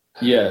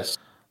 Yes.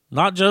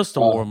 Not just a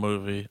war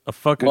movie, a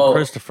fucking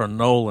Christopher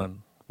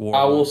Nolan war movie.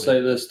 I will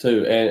say this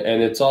too,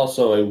 and it's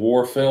also a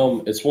war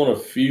film. It's one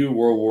of few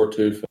World War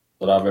II films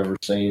that I've ever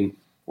seen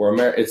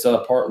where it's a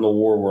part in the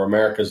war where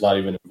America's not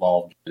even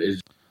involved.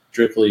 It's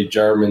strictly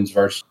Germans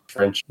versus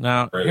French.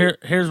 Now,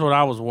 here's what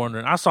I was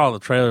wondering. I saw the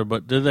trailer,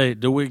 but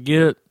do we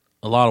get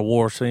a lot of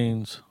war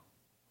scenes?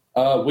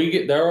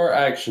 There are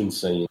action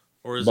scenes.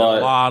 Or is it a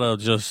lot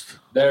of just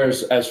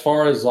there's as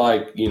far as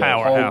like,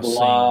 hold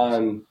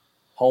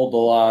the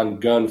line,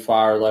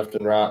 gunfire left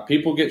and right.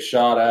 People get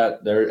shot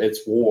at.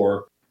 It's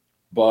war,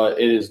 but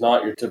it is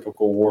not your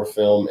typical war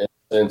film in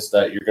the sense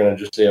that you're going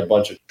to just see a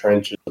bunch of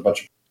trenches, a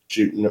bunch of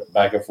shooting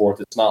back and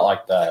forth. It's not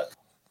like that.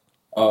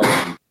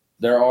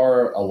 There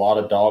are a lot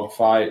of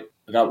dogfight.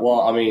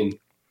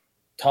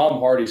 Tom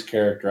Hardy's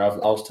character, I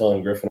was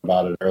telling Griffin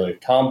about it earlier.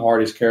 Tom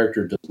Hardy's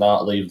character does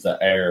not leave the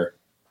air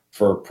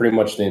for pretty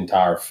much the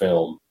entire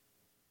film.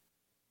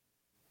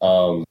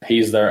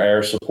 He's their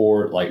air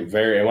support,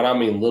 and when I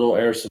mean little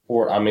air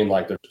support, I mean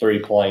like there's 3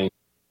 planes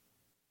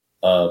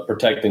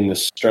protecting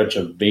this stretch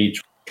of beach,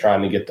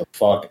 trying to get the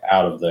fuck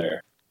out of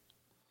there.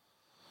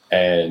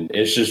 And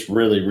it's just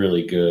really,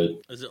 really good.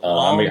 Is it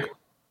long?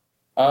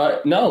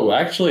 No,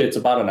 actually, it's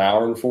about an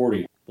hour and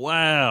 40.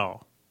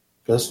 Wow.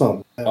 That's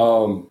not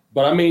bad.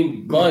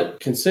 But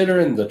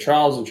considering the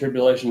trials and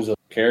tribulations of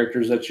the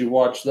characters that you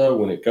watch, though,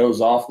 when it goes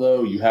off,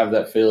 though, you have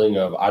that feeling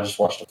of, I just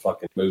watched a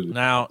fucking movie.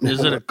 Now,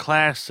 is it a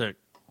classic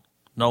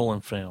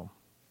Nolan film?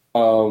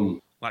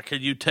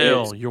 Can you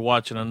tell you're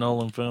watching a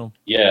Nolan film?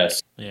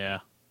 Yes.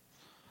 Yeah.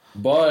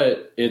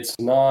 But it's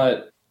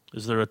not.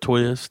 Is there a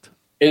twist?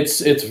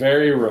 It's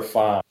very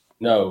refined.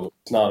 No,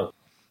 it's not.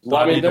 Do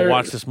I need to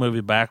watch this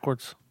movie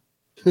backwards?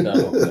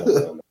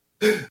 No.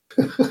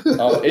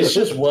 It's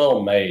just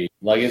well made.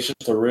 It's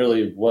just a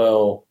really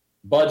well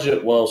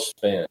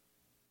spent.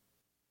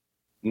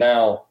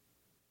 Now,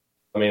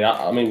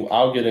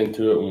 I'll get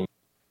into it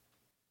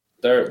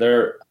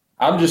when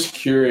I'm just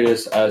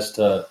curious as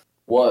to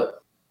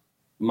what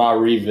my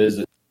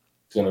revisit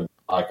is going to be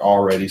like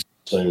already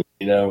soon.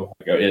 Am I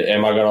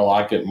going to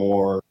like it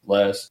more,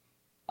 less?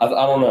 I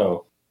don't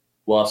know.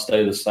 Will I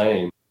stay the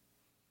same?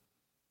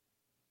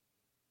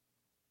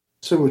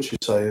 See what you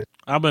say.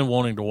 I've been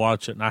wanting to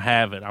watch it, and I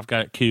have it. I've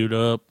got it queued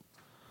up.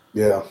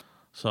 Yeah.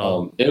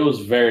 So it was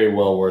very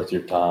well worth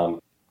your time.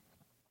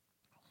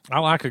 I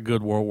like a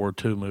good World War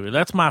II movie.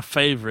 That's my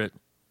favorite,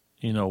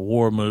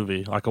 war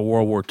movie, like a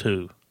World War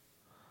II.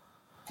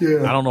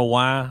 Yeah. I don't know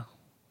why,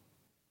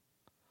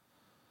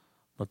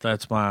 but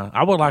that's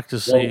I would like to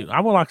see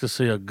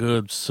a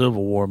good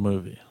Civil War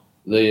movie.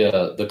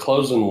 The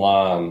closing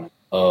line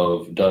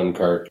of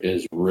Dunkirk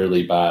is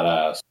really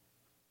badass.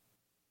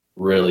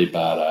 Really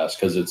badass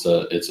because it's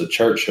a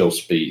Churchill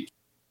speech,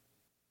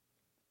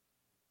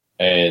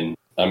 and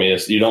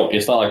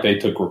it's not like they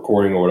took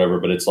recording or whatever,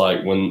 but it's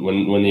like when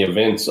the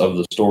events of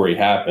the story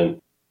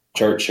happen,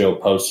 Churchill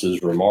posts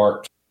his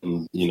remarks,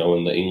 in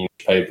the English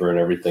paper and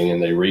everything,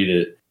 and they read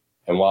it,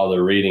 and while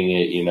they're reading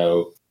it,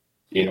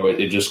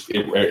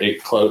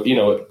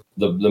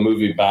 the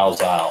movie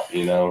bows out,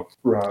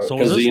 right?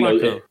 So is this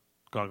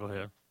go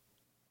ahead.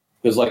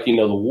 Because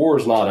the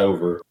war's not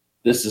over.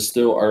 This is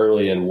still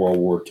early in World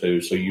War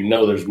II, so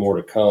there's more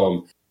to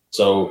come.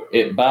 So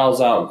it bows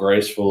out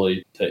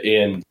gracefully to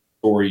end the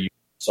story you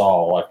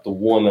saw, like the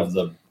one of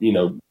the,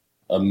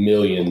 a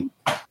million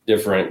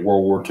different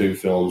World War II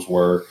films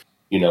where,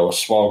 a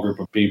small group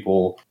of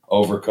people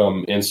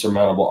overcome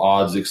insurmountable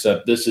odds,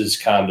 except this is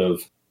kind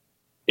of,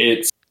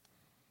 it's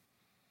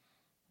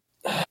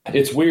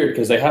weird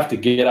because they have to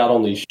get out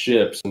on these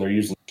ships and they're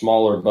using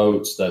smaller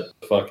boats that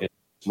fucking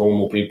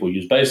normal people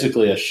use.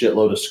 Basically a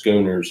shitload of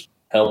schooners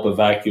help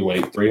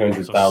evacuate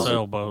 300,000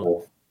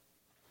 sailboat.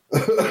 people.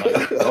 Like,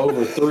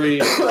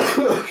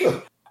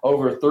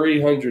 over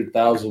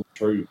 300,000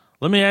 troops.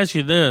 Let me ask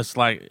you this.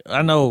 Like,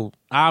 I know,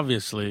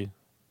 obviously,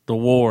 the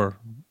war,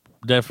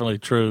 definitely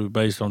true,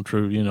 based on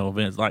true,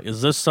 events. Like,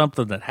 is this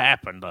something that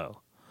happened, though?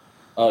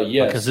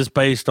 Yes. Because it's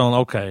based on,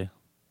 okay.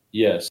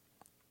 Yes.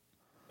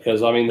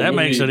 Because, I mean, that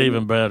makes it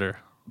even better.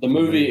 The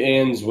movie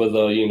ends with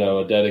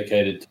a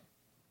dedicated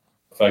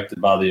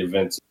affected by the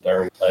events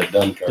during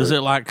Dunkirk. Does it,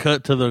 like,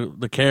 cut to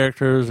the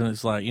characters, and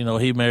it's like,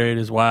 he married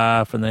his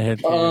wife, and they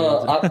had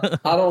kids?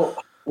 I don't...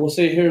 Well,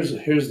 see, here's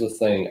the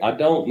thing. I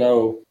don't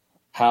know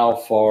how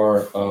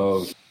far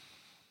of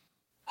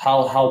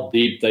how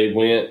deep they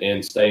went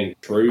in staying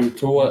true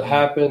to what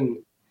happened.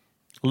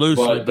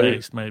 Loosely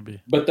based,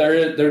 maybe. But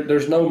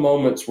there's no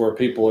moments where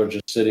people are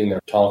just sitting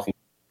there talking,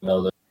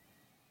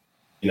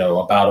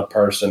 about a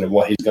person and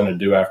what he's going to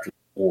do after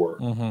the war.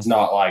 Mm-hmm. It's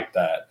not like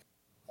that.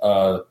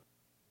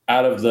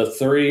 Out of the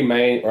three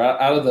main, or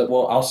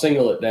I'll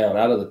single it down.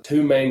 Out of the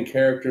two main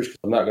characters, because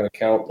I'm not going to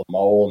count the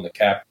mole and the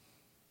captain.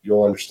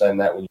 You'll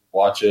understand that when you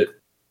watch it.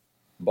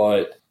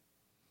 But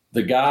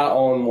the guy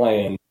on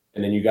land,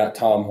 and then you got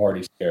Tom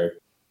Hardy's character.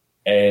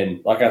 And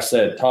like I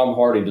said, Tom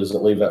Hardy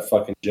doesn't leave that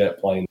fucking jet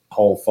plane the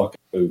whole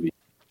fucking movie.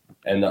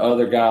 And the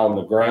other guy on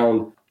the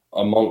ground,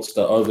 amongst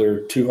the other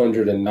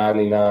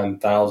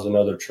 299,000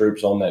 other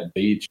troops on that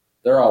beach,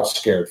 they're all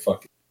scared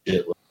fucking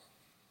shitless.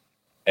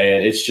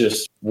 And it's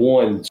just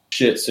one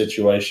shit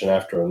situation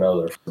after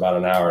another for about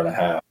an hour and a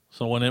half.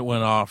 So when it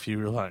went off, you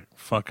were like,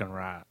 fucking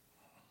right.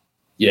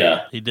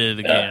 Yeah. He did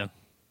it again.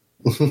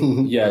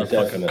 Yeah,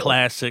 definitely.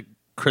 Classic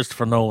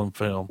Christopher Nolan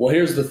film. Well,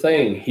 here's the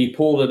thing. He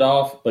pulled it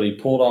off, but he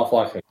pulled off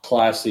like a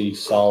classy,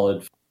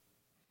 solid.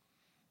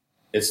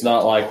 It's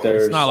not like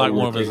there's It's not like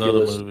one of his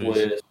other movies.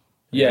 Twist.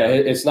 Yeah,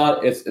 it's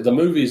not. The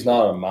movie's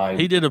not a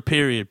mind. He did a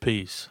period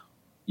piece.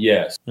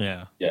 Yes.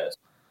 Yeah. Yes.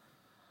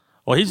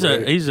 Well, he's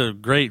a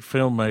great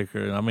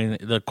filmmaker. I mean,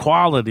 the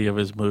quality of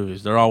his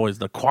movies, they're always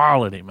the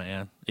quality,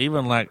 man.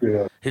 Even like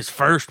his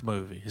first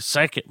movie, his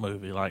second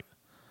movie, like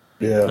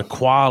the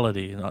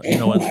quality,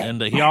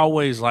 and he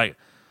always like,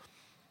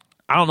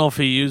 I don't know if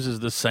he uses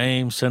the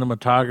same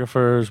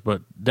cinematographers,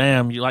 but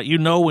damn,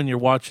 when you're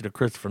watching a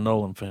Christopher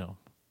Nolan film.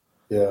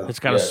 Yeah. It's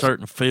got a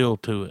certain feel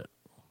to it.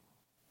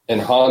 And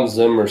Hans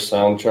Zimmer's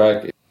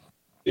soundtrack,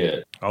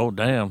 Oh,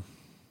 damn.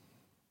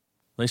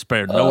 They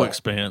spared no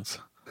expense.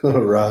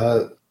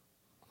 Right.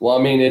 Well,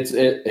 I mean,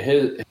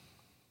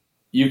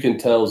 you can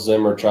tell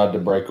Zimmer tried to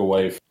break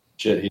away from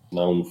shit he's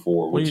known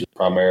for, which is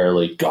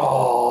primarily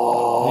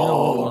God. You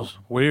know what was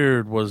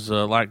weird was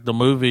like the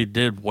movie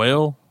did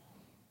well,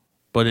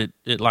 but it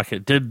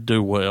did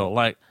do well.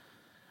 Like,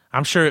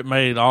 I'm sure it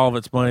made all of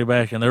its money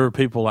back, and there were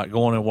people like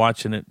going and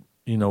watching it,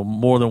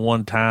 more than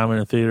one time in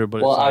a theater.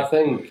 But I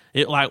think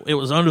it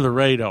was under the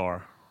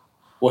radar.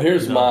 Well,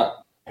 here's my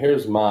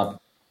response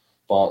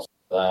to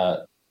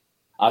that.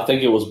 I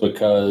think it was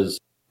because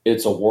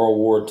it's a World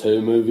War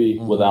II movie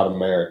without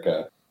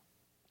America.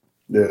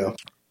 Yeah.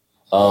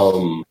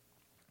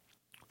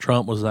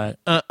 Trump was like,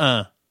 And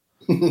I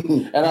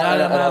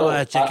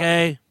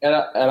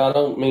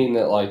don't mean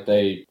that like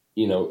they,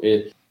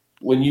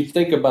 when you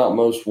think about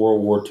most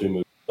World War II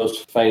movies, those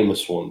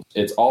famous ones,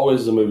 it's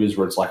always the movies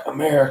where it's like,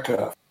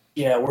 America,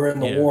 we're in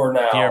the war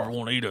now. Do you ever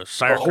want to eat a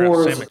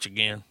sauerkraut sandwich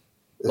again?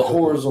 The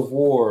horrors of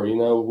war,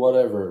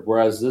 whatever.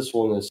 Whereas this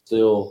one is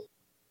still,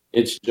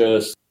 it's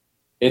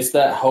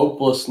that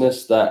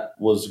hopelessness that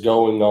was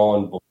going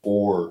on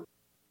before,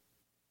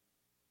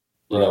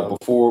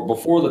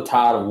 before the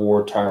tide of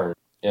war turned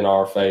in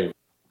our favor.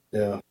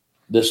 Yeah.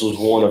 This was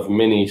one of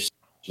many,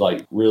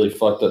 like, really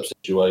fucked up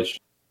situations.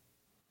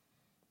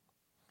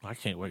 I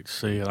can't wait to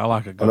see it. I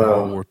like a good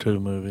World War II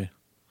movie.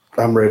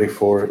 I'm ready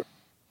for it.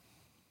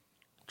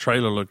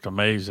 Trailer looked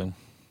amazing.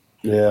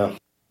 Yeah.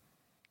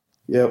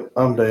 Yep,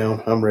 I'm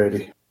down. I'm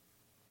ready.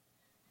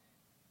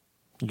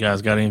 You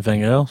guys got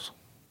anything else?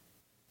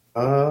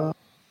 I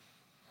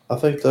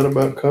think that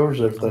about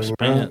covers everything.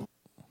 Right?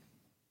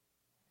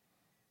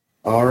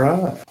 All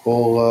right.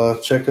 Well,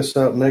 check us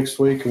out next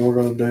week, and we're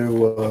going to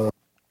do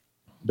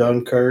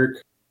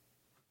Dunkirk.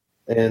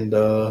 And,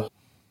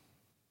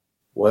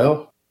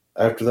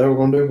 after that, we're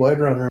going to do Blade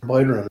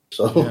Runner.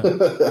 So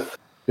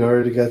you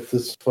already got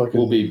this fucking...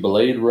 We'll be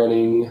Blade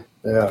running.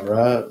 Yeah,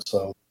 right.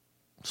 So...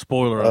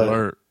 Spoiler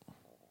alert.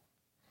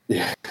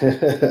 Yeah.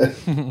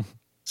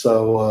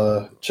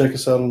 So check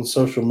us out on the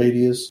social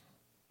medias.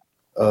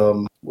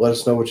 Let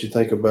us know what you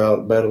think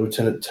about Battle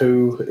Lieutenant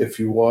 2 if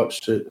you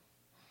watched it.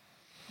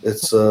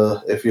 It's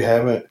if you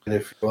haven't, and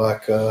if you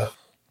like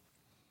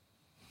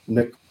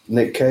Nick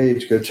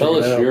Cage, go check it out. Tell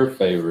us your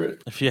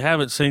favorite. If you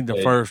haven't seen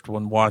the first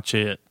one, watch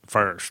it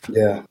first.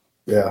 Yeah.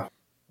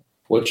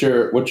 What's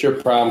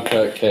your prime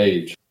cut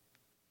Cage?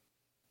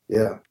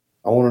 Yeah.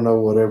 I want to know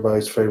what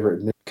everybody's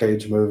favorite Nick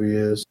Cage movie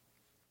is.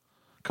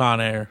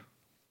 Con Air.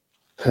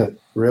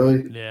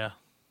 Really? Yeah.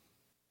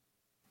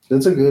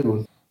 It's a good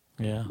one.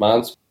 Yeah.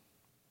 Mine's,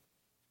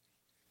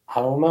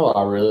 I don't know.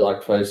 I really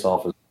like Face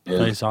Off.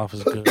 Face Off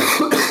is good.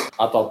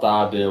 I thought the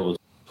idea was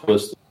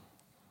twisted.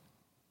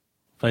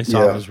 Face Yeah.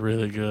 Off is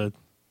really good.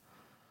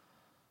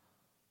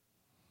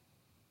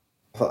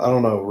 I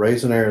don't know,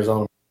 Raising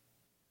Arizona.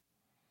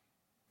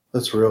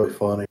 That's really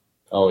funny.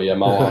 Oh yeah,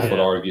 my wife would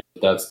Yeah. argue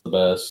that that's the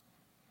best.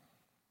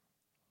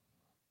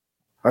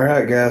 All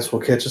right, guys,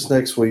 we'll catch us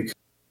next week.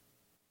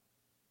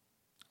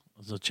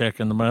 Is a check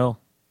in the mail?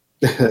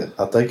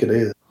 I think it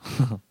is.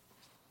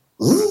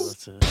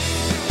 That's it.